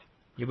around.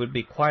 It would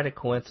be quite a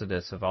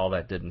coincidence if all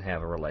that didn't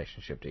have a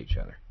relationship to each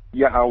other.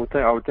 Yeah, I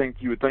would think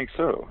you would think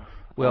so.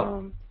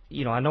 Well,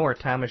 I know our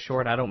time is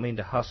short. I don't mean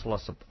to hustle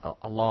us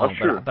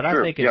along, but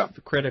I think it's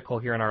critical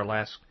here in our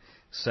last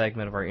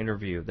segment of our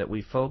interview that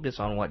we focus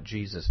on what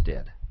Jesus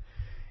did.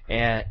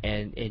 And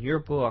in your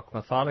book,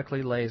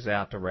 methodically lays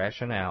out the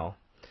rationale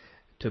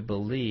to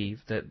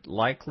believe that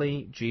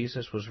likely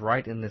Jesus was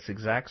right in this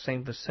exact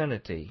same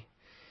vicinity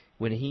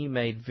when He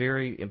made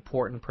very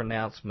important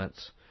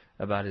pronouncements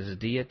about His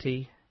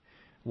deity,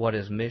 what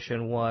His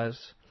mission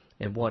was,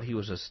 and what He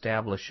was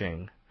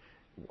establishing,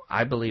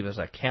 I believe, as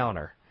a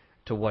counter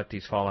to what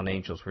these fallen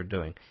angels were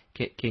doing.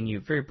 Can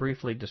you very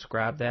briefly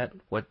describe that?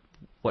 What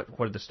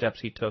are the steps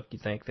He took, you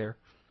think, there,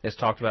 as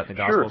talked about in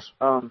the Gospels?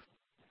 Sure.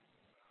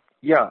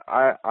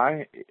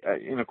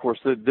 And of course,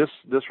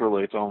 this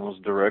relates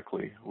almost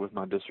directly with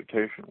my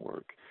dissertation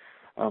work.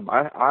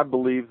 I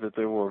believe that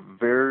there were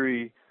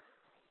very,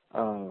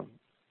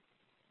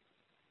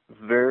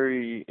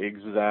 very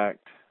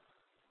exact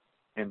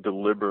and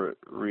deliberate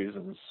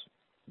reasons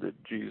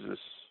that Jesus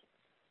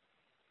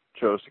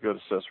chose to go to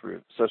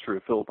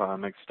Caesarea Philippi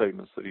and make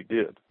statements that He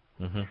did.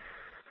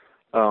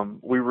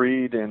 We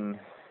read in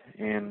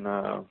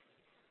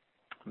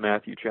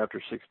Matthew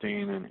chapter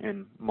 16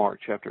 and Mark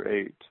chapter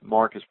 8.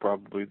 Mark is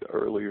probably the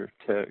earlier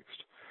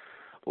text,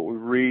 but we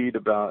read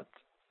about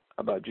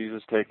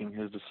Jesus taking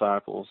His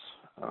disciples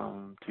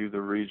to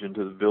the region,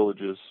 to the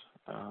villages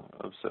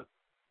of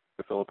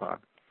Philippi,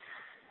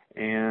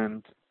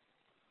 and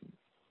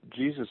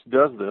Jesus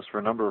does this for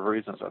a number of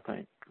reasons. I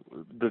think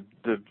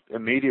the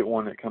immediate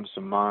one that comes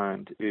to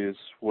mind is,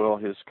 well,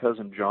 His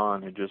cousin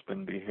John had just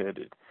been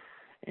beheaded,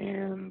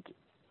 and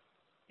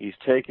He's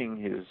taking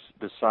His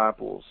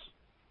disciples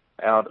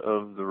out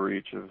of the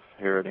reach of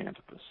Herod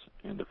Antipas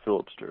into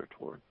Philip's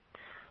territory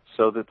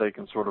so that they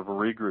can sort of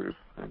regroup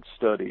and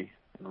study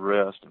and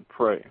rest and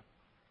pray.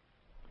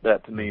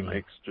 That to me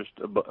makes just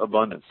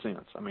abundant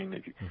sense. I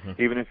mean,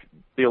 even if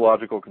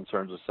theological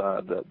concerns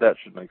aside, that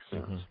should make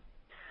sense.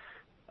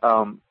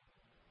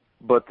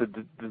 But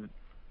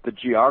the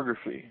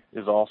geography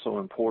is also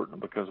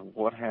important because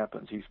what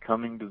happens? He's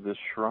coming to this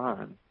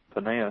shrine,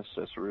 Paneas,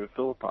 Caesarea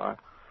Philippi,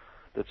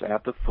 that's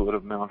at the foot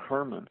of Mount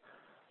Hermon,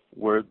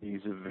 where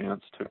these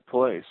events took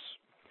place,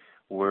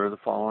 where the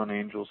fallen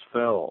angels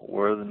fell,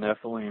 where the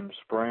Nephilim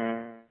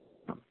sprang.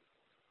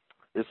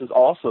 This is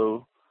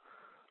also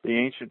the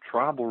ancient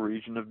tribal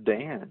region of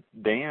Dan.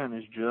 Dan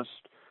is just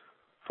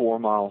 4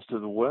 miles to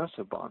the west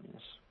of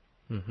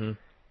Banias.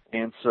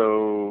 And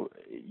so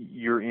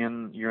you're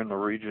in the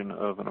region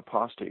of an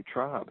apostate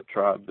tribe, a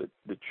tribe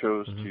that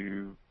chose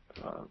to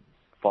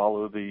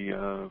follow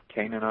the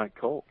Canaanite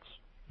cults.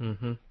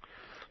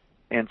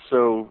 And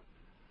so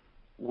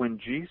when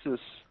Jesus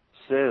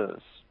says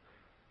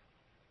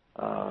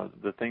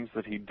the things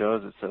that he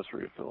does at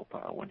Caesarea Philippi,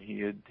 when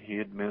he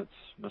admits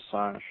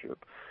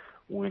messiahship,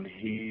 when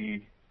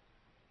he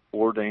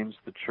ordains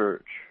the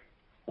church,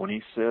 when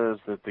he says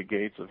that the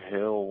gates of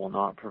hell will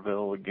not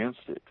prevail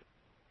against it.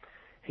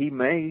 He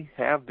may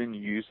have been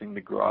using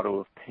the Grotto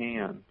of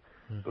Pan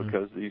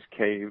because these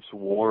caves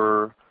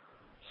were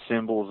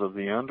symbols of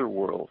the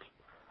underworld.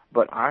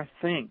 But I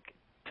think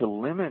to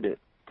limit it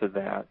to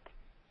that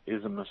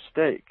is a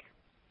mistake,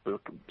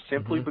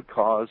 simply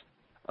because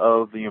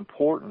of the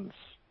importance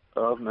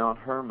of Mount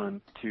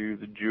Hermon to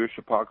the Jewish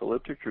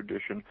apocalyptic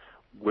tradition,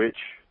 which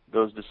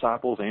those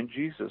disciples and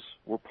Jesus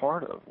were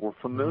part of, were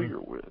familiar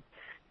with.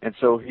 And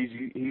so he's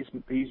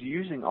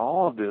using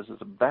all of this as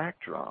a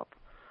backdrop,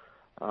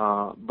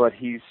 but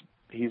he's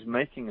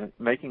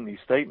making these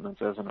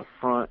statements as an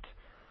affront,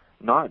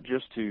 not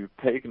just to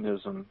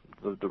paganism,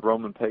 the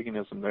Roman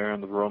paganism there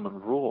and the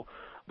Roman rule,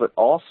 but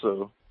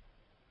also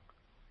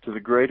to the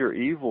greater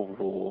evil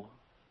rule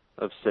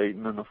of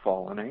Satan and the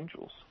fallen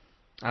angels.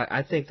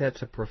 I think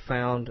that's a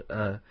profound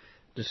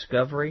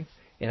discovery,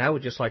 and I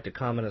would just like to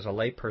comment as a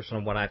layperson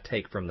on what I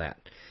take from that.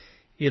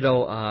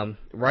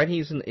 Right,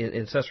 he's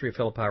in Caesarea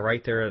Philippi,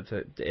 right there at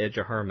the edge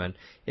of Hermon.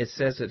 It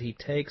says that he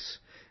takes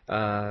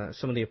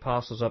some of the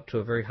apostles up to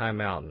a very high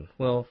mountain.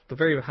 Well, the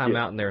very high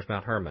mountain there is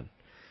Mount Hermon,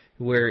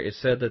 where it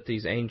said that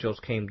these angels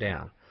came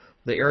down.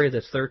 The area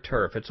that's their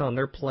turf, it's on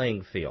their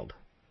playing field,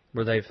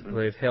 where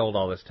they've held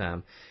all this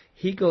time.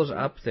 He goes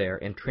up there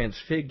and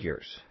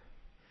transfigures.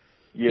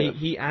 Yes.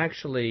 He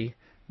actually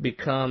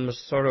becomes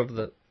sort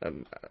of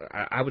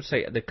I would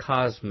say, the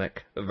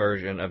cosmic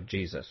version of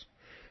Jesus.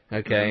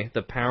 Okay,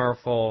 the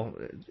powerful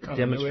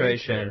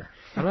demonstration.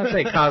 I'm not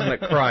saying cosmic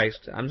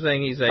Christ. I'm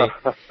saying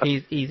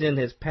he's in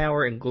his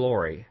power and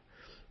glory.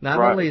 Not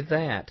only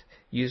that,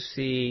 you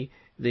see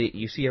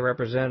a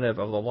representative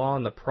of the law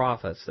and the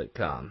prophets that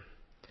come,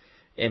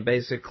 and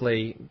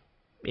basically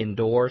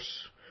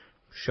endorse,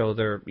 show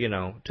their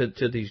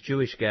to these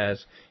Jewish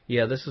guys,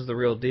 this is the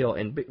real deal,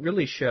 and it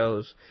really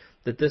shows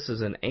that this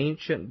is an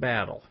ancient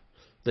battle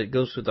that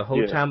goes through the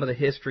whole time of the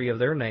history of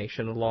their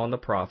nation, the law and the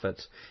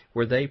prophets,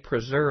 where they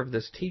preserve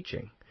this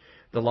teaching,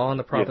 the law and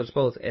the prophets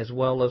both, as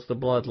well as the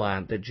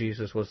bloodline that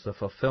Jesus was the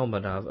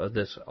fulfillment of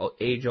this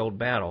age-old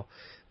battle.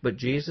 But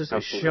Jesus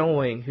is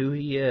showing who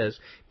he is.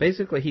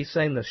 Basically, he's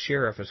saying the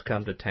sheriff has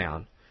come to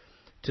town.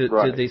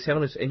 To these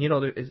heavenly,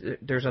 and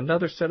there's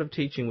another set of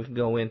teaching we can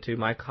go into.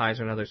 Mike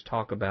Heiser and others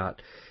talk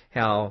about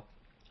how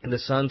the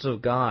sons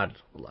of God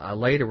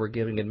later were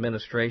giving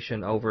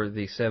administration over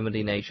the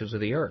 70 nations of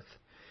the earth.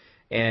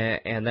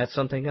 And that's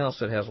something else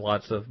that has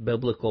lots of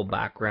biblical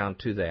background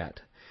to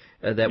that.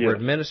 We're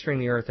administering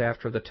the earth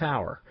after the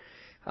tower.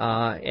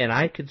 And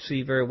I could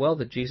see very well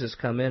that Jesus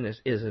come in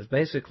is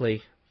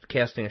basically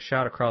casting a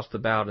shot across the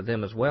bow to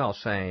them as well,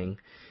 saying,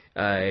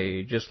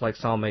 just like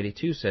Psalm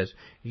 82 says,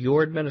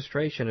 your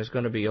administration is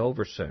going to be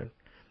over soon.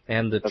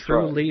 And the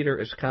true leader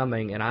is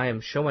coming, and I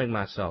am showing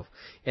myself.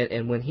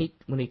 And when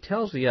he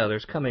tells the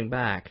others coming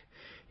back,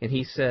 and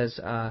he says,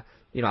 I'm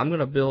going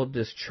to build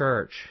this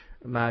church,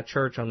 my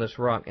church on this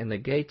rock, and the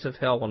gates of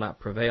hell will not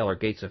prevail, or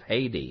gates of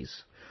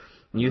Hades.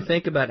 And you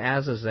think about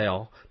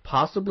Azazel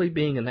possibly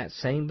being in that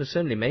same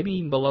vicinity, maybe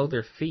even below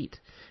their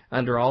feet,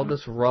 under all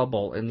this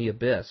rubble in the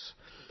abyss.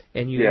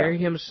 And you hear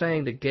him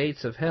saying the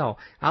gates of hell.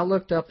 I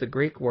looked up the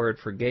Greek word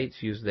for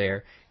gates used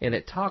there, and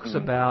it talks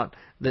about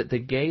that the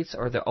gates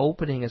are the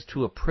opening as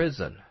to a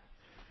prison.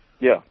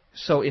 Yeah.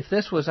 So if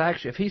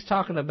he's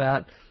talking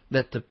about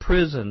that the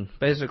prison,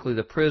 basically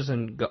the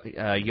prison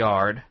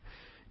yard,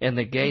 and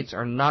the gates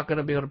are not going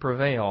to be able to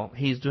prevail,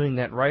 he's doing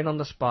that right on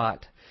the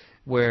spot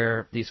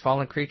where these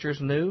fallen creatures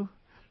knew,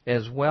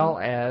 as well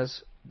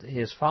as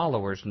his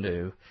followers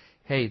knew.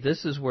 Hey,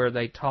 this is where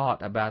they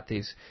taught about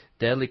these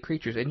deadly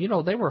creatures. And,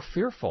 they were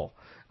fearful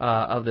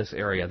of this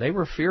area. They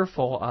were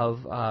fearful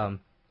of,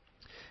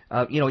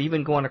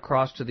 even going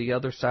across to the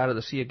other side of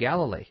the Sea of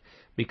Galilee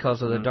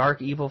because of the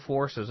dark, evil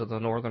forces of the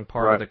northern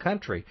part of the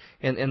country.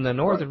 And the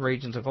northern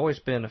regions have always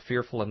been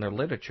fearful in their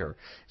literature.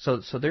 So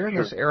they're in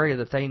this area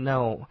that they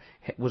know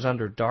was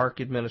under dark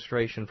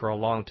administration for a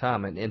long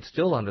time and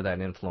still under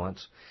that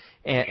influence.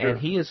 And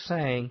he is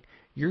saying,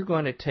 you're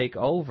going to take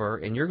over,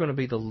 and you're going to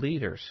be the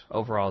leaders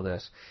over all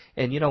this.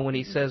 And, when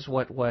he says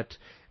what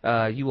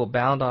you will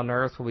bound on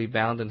earth will be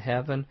bound in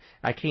heaven,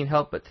 I can't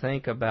help but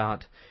think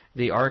about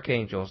the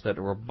archangels that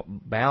were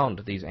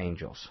bound, these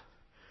angels.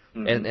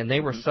 And they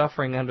were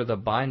suffering under the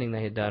binding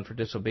they had done for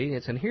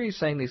disobedience. And here he's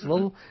saying these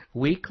little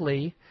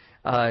weakly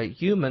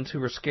humans who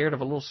were scared of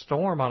a little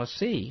storm on a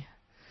sea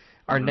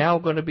are now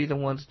going to be the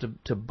ones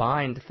to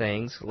bind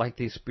things like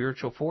these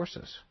spiritual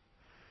forces.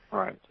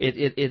 Right.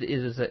 It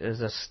is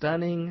a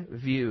stunning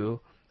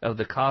view of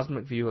the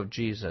cosmic view of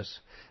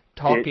Jesus,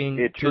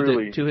 talking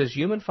to his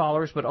human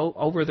followers, but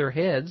over their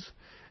heads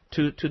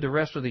to the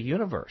rest of the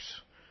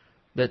universe.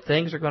 That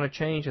things are going to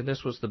change, and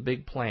this was the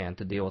big plan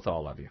to deal with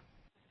all of you.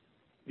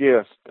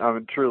 Yes,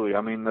 truly.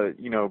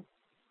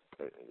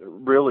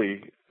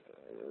 Really,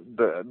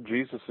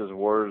 Jesus'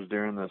 words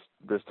during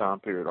this time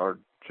period are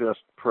just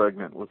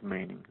pregnant with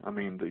meaning. I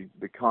mean,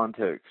 the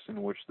context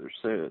in which they're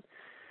said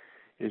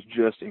is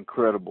just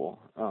incredible.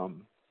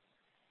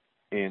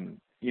 And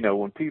you know,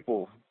 when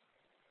people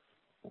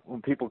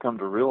come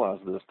to realize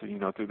this,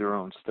 through their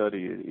own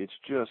study,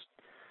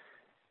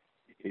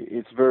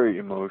 it's very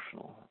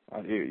emotional.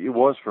 It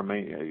was for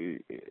me.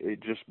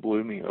 It just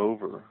blew me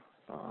over.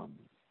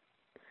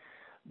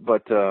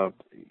 But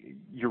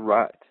you're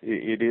right.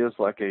 It is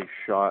like a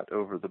shot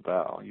over the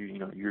bow. You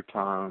know, your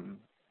time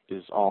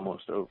is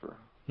almost over,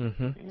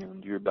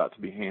 and you're about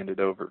to be handed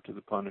over to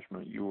the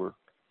punishment you were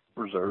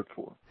reserved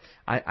for.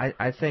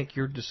 I think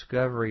your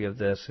discovery of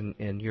this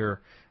and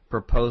your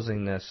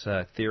proposing this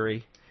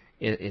theory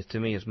to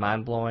me is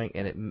mind-blowing,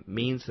 and it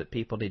means that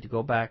people need to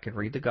go back and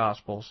read the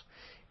Gospels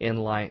in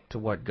light to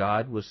what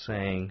God was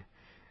saying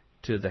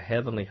to the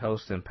heavenly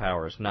host and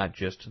powers, not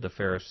just to the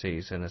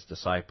Pharisees and his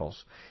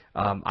disciples.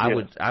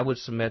 I would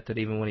submit that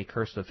even when he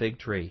cursed the fig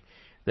tree,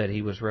 that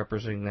he was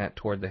representing that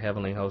toward the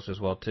heavenly host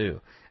as well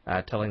too,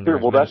 telling them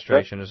his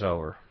administration is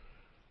over.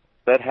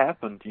 That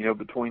happened,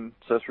 between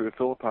Caesarea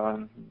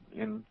Philippi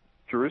and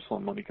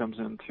Jerusalem when he comes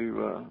in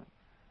to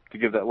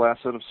give that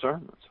last set of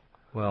sermons.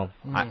 Well,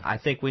 I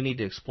think we need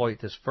to exploit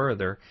this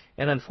further,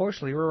 and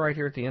unfortunately, we're right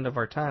here at the end of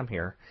our time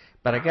here.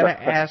 But I got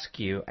to ask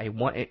you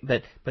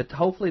but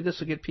hopefully this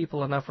will get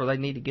people enough where they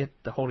need to get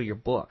the hold of your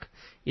book.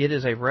 It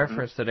is a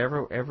reference that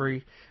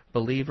every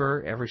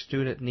believer, every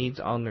student needs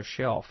on their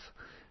shelf.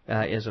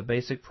 Is a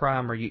basic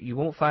primer. You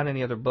won't find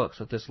any other books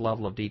with this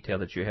level of detail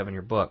that you have in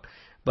your book.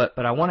 But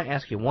I want to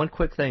ask you one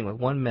quick thing with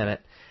 1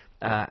 minute.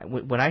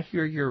 When I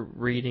hear your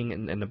reading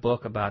in the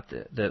book about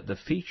the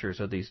features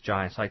of these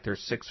giants, like their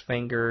 6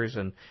 fingers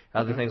and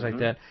other things like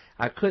that,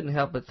 I couldn't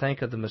help but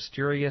think of the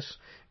mysterious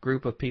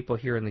group of people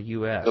here in the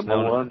U.S.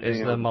 known as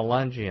the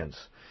Melungians,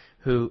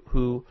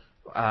 who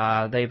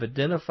they've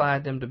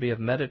identified them to be of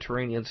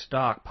Mediterranean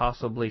stock,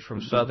 possibly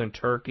from southern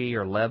Turkey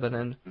or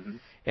Lebanon,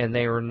 and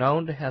they are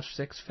known to have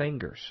 6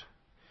 fingers.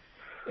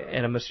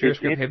 And a mysterious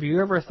group. Have you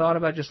ever thought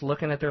about just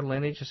looking at their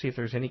lineage to see if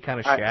there's any kind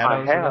of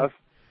shadows?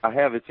 I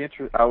have. It's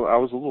interesting. I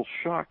was a little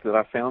shocked that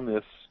I found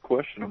this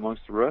question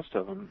amongst the rest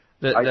of them.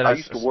 I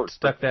used to work.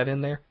 Stuck that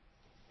in there?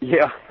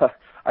 Yeah.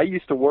 I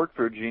used to work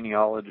for a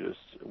genealogist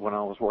when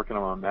I was working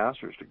on my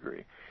master's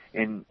degree.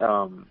 And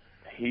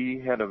he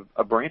had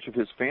a branch of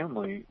his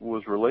family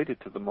was related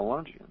to the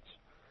Melungians.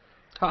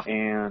 Huh.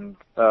 And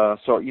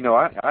so,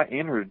 I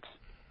entered,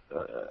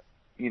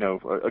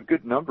 a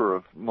good number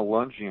of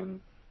Melungian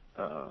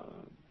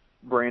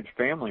branch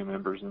family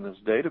members in this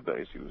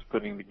database he was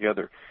putting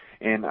together,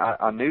 and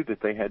I knew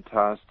that they had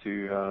ties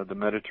to the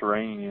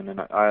Mediterranean, and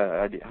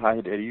I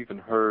had even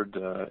heard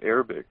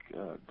Arabic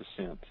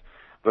descent.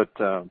 But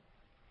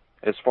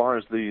as far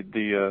as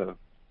the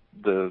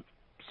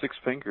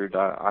 6-fingered,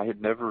 I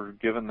had never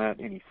given that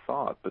any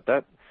thought. But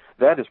that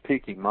is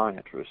piquing my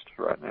interest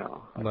right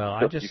now. Well,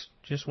 I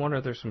just wonder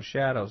if there's some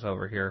shadows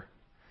over here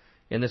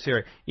in this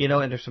area.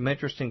 And there's some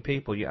interesting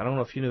people. I don't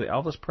know if you knew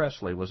Elvis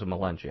Presley was a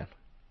Melungian.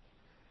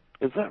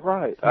 Is that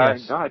right?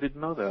 Yes. I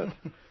didn't know that.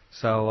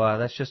 So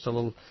that's just a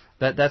little.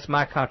 That's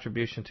my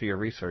contribution to your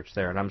research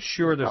there, and I'm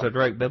sure there's a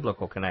direct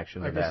biblical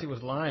connection to that. I guess he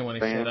was lying when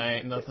he said I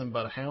ain't nothing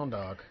but a hound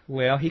dog.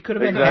 Well, he could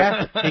have been.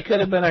 He could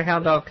have been a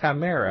hound dog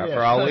chimera,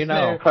 for all we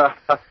know.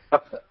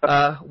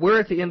 We're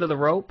at the end of the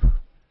rope,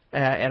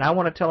 and I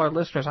want to tell our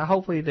listeners.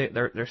 Hopefully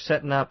they're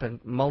setting up and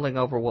mulling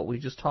over what we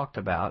just talked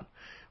about.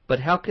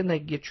 But how can they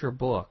get your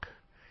book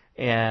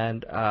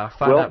and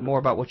find out more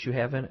about what you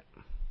have in it?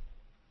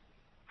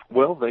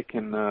 Well, they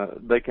can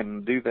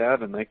do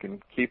that, and they can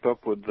keep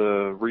up with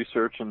the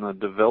research and the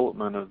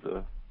development of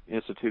the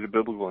Institute of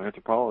Biblical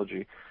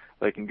Anthropology.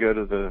 They can go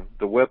to the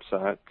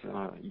website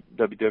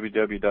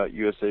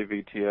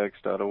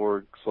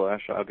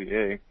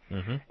www.usavtx.org/IBA,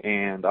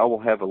 and I will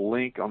have a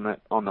link on the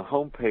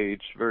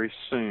homepage very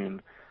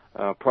soon,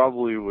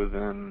 probably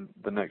within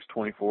the next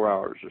 24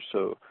 hours or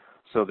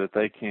so that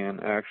they can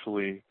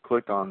actually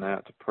click on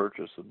that to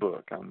purchase the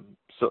book. I'm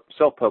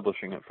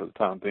self-publishing it for the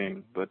time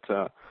being, but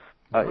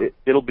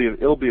it'll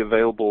be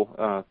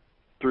available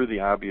through the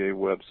IBA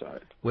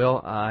website.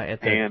 Well,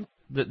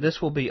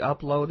 this will be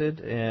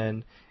uploaded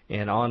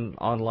and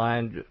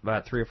online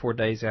about 3 or 4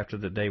 days after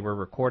the day we're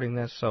recording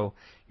this. So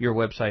your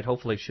website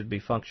hopefully should be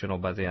functional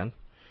by then,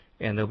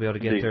 and they'll be able to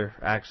get their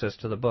access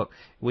to the book.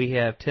 We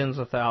have tens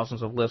of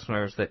thousands of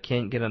listeners that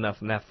can't get enough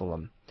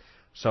Nephilim.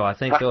 So I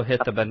think they'll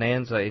hit the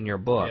bonanza in your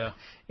book. Yeah.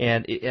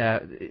 And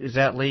is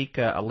that link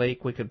a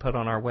link we could put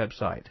on our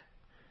website?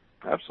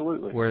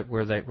 Absolutely.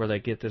 Where they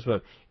get this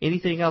book.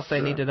 Anything else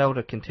they need to know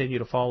to continue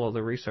to follow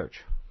the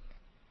research?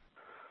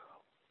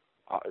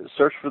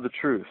 Search for the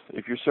truth.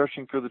 If you're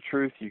searching for the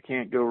truth, you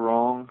can't go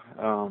wrong.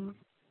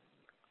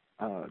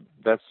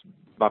 That's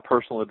my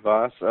personal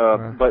advice.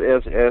 But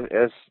as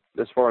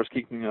far as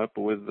keeping up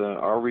with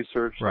our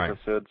research, like I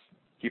said,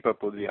 keep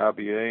up with the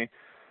IBA.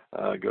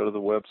 Go to the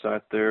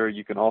website there.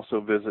 You can also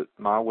visit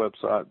my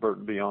website,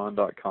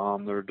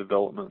 burtonbeyond.com. There are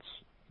developments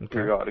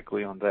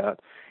periodically on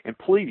that. And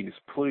please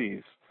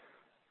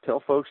tell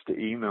folks to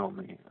email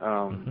me.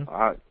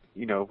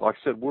 like I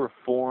said, we're a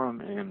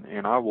forum,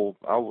 and I will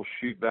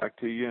shoot back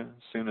to you as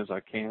soon as I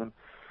can.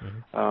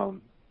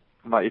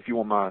 If you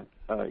want my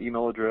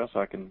email address,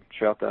 I can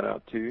shout that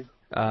out too.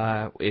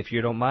 If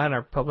you don't mind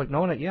our public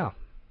knowing it, yeah.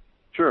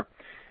 Sure.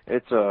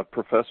 It's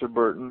Professor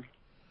Burton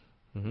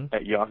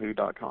at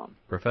yahoo.com.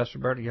 Professor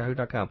Burton at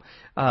yahoo.com.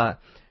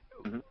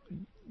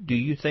 Do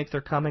you think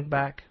they're coming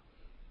back,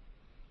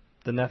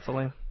 the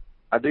Nephilim?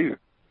 I do.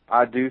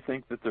 I do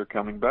think that they're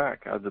coming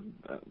back.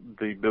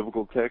 The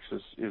biblical text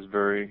is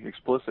very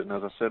explicit, and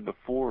as I said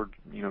before,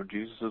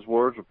 Jesus'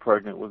 words are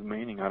pregnant with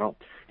meaning.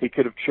 He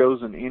could have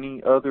chosen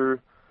any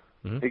other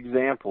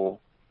example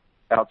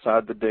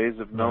outside the days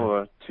of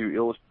Noah to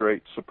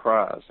illustrate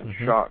surprise and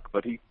shock,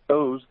 but he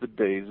chose the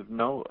days of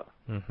Noah.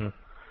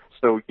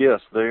 So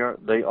yes,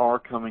 they are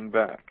coming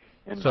back,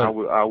 and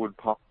I would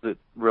posit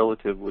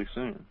relatively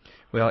soon.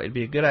 Well, it'd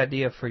be a good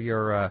idea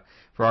for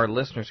our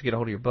listeners to get a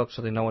hold of your book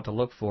so they know what to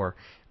look for.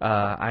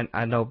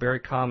 I know Barry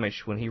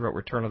Comish, when he wrote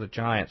Return of the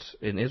Giants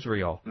in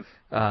Israel,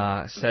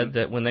 said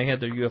that when they had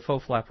their UFO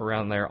flap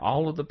around there,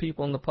 all of the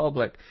people in the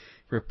public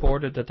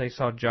reported that they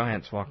saw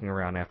giants walking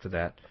around after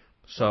that.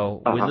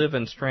 So we live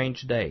in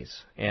strange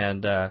days,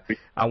 and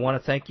I want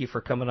to thank you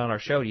for coming on our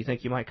show. Do you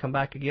think you might come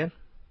back again?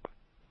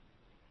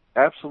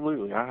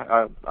 Absolutely.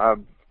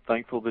 I'm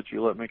thankful that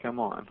you let me come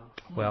on.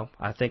 Well,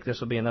 I think this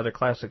will be another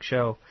classic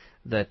show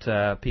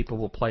that people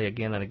will play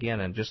again and again.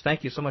 And just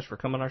thank you so much for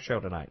coming on our show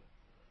tonight.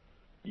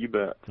 You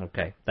bet.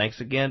 Okay. Thanks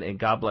again, and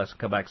God bless.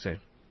 Come back soon.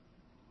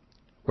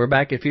 We're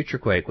back at Future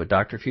Quake with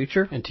Dr.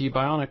 Future. And T.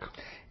 Bionic.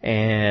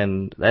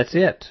 And that's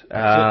it.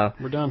 That's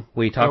it. We're done.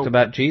 We talked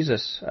about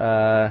Jesus.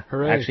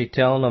 Hooray. Actually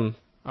telling them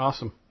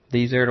awesome.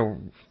 These are to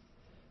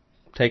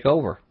take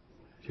over.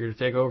 Here to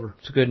take over.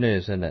 It's good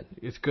news, isn't it?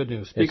 It's good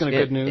news. Speaking of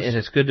good news. And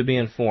it's good to be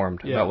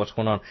informed about what's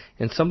going on.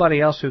 And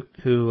somebody else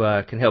who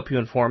can help you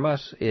inform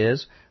us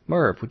is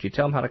Merv. Would you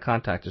tell them how to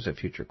contact us at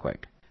Future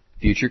Quake?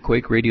 Future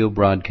Quake radio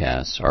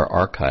broadcasts are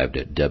archived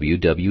at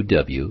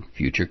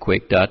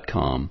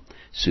www.futurequake.com,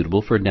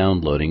 suitable for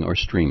downloading or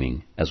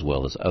streaming, as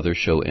well as other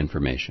show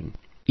information.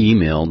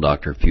 Email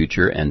Dr.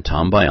 Future and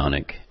Tom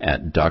Bionic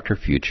at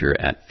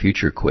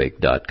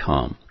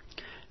drfuture@futurequake.com.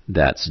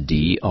 That's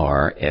DRFUTURE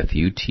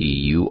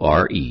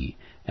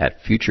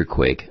at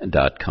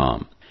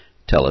futurequake.com.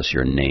 Tell us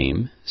your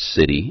name,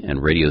 city,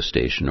 and radio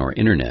station or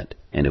internet,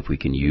 and if we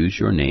can use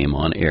your name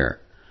on air.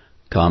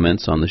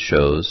 Comments on the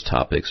show's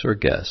topics or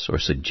guests, or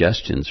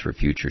suggestions for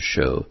future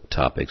show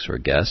topics or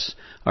guests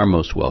are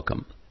most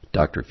welcome.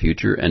 Dr.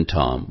 Future and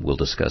Tom will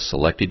discuss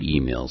selected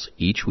emails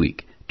each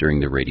week during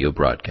the radio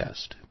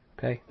broadcast.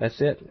 Okay, that's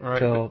it. All right.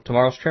 Till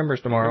tomorrow's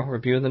Trimmers tomorrow,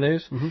 reviewing the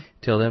news.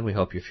 Till then, we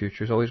hope your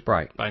future's always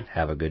bright. Bye.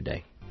 Have a good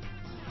day.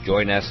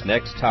 Join us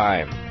next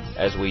time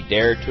as we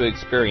dare to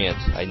experience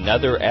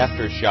another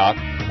aftershock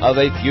of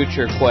a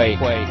future quake.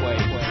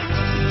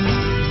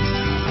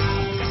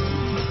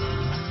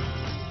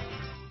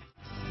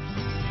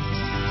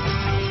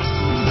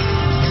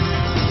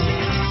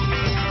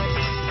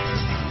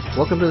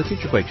 Welcome to the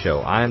Future Quake Show.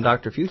 I am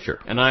Dr.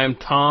 Future. And I am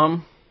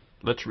Tom.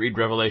 Let's read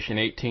Revelation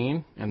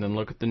 18 and then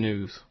look at the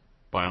news.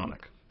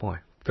 Bionic. Boy,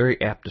 very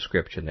apt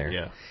description there.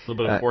 Yeah, a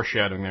little bit of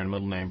foreshadowing there in the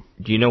middle name.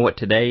 Do you know what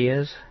today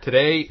is?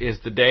 Today is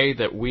the day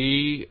that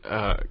we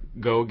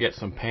go get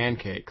some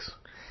pancakes.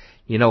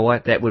 You know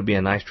what? That would be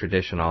a nice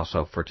tradition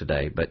also for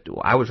today. But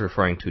I was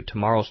referring to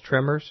tomorrow's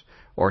Trimmers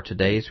or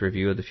today's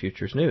review of the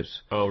Future's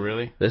news. Oh,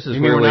 really? This is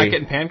you where mean we're not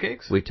getting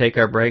pancakes? We take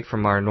our break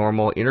from our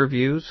normal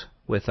interviews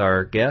with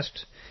our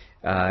guests.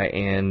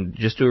 And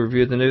just to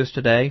review the news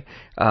today,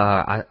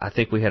 I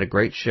think we had a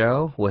great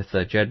show with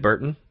Judd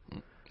Burton.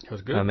 It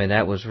was good. I mean,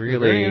 that was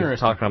really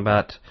talking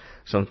about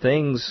some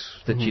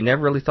things that you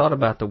never really thought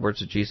about, the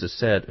words that Jesus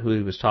said, who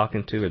he was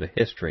talking to, or the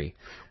history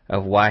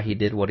of why he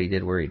did what he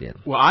did where he did.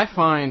 Well, I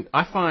find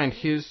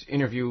his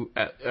interview,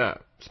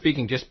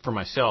 speaking just for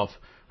myself,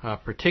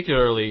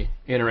 particularly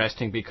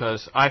interesting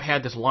because I've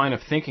had this line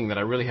of thinking that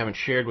I really haven't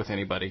shared with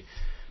anybody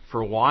for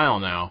a while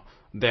now,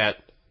 that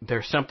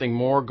there's something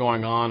more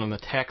going on in the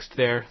text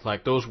there.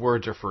 Like, those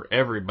words are for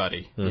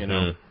everybody, you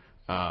know,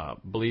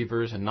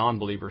 believers and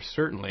non-believers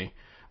certainly,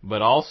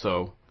 but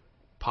also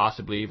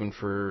possibly even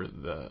for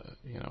the,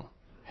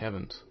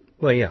 heavens.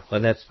 Well, yeah,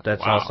 and that's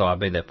also, I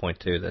made that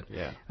point too, that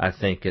I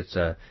think it's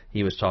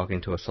he was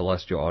talking to a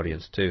celestial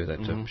audience too, that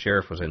the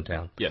sheriff was in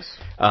town. Yes.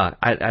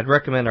 I'd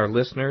recommend our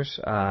listeners,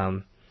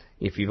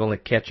 if you're only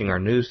catching our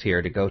news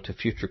here, to go to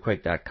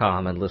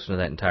futurequake.com and listen to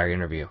that entire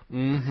interview.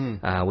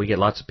 We get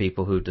lots of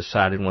people who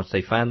decided once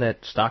they find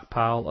that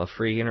stockpile of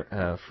free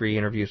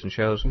interviews and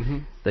shows,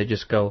 they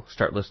just go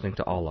start listening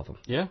to all of them.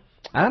 Yeah.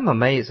 I'm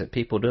amazed that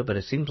people do it, but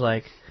it seems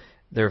like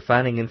they're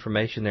finding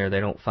information there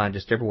they don't find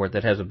just everywhere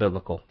that has a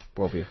biblical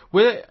worldview.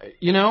 Well,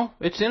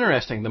 it's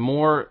interesting. The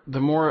more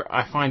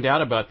I find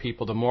out about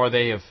people, the more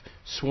they have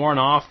sworn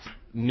off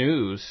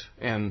news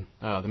and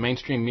the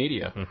mainstream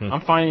media.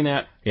 I'm finding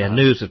that... Yeah,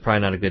 news is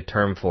probably not a good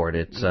term for it.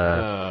 It's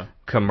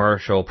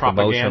commercial,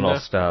 propaganda, promotional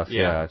stuff.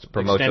 Yeah, it's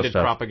promotional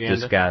stuff propaganda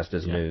disguised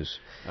as news.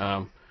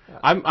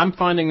 I'm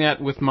finding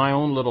that with my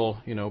own little,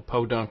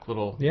 podunk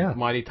little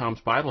Mighty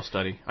Tom's Bible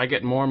study. I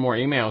get more and more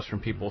emails from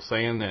people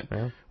saying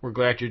that we're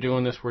glad you're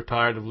doing this. We're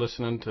tired of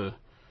listening to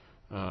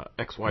XYZ.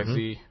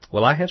 Mm-hmm.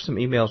 Well, I have some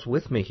emails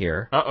with me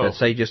here that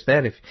say just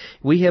that. If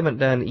we haven't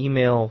done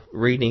email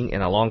reading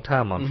in a long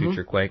time on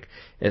Future Quake,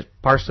 it's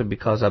partially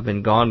because I've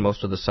been gone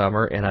most of the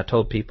summer, and I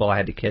told people I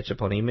had to catch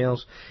up on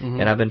emails,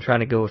 and I've been trying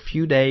to go a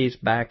few days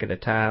back at a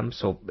time.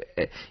 So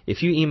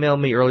if you email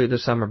me earlier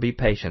this summer, be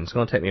patient. It's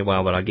going to take me a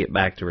while, but I'll get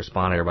back to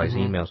respond to everybody's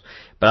emails.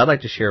 But I'd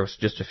like to share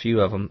just a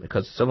few of them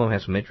because some of them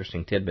have some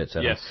interesting tidbits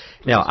in them.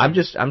 Now, I'm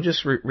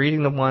just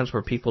reading the ones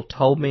where people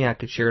told me I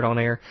could share it on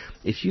air.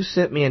 If you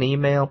sent me an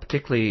email,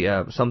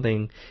 particularly something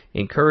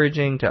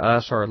encouraging to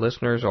us, our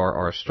listeners,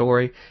 or a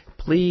story,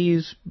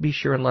 please be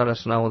sure and let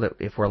us know that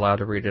if we're allowed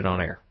to read it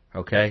on air.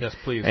 Okay? Yes,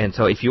 please. And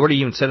so if you were to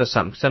even send us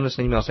something, send us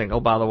an email saying, oh,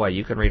 by the way,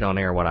 you can read on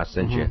air what I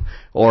sent you,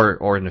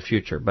 or in the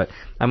future. But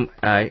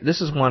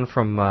this is one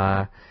from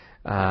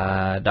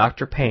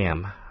Dr.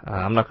 Pam.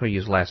 I'm not going to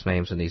use last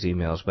names in these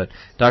emails, but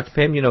Dr.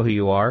 Pam, you know who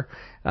you are.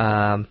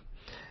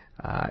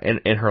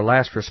 In her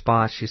last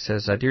response, she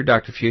says, Dear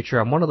Dr. Future,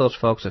 I'm one of those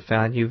folks that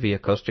found you via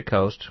Coast to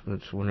Coast.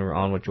 That's when we were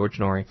on with George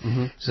Norrie.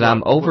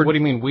 Says, What do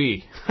you mean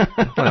we?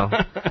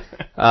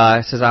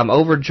 Says, I'm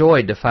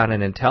overjoyed to find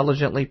an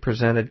intelligently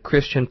presented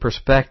Christian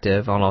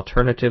perspective on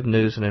alternative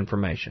news and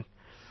information.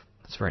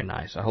 That's very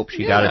nice. I hope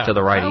she got it to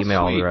the right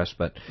email and the rest,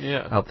 but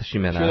I hope that she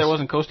meant us. Sure that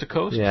wasn't Coast to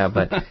Coast? Yeah,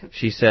 but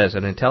she says,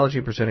 an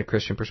intelligently presented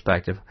Christian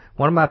perspective.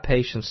 One of my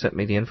patients sent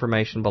me the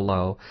information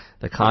below.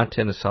 The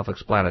content is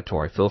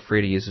self-explanatory. Feel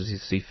free to use as you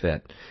see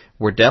fit.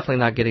 We're definitely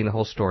not getting the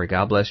whole story.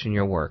 God bless you in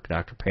your work,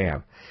 Dr.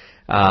 Pam.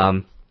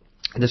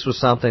 This was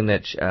something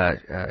that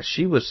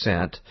she was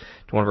sent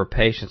to one of her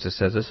patients. It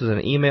says, this is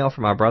an email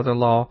from my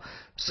brother-in-law.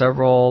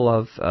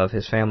 Several of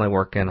his family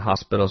work in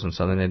hospitals in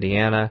southern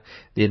Indiana.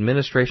 The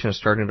administration is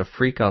starting to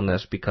freak on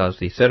this because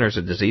the Centers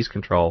of Disease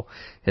Control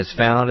has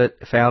found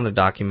and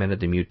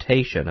documented the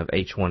mutation of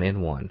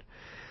H1N1.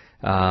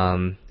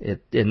 And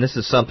this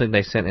is something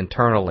they sent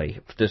internally,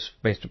 just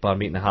based upon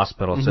meeting the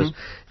hospital. It says,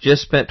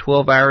 just spent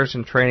 12 hours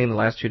in training the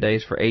last 2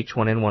 days for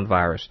H1N1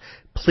 virus.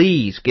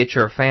 Please get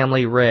your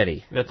family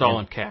ready. That's all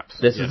in caps.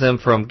 This is them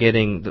from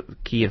getting the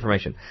key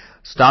information.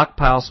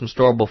 Stockpile some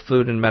storable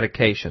food and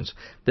medications.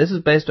 This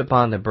is based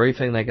upon the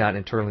briefing they got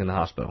internally in the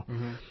hospital.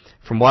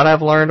 From what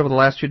I've learned over the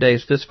last 2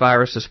 days, this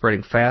virus is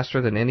spreading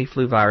faster than any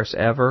flu virus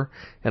ever,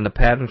 and the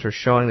patterns are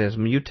showing that it's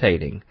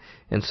mutating.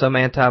 And some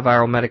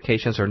antiviral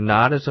medications are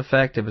not as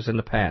effective as in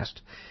the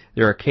past.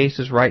 There are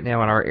cases right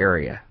now in our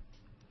area.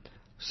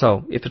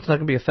 So, if it's not going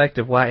to be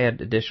effective, why add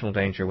additional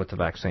danger with the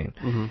vaccine?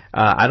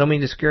 I don't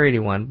mean to scare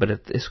anyone, but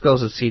if this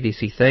goes as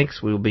CDC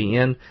thinks, we will be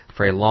in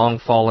for a long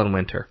fall and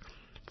winter.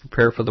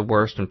 Prepare for the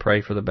worst and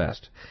pray for the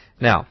best.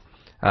 Now,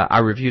 I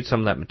reviewed some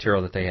of that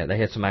material that they had. They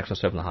had some actual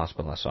stuff in the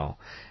hospital I saw.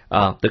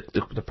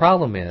 The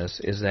problem is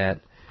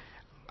that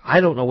I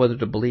don't know whether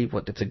to believe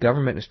if the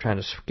government is trying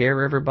to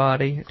scare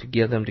everybody to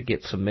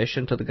get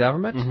submission to the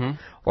government,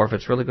 or if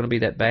it's really going to be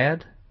that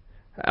bad.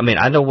 I mean,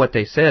 I know what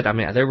they said. I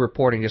mean, they're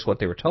reporting just what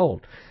they were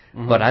told,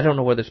 but I don't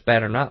know whether it's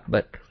bad or not.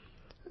 But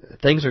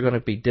things are going to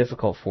be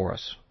difficult for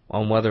us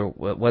on whether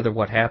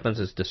what happens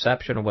is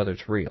deception or whether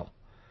it's real.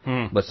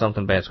 But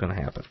something bad's going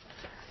to happen.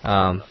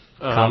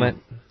 Comment?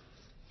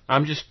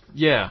 I'm just,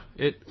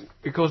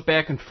 it goes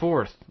back and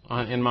forth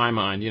in my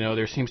mind.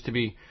 There seems to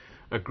be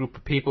a group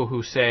of people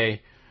who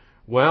say,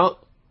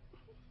 well,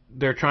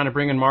 they're trying to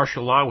bring in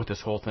martial law with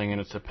this whole thing,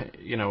 and it's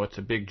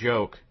a big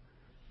joke,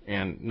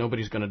 and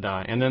nobody's going to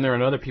die. And then there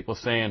are other people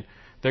saying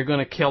they're going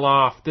to kill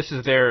off. This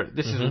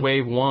is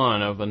wave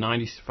one of a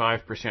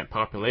 95%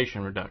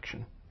 population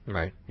reduction.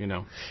 Right.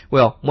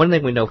 Well, one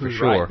thing we know for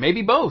sure. Right.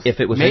 Maybe both. If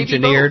it was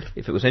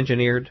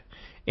engineered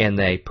and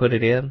they put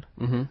it in,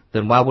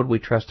 then why would we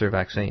trust their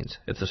vaccines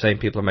if the same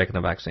people are making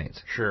the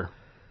vaccines? Sure.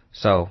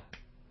 So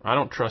I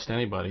don't trust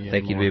anybody I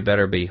think you'd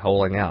better be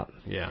holing out.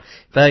 Yeah.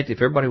 In fact, if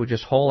everybody would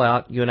just hole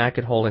out, you and I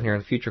could hole in here in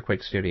the Future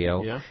Quake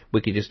studio. Yeah.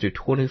 We could just do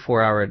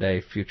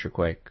 24-hour-a-day Future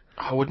Quake.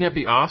 Oh, wouldn't that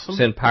be awesome?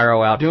 Send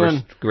Pyro out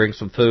to bring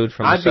some food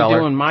from the cellar. I'd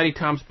be doing Mighty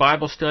Tom's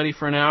Bible study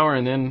for an hour,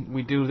 and then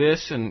we do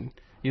this, and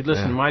you'd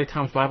listen to Mighty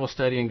Tom's Bible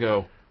study and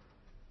go,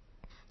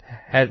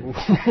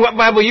 what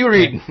Bible are you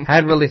reading?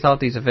 Hadn't really thought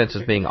these events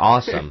as being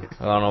awesome.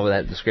 I don't know what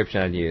that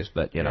description I'd use,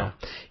 but,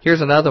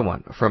 Here's another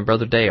one from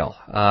Brother Dale.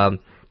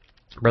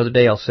 Brother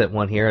Dale sent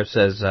one here. It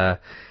says,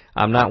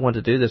 I'm not one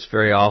to do this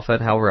very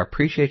often. However, I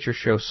appreciate your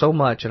show so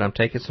much, and I'm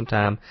taking some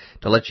time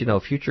to let you know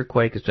Future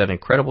Quake has done an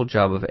incredible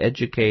job of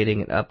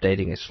educating and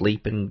updating a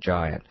sleeping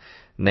giant,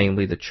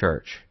 namely the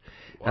church.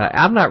 Wow.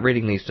 I'm not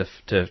reading these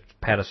to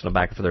pat us on the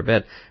back for their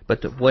bed,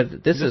 but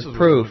this is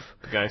proof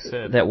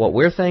that what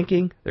we're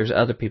thinking, there's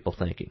other people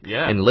thinking.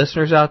 Yeah. And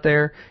listeners out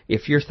there,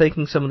 if you're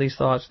thinking some of these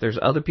thoughts, there's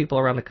other people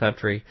around the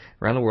country,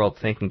 around the world,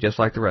 thinking just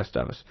like the rest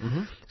of us.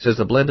 It says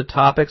the blended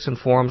topics and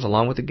forums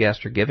along with the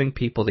guests are giving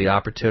people the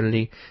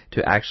opportunity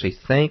to actually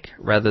think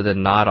rather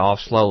than nod off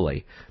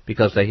slowly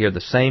because they hear the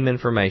same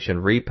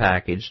information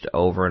repackaged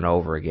over and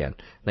over again.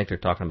 I think they're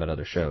talking about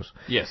other shows.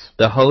 Yes.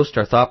 The hosts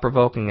are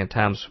thought-provoking and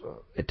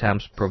at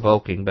times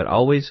provoking, but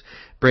always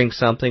bring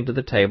something to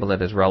the table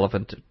that is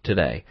relevant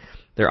today.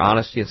 Their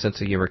honesty and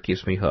sense of humor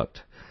keeps me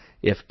hooked.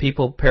 If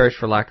people perish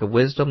for lack of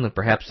wisdom, then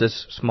perhaps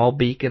this small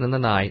beacon in the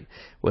night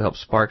will help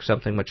spark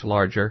something much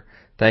larger.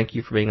 Thank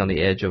you for being on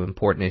the edge of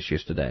important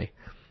issues today.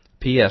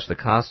 P.S. The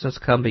Constance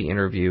Cumby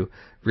interview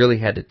really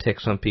had to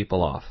tick some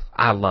people off.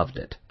 I loved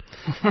it.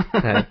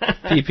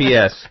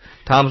 P.P.S.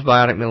 Tom's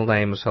bionic middle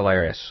name is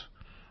hilarious.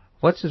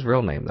 What's his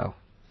real name, though?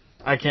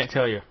 I can't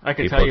tell you. I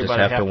can People tell you, just but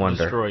I have have to to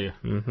wonder. destroy you.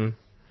 Mm-hmm.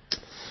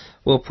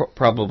 Well,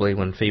 probably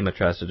when FEMA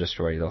tries to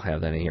destroy you, they'll have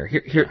that in here.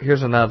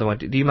 Here's another one.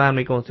 Do you mind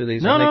me going through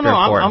these? No,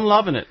 I'm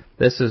loving it.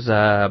 This is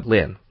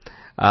Lynn.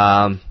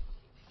 Lynn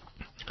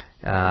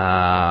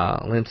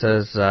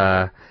says,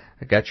 I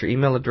got your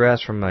email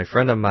address from a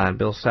friend of mine,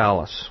 Bill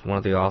Salas, one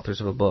of the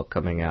authors of a book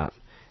coming out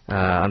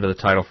under the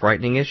title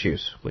Frightening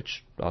Issues,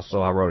 which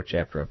also I wrote a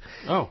chapter of.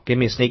 Oh. Give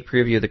me a sneak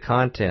preview of the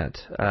content.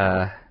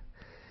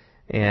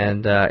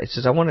 And it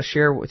says, I want to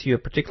share with you a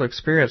particular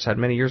experience I had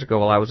many years ago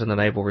while I was in the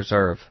Naval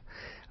Reserve.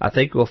 I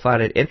think you will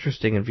find it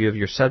interesting in view of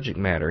your subject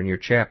matter in your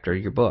chapter,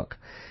 your book.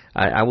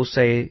 I will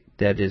say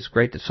that it's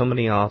great that so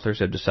many authors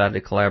have decided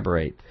to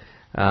collaborate.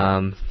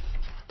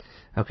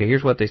 Okay,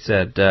 here's what they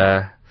said.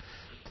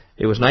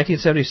 It was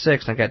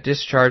 1976, and I got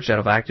discharged out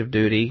of active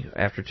duty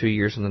after 2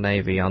 years in the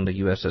Navy on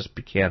the USS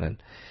Buchanan.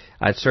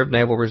 I'd served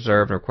Naval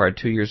Reserve and required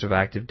 2 years of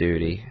active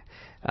duty.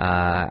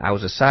 I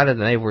was assigned to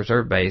the Naval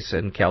Reserve Base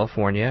in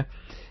California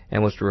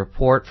and was to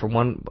report for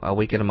 1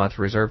 week in a month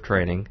for reserve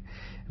training.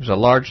 It was a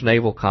large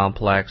naval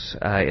complex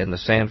in the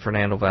San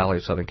Fernando Valley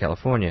of Southern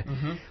California.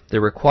 Mm-hmm.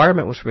 The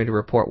requirement was for me to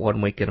report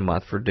 1 week in a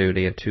month for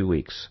duty and 2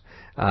 weeks.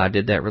 I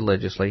did that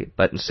religiously.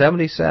 But in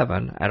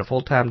 1977, I had a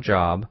full-time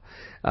job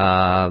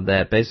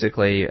that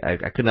basically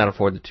I could not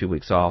afford the 2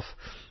 weeks off.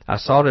 I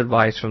sought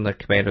advice from the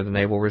commander of the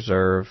Naval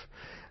Reserve,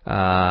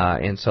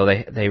 and so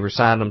they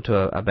reassigned them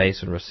to a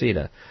base in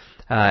Reseda.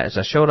 As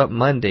I showed up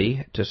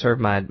Monday to serve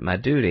my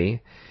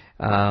duty,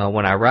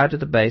 when I arrived at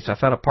the base, I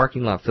found a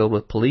parking lot filled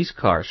with police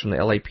cars from the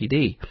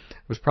LAPD. There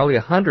was probably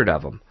 100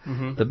 of them.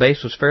 Mm-hmm. The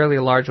base was fairly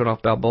a large one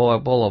off Balboa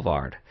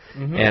Boulevard,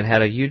 mm-hmm. and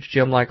had a huge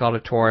gym-like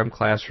auditorium,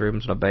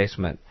 classrooms, and a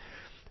basement.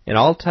 In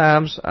all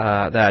times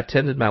that I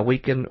attended my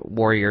weekend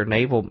warrior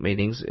naval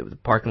meetings, the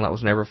parking lot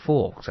was never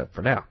full, except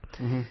for now.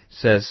 Mm-hmm.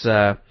 Says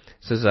I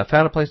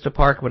found a place to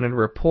park, went in to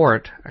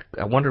report.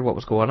 I wondered what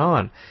was going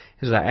on.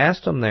 I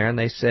asked them there, and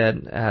they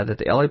said that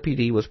the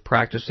LAPD was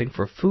practicing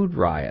for food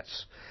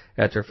riots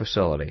at their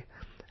facility.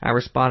 I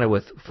responded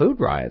with food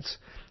riots,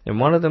 and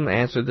one of them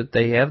answered that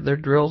they have their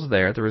drills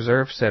there at the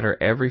Reserve Center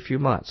every few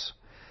months.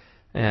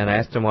 And I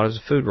asked them what is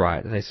a food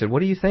riot, and they said,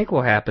 what do you think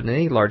will happen in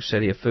any large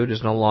city if food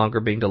is no longer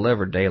being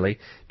delivered daily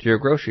to your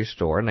grocery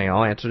store? And they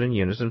all answered in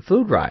unison,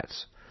 food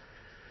riots.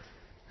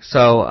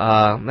 So,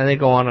 and they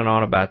go on and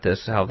on about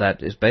this, how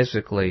that is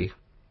basically,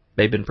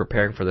 they've been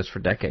preparing for this for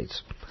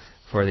decades,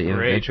 for the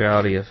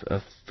eventuality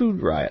of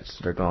food riots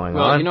that are going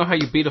on. Well, you know how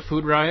you beat a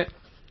food riot?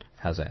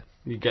 How's that?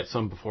 You get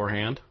some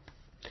beforehand.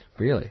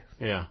 Really?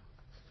 Yeah.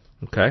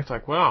 Okay. It's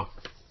like, wow,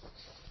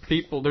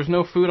 people, there's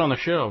no food on the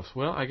shelves.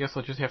 Well, I guess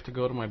I'll just have to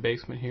go to my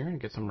basement here and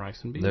get some rice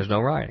and beans. There's no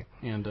rioting.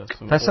 And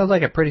that sounds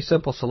like a pretty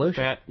simple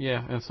solution. Fat,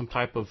 yeah, and some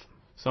type of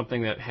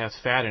something that has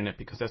fat in it,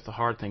 because that's the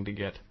hard thing to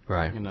get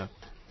in a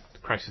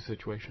crisis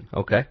situation.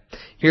 Okay.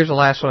 Here's the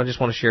last one I just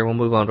want to share. We'll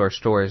move on to our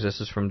stories.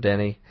 This is from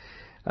Denny.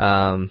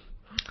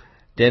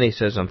 Denny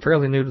says, I'm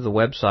fairly new to the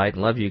website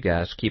and love you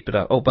guys. Keep it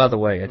up. Oh, by the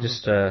way, I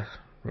just...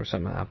 or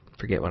something, I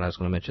forget what I was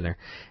going to mention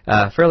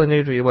there. Fairly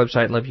new to your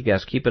website, love you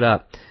guys. Keep it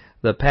up.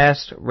 The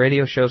past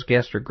radio show's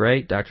guests are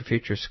great. Dr.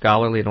 Future is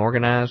scholarly and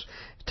organized.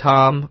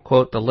 Tom,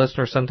 quote, the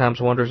listener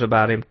sometimes wonders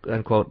about him,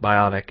 unquote,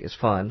 bionic is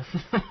fun.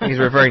 He's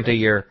referring to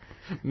your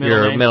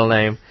middle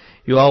name.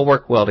 You all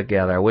work well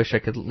together. I wish I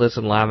could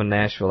listen live in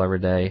Nashville every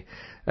day.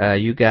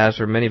 You guys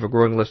are many of a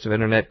growing list of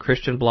internet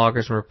Christian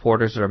bloggers and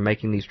reporters that are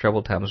making these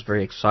troubled times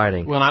very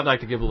exciting. Well, I'd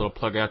like to give a little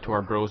plug out to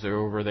our bros that are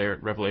over there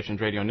at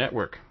Revelations Radio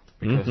Network.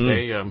 Because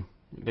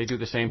they do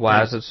the same thing.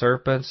 Wise as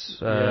Serpents,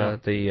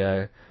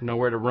 the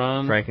Nowhere to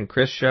Run, Frank and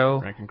Chris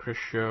Show,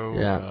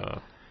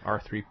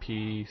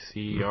 R3P,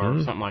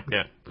 CR, something like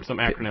that. Some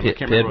acronym.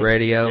 PID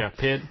Radio. Yeah,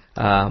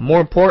 PID. More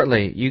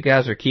importantly, you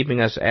guys are keeping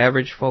us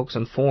average folks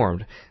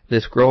informed.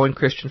 This growing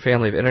Christian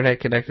family of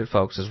internet-connected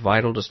folks is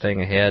vital to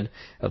staying ahead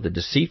of the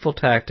deceitful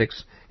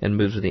tactics and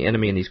moves of the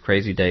enemy in these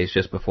crazy days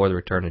just before the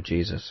return of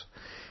Jesus.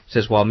 It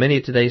says, while many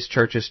of today's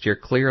churches steer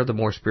clear of the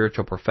more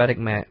spiritual prophetic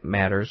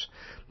matters,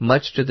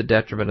 much to the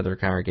detriment of their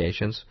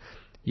congregations,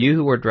 you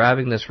who are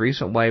driving this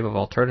recent wave of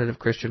alternative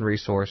Christian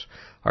resource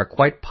are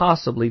quite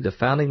possibly the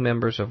founding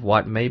members of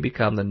what may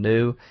become the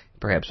new,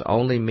 perhaps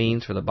only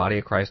means for the body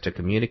of Christ to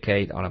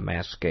communicate on a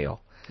mass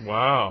scale.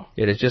 Wow.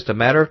 It is just a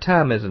matter of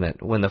time, isn't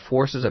it, when the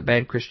forces that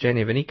ban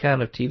Christianity of any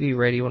kind of TV,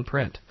 radio, and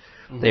print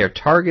They are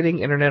targeting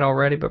Internet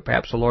already, but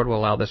perhaps the Lord will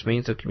allow this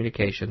means of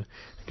communication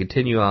to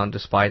continue on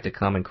despite the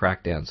coming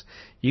crackdowns.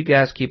 You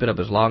guys keep it up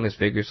as long as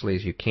vigorously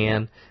as you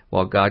can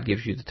while God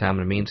gives you the time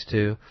and the means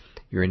to.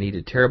 You're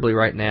needed terribly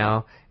right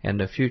now, and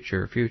the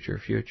future.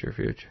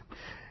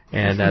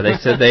 And they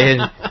said they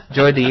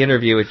enjoyed the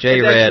interview with Jay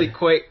Red. It's actually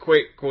Quake.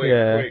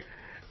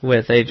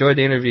 They enjoyed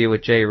the interview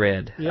with Jay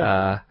Red,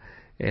 Yeah.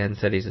 and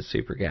said he's a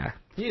super guy.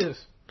 He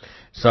is.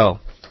 So,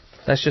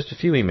 that's just a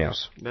few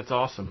emails. That's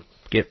awesome.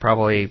 Get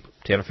probably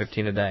 10 or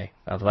 15 a day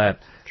of that.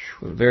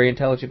 Very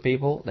intelligent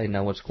people. They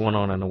know what's going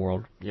on in the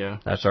world. Yeah.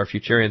 That's our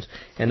Futurians.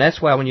 And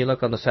that's why when you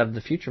look on the side of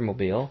the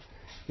Futuremobile,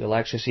 you'll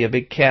actually see a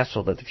big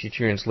castle that the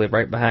Futurians live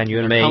right behind you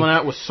and me. They're coming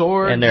out with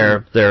swords. And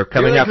they're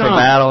coming out for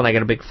battle, and they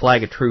got a big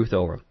flag of truth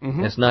over them.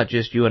 Mm-hmm. It's not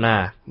just you and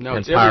I, no,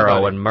 and Pyro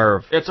everybody. and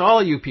Merv. It's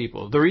all you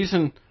people. The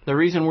reason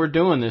we're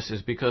doing this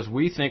is because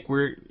we think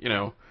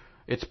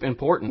it's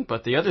important.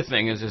 But the other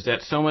thing is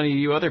that so many of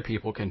you other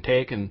people can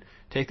take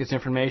this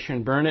information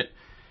and burn it.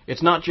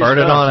 It's not just burn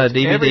it us, on a it's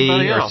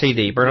DVD or else.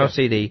 CD. Burn it on a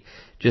CD.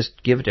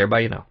 Just give it to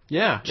everybody you know.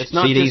 Yeah, it's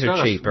not CDs just are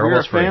us. cheap. They're We're a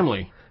almost free.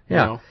 family.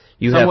 Yeah.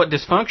 You somewhat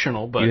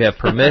dysfunctional, but you have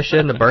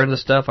permission to burn the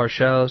stuff, our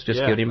shows. Just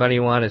give it anybody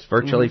you want. It's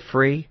virtually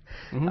free.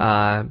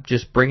 Mm-hmm.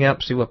 Just bring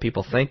up, see what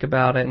people think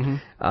about it.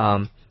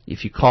 Mm-hmm.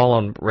 If you call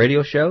on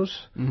radio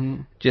shows,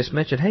 just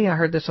mention, hey, I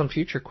heard this on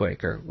Future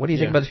Quake, or what do you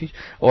think about the future?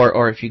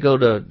 Or if you go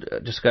to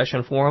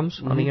discussion forums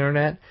on the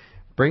Internet,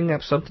 bring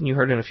up something you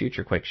heard in a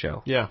Future Quake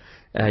show. Yeah.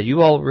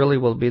 You all really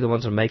will be the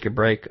ones that make or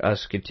break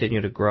us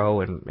continue to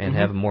grow and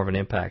have more of an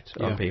impact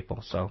on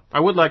people. So I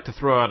would like to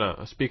throw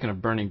out speaking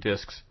of burning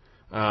discs,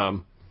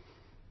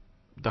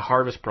 the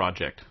Harvest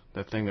Project,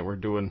 that thing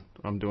that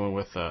I'm doing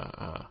with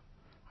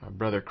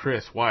brother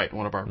Chris White,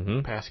 one of our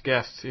past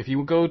guests. If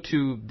you go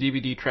to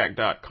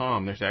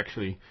dvdtrack.com,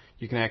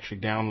 you can actually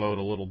download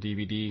a little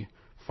DVD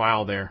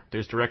file there.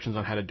 There's directions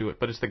on how to do it.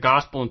 But it's the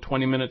gospel in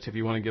 20 minutes if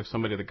you want to give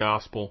somebody the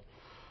gospel.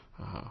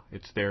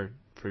 It's there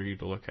for you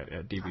to look at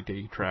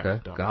dvdtrack.com.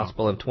 Okay.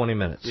 Gospel in 20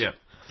 minutes. Yeah.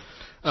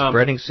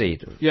 Spreading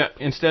seed. Yeah,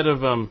 instead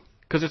of,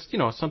 because it's,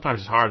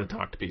 sometimes it's hard to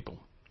talk to people.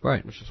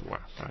 Right. Which is why.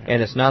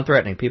 And it's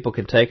non-threatening. People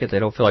can take it. They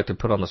don't feel like they're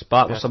put on the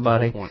spot with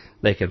somebody. The whole point.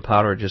 They can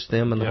powder just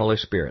them and the Holy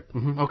Spirit.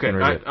 Mm-hmm. Okay.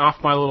 Off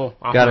my little.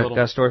 Got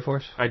a story for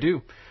us? I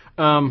do.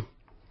 I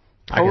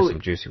got some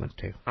juicy ones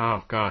too.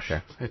 Oh gosh,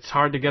 it's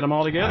hard to get them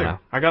all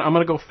together. I'm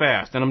going to go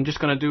fast, and I'm just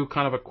going to do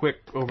kind of a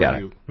quick overview.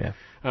 Got it.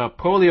 Yeah.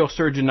 Polio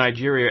surge in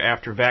Nigeria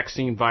after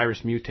vaccine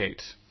virus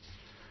mutates.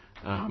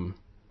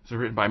 It's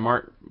written by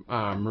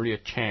Maria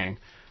Chang.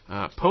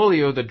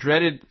 Polio, the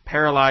dreaded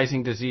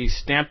paralyzing disease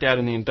stamped out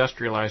in the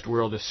industrialized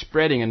world, is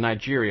spreading in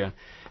Nigeria,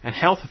 and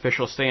health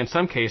officials say in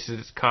some cases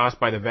it's caused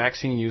by the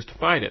vaccine used to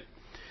fight it.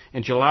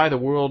 In July, the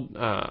World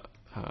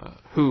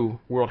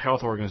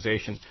Health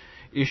Organization,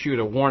 issued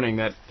a warning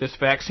that this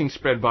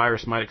vaccine-spread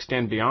virus might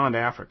extend beyond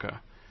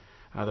Africa.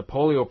 The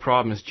polio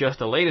problem is just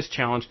the latest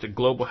challenge to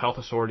global health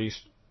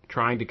authorities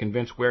trying to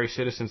convince wary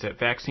citizens that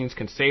vaccines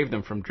can save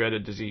them from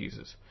dreaded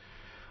diseases.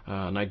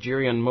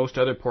 Nigeria and most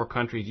other poor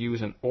countries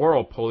use an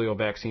oral polio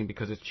vaccine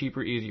because it's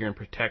cheaper, easier, and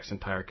protects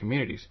entire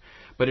communities.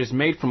 But it is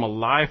made from a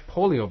live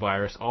polio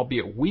virus,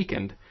 albeit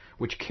weakened,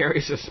 which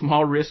carries a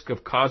small risk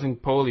of causing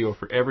polio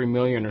for every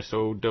million or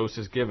so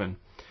doses given.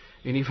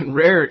 In even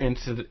rarer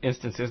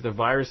instances, the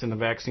virus in the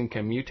vaccine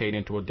can mutate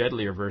into a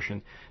deadlier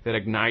version that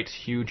ignites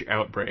huge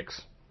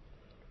outbreaks.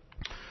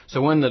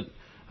 So when the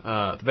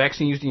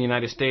vaccine used in the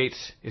United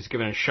States is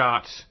given in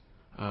shots,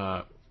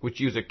 which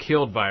use a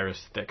killed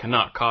virus that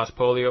cannot cause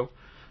polio,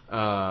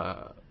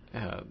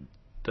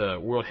 the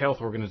World Health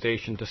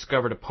Organization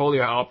discovered a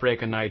polio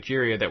outbreak in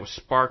Nigeria that was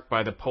sparked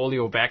by the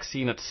polio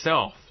vaccine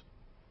itself.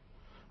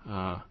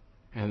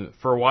 And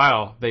for a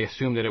while, they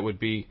assumed that it would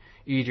be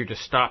easier to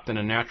stop than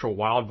a natural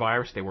wild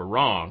virus. They were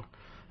wrong.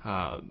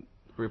 The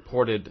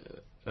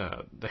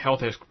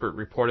health expert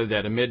reported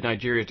that amid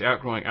Nigeria's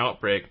outgrowing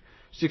outbreak,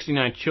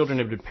 69 children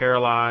had been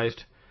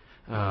paralyzed.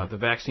 The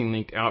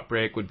vaccine-linked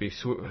outbreak would be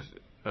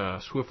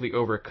swiftly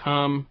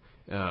overcome.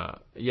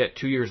 Yet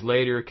 2 years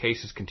later,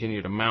 cases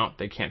continue to mount.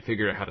 They can't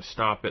figure out how to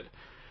stop it.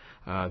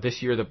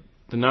 This year, the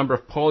number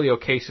of polio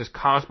cases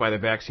caused by the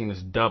vaccine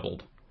has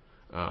doubled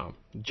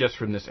just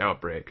from this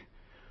outbreak.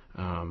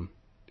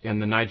 And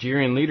the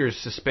Nigerian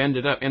leaders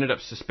ended up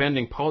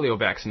suspending polio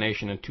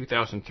vaccination in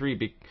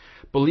 2003,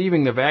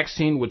 believing the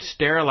vaccine would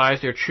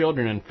sterilize their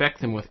children and infect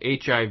them with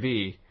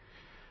HIV.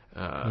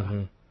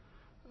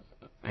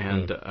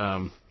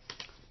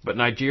 But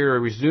Nigeria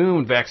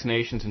resumed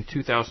vaccinations in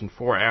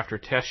 2004 after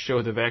tests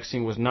showed the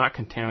vaccine was not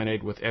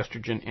contaminated with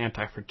estrogen,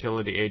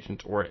 anti-fertility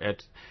agents, or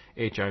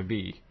HIV.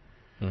 You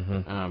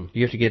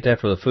have to get that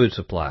for the food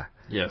supply.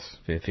 Yes.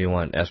 If you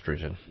want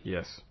estrogen.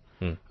 Yes.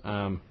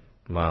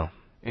 Wow.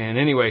 And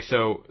anyway,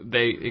 so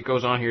it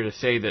goes on here to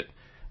say that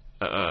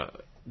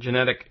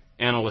genetic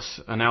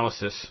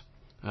analysis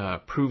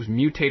proves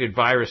mutated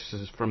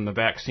viruses from the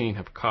vaccine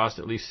have caused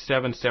at least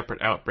 7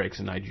 separate outbreaks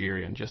in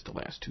Nigeria in just the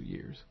last 2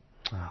 years.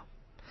 Wow.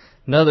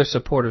 Another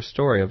supportive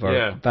story of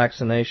our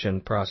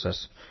vaccination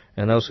process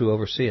and those who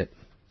oversee it.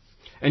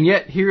 And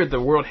yet here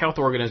the World Health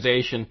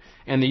Organization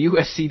and the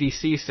U.S.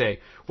 CDC say,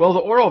 well, the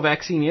oral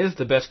vaccine is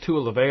the best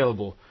tool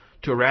available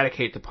to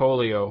eradicate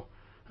polio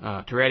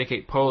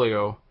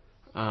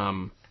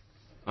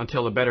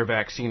until a better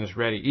vaccine is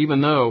ready,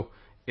 even though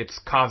it's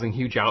causing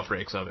huge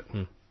outbreaks of it.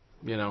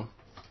 You know.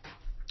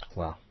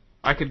 Wow.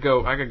 I could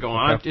go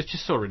on. It's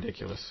just so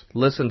ridiculous.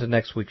 Listen to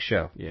next week's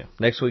show. Yeah.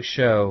 Next week's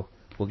show,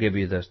 we'll give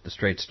you the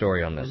straight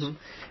story on this.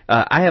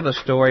 I have a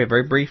story, a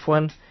very brief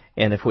one,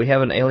 and if we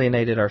haven't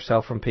alienated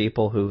ourselves from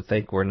people who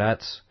think we're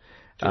nuts,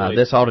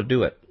 this ought to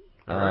do it.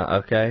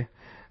 Okay?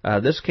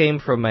 This came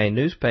from a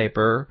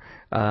newspaper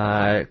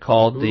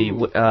called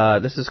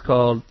this is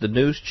called The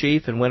News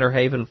Chief in Winter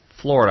Haven,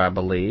 Florida, I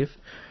believe.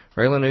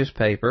 Regular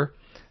newspaper.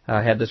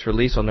 Had this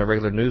release on the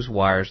regular news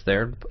wires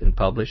there and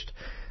published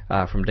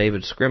from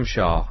David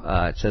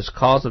Scrimshaw. It says,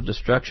 cause of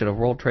destruction of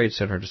World Trade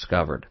Center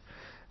discovered.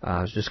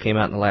 It just came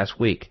out in the last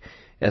week.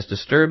 As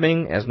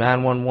disturbing as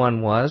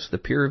 911 was, the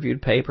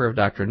peer-reviewed paper of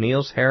Dr.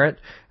 Niels Harrit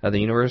of the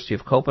University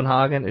of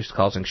Copenhagen is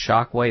causing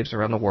shock waves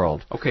around the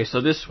world. Okay,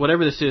 so this,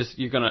 whatever this is,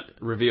 you're going to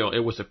reveal,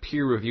 it was a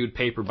peer-reviewed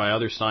paper by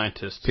other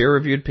scientists.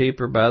 Peer-reviewed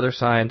paper by other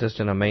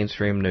scientists in a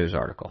mainstream news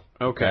article.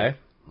 Okay.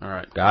 All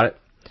right. Got it?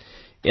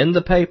 In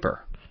the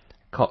paper,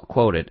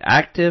 quoted,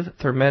 active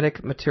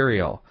thermitic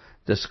material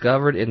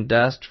discovered in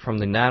dust from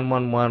the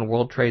 911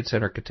 World Trade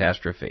Center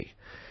catastrophe.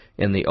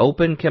 In the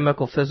Open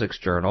Chemical Physics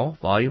Journal,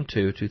 Volume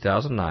 2,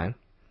 2009,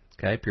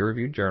 okay,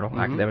 peer-reviewed journal,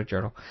 academic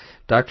journal,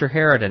 Dr.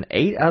 Harrit and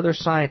 8 other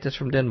scientists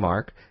from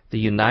Denmark, the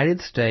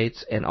United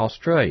States, and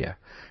Australia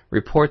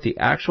report the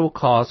actual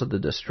cause of the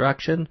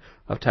destruction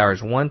of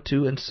Towers 1,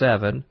 2, and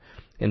 7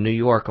 in New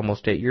York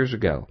almost 8 years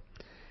ago.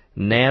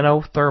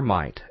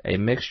 Nanothermite, a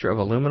mixture of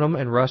aluminum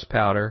and rust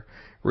powder,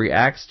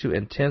 reacts to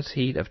intense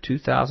heat of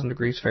 2,000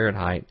 degrees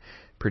Fahrenheit,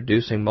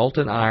 producing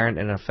molten iron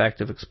and an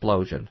effective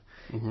explosion.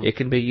 It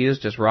can be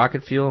used as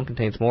rocket fuel and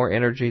contains more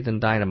energy than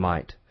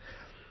dynamite.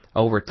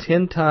 Over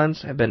 10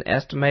 tons have been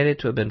estimated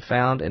to have been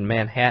found in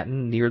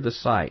Manhattan near the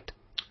site.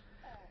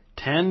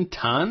 10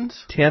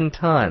 tons? 10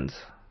 tons.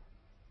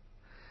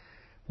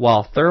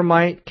 While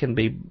thermite can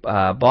be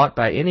bought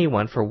by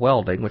anyone for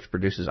welding, which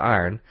produces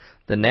iron,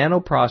 the nano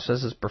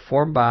process is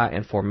performed by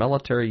and for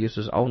military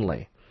uses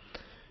only.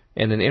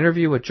 In an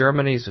interview with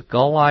Germany's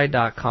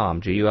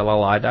Gulli.com,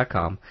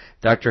 G-U-L-L-I.com,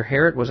 Dr.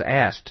 Harrit was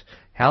asked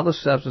how the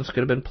substance could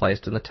have been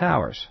placed in the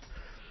towers.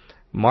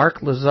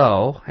 Mark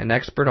Lazo, an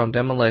expert on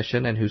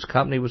demolition and whose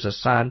company was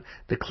assigned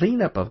the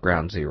cleanup of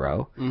Ground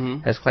Zero,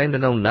 has claimed to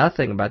know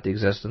nothing about the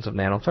existence of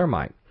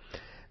nanothermite.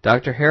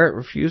 Dr. Harrit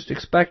refused to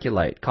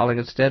speculate, calling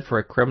instead for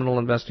a criminal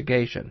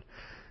investigation.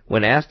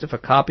 When asked if a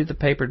copy of the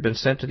paper had been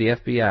sent to the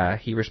FBI,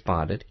 he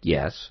responded,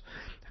 yes.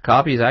 A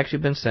copy has actually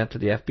been sent to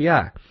the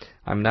FBI.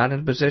 I'm not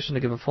in a position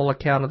to give a full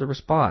account of the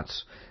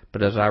response,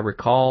 but as I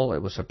recall,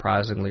 it was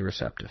surprisingly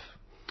receptive.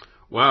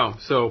 Wow.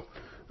 So,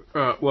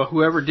 well,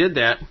 whoever did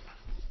that,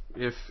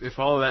 if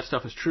all of that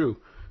stuff is true,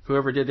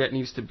 whoever did that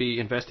needs to be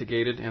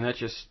investigated, and that's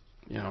just,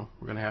 we're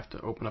going to have to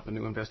open up a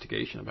new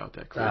investigation about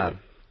that, clearly.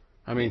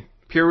 I mean,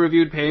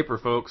 peer-reviewed paper,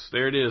 folks.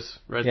 There it is,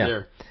 right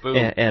there.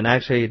 Boom. And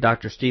actually,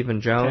 Dr.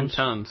 Stephen Jones,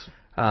 10 tons.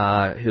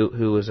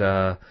 who is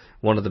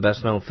one of the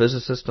best-known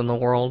physicists in the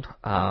world,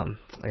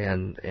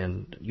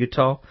 in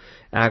Utah,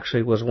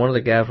 actually was one of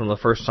the guys, one of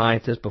the first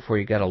scientists before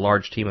you got a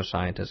large team of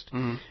scientists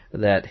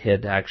that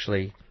had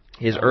actually.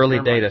 His early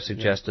data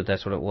suggested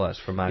that's what it was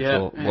from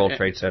actual World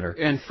Trade Center.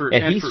 And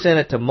he sent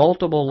it to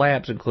multiple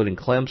labs, including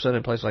Clemson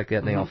and places like that,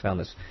 and they all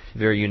found this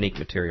very unique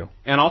material.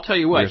 And I'll tell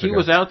you what, he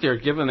was out there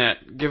giving that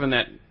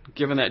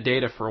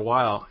data for a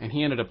while, and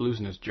he ended up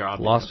losing his job.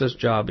 Lost his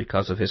job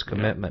because of his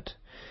commitment.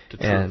 To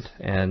truth.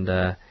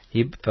 And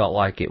he felt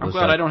like it was.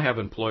 I'm glad I don't have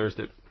employers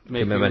that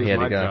make me lose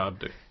my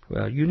job.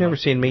 Well, you've never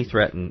seen me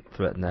threaten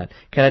that.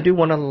 Can I do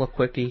one other little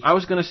quickie? I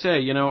was going to say,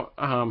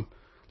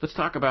 let's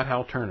talk about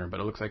Hal Turner, but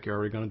it looks like you're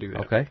already going to do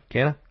that. Okay,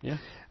 can I?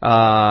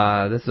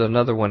 Yeah. This is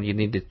another one you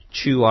need to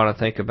chew on and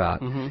think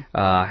about.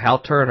 Hal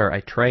Turner,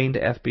 a trained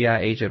FBI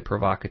agent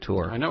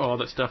provocateur. I know all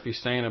that stuff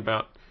he's saying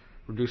about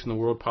reducing the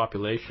world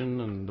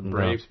population and the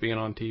Braves being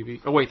on TV.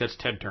 Oh, wait, that's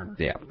Ted Turner.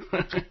 Yeah.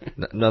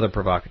 Another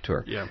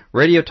provocateur. Yeah.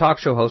 Radio talk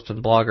show host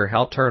and blogger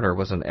Hal Turner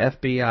was an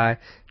FBI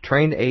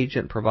trained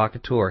agent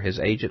provocateur, his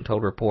agent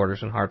told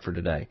reporters in Hartford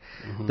today.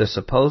 The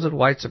supposed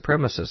white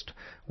supremacist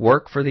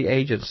worked for the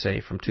agency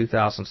from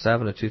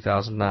 2007 to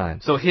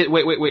 2009. So,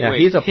 wait.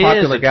 He's a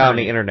popular guy on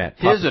the Internet.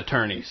 His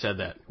attorney said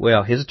that.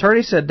 Well, his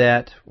attorney said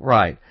that,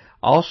 right.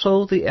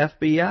 Also, the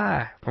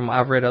FBI, from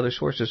I've read other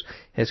sources,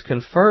 has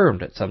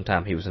confirmed at some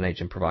time he was an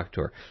agent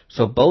provocateur.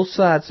 So both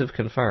sides have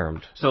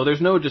confirmed. So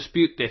there's no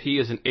dispute that he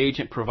is an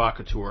agent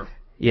provocateur.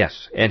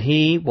 Yes, and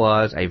he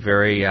was a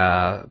very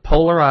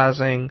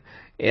polarizing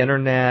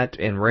Internet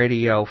and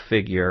radio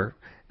figure.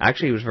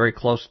 Actually, he was very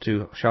close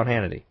to Sean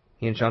Hannity.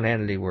 He and Sean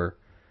Hannity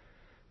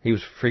he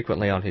was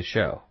frequently on his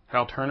show.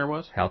 Hal Turner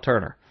was? Hal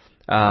Turner.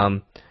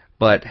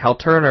 But Hal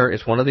Turner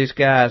is one of these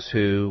guys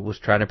who was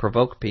trying to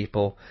provoke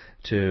people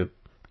to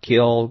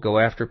kill, go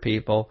after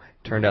people.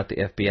 Turned out the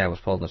FBI was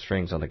pulling the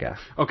strings on the guy.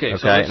 Okay.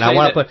 So and I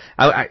want to put.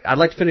 I'd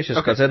like to finish this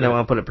because then I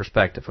want to put it in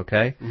perspective.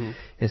 Okay. Mm-hmm.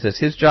 It says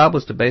his job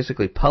was to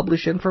basically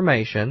publish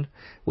information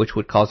which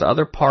would cause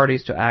other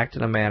parties to act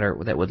in a manner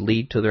that would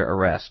lead to their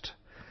arrest.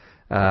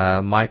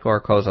 Michael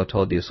Arcozo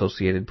told the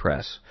Associated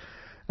Press.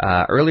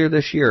 Earlier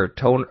this year,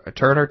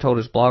 Turner told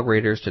his blog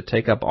readers to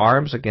take up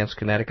arms against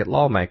Connecticut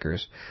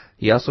lawmakers.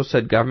 He also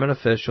said government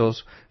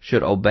officials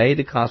should obey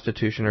the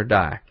Constitution or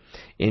die.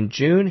 In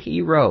June,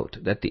 he wrote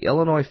that the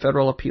Illinois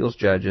federal appeals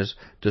judges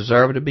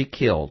deserve to be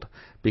killed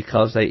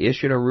because they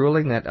issued a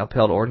ruling that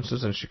upheld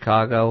ordinances in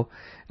Chicago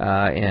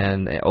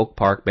and Oak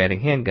Park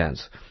banning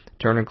handguns.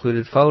 Turner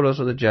included photos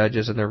of the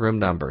judges and their room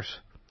numbers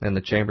in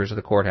the chambers of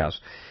the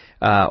courthouse.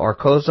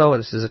 Arcozo,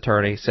 this is his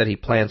attorney, said he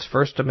plans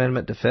First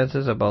Amendment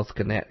defenses of both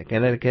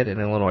Connecticut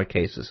and Illinois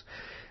cases.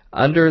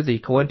 Under the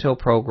COINTEL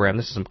program,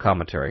 this is some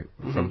commentary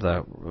from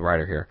the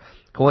writer here,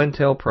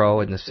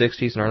 COINTELPRO in the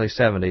 60s and early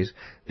 70s,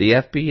 the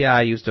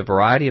FBI used a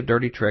variety of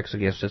dirty tricks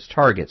against its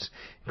targets,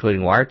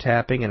 including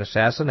wiretapping and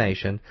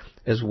assassination,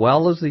 as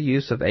well as the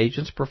use of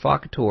agents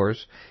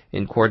provocateurs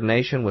in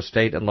coordination with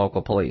state and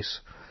local police.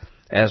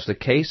 As the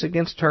case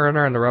against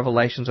Turner and the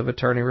revelations of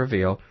attorney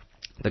reveal,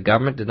 the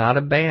government did not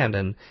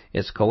abandon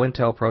its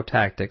COINTELPRO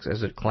tactics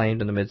as it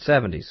claimed in the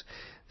mid-70s.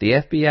 The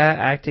FBI,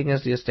 acting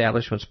as the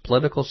establishment's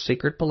political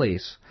secret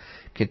police,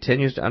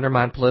 continues to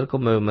undermine political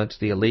movements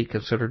the elite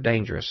consider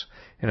dangerous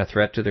and a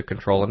threat to their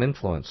control and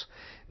influence.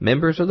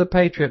 Members of the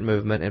Patriot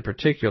movement, in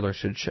particular,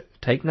 should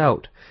take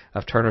note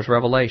of Turner's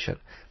revelation.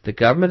 The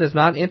government is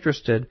not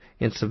interested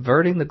in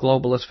subverting the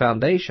globalist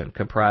foundation,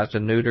 comprised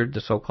and neutered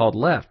the so-called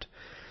left,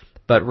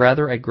 but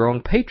rather a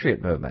growing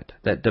patriot movement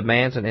that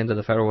demands an end to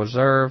the Federal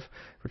Reserve,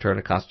 return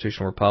to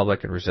constitutional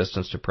republic, and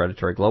resistance to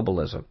predatory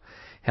globalism.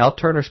 Hal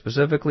Turner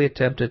specifically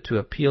attempted to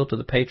appeal to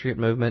the patriot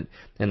movement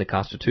and the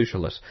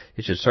constitutionalists.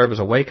 It should serve as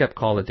a wake-up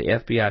call that the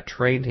FBI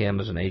trained him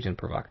as an agent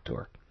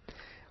provocateur.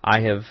 I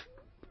have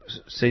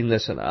seen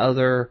this in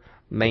other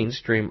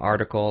mainstream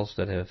articles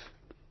that have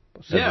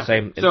said the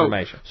same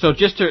information. So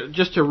just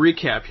to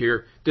recap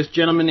here, this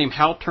gentleman named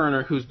Hal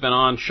Turner, who's been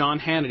on Sean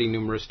Hannity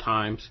numerous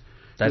times.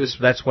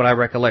 That's what I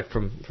recollect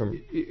from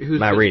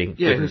my reading.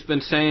 Yeah, who's been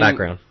saying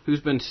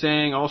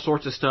all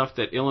sorts of stuff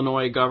that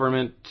Illinois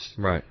governors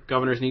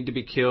need to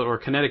be killed, or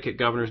Connecticut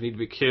governors need to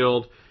be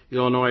killed.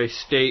 Illinois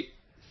state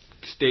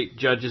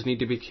judges need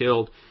to be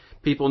killed.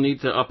 People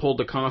need to uphold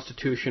the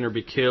Constitution or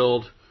be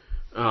killed.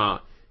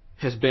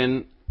 Has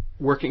been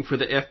working for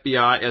the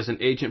FBI as an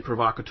agent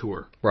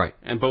provocateur. Right.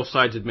 And both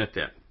sides admit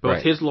that.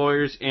 Both his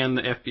lawyers and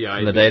the FBI.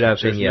 And the data I've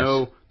seen,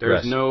 yes.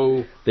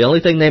 The only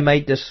thing they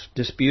may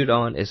dispute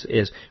on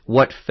is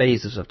what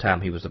phases of time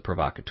he was the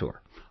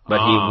provocateur. But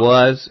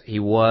he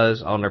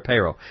was on their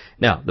payroll.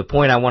 Now, the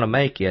point I want to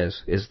make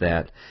is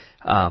that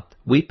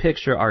we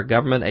picture our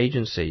government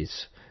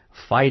agencies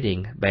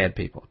fighting bad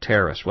people,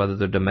 terrorists, whether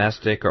they're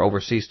domestic or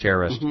overseas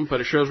terrorists.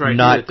 But it shows right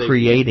not here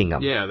creating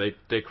them. Yeah,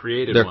 they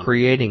created They're one.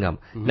 creating them.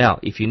 Now,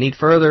 if you need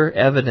further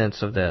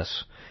evidence of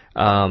this,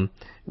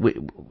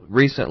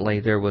 recently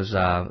there was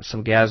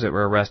some guys that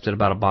were arrested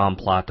about a bomb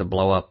plot to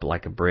blow up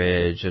like a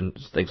bridge and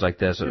things like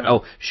this. And,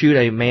 shoot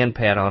a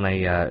man-pad on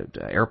a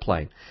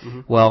airplane.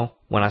 Well,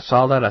 when I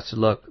saw that, I said,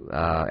 look,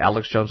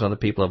 Alex Jones and other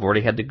people have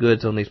already had the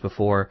goods on these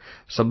before.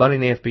 Somebody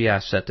in the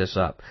FBI set this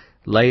up.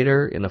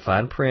 Later, in the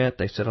fine print,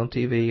 they said on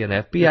TV, an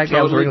FBI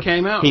guy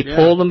came out. He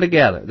pulled them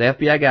together. The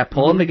FBI guy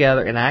pulled them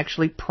together and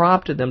actually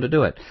prompted them to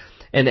do it.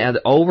 And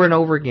over and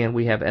over again,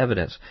 we have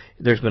evidence.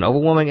 There's been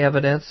overwhelming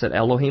evidence that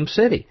Elohim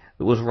City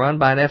was run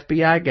by an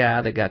FBI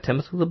guy that got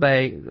Timothy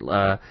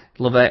McVeigh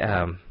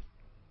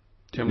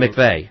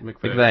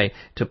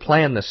to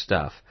plan this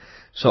stuff.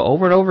 So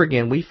over and over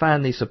again, we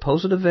find these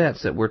supposed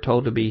events that we're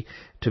told to be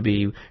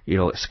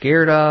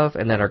scared of,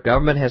 and that our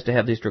government has to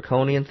have these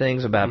draconian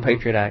things about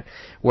Patriot Act,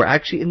 were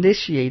actually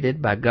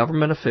initiated by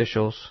government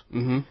officials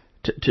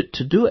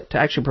to do it, to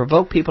actually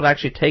provoke people to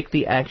actually take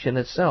the action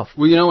itself.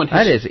 Well,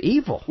 that is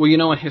evil. Well,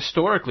 and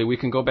historically, we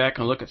can go back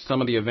and look at some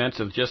of the events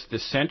of just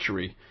this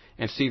century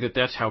and see that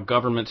that's how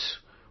governments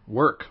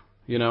work.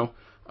 With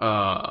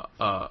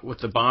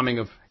the bombing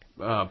of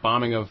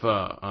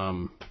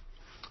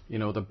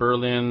the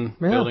Berlin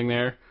building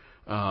there,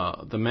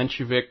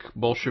 the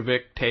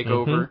Bolshevik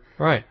takeover,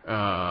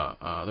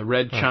 the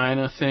Red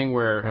China thing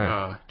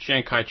where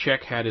Chiang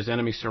Kai-shek had his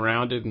enemy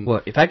surrounded. And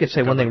well, if I could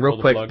say one thing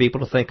real quick for people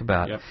to think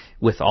about,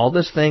 with all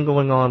this thing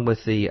going on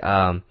with the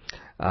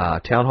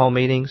town hall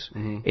meetings,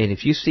 and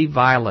if you see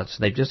violence,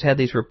 they've just had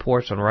these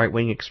reports on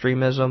right-wing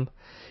extremism.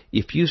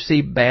 If you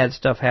see bad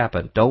stuff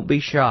happen, don't be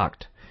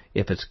shocked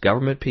if it's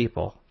government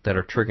people that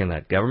are triggering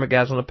that. Government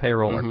guys on the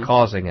payroll are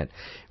causing it.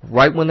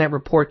 Right when that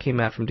report came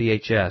out from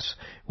DHS,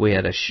 we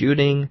had a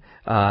shooting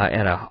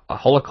at a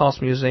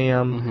Holocaust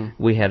museum.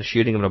 We had a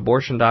shooting of an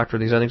abortion doctor,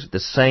 these other things, the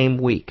same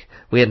week.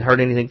 We hadn't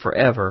heard anything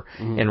forever.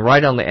 And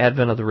right on the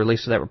advent of the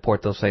release of that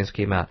report, those things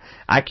came out.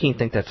 I can't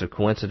think that's a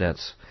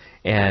coincidence.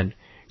 And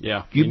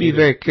you be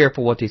very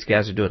careful what these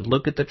guys are doing.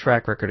 Look at the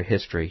track record of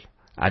history.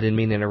 I didn't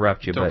mean to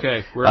interrupt you. It's but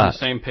okay. We're on the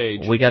same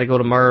page. We got to go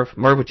to Merv.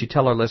 Merv, would you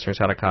tell our listeners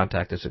how to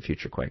contact us at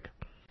Future Quake?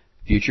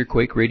 Future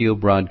Quake radio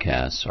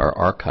broadcasts are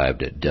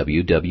archived at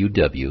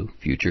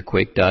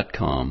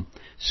www.futurequake.com,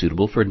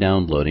 suitable for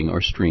downloading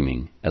or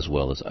streaming, as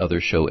well as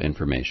other show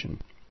information.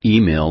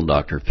 Email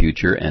Dr.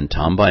 Future and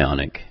Tom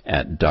Bionic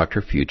at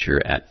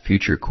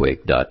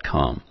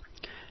drfuture@futurequake.com.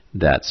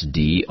 That's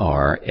DRFUTURE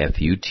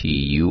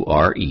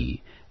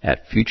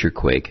at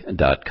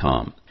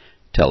futurequake.com.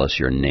 Tell us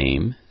your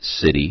name,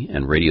 city,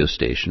 and radio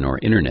station or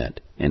internet,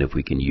 and if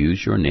we can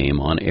use your name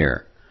on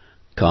air.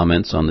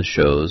 Comments on the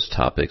show's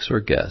topics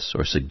or guests,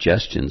 or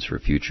suggestions for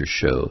future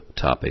show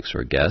topics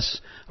or guests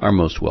are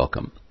most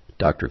welcome.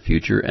 Dr.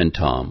 Future and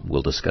Tom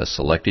will discuss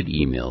selected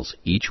emails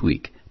each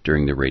week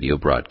during the radio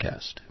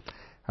broadcast.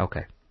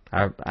 Okay.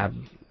 I've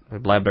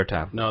blabbed our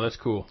time. No, that's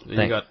cool.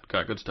 You got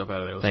good stuff out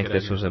of there. I think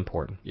this was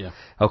important. Yeah.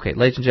 Okay,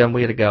 ladies and gentlemen,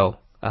 we got to go.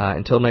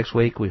 Until next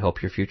week, we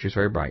hope your future is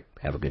very bright.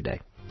 Have a good day.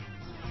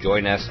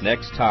 Join us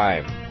next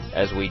time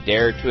as we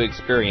dare to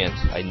experience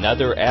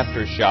another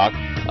aftershock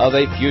of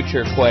a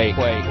future quake.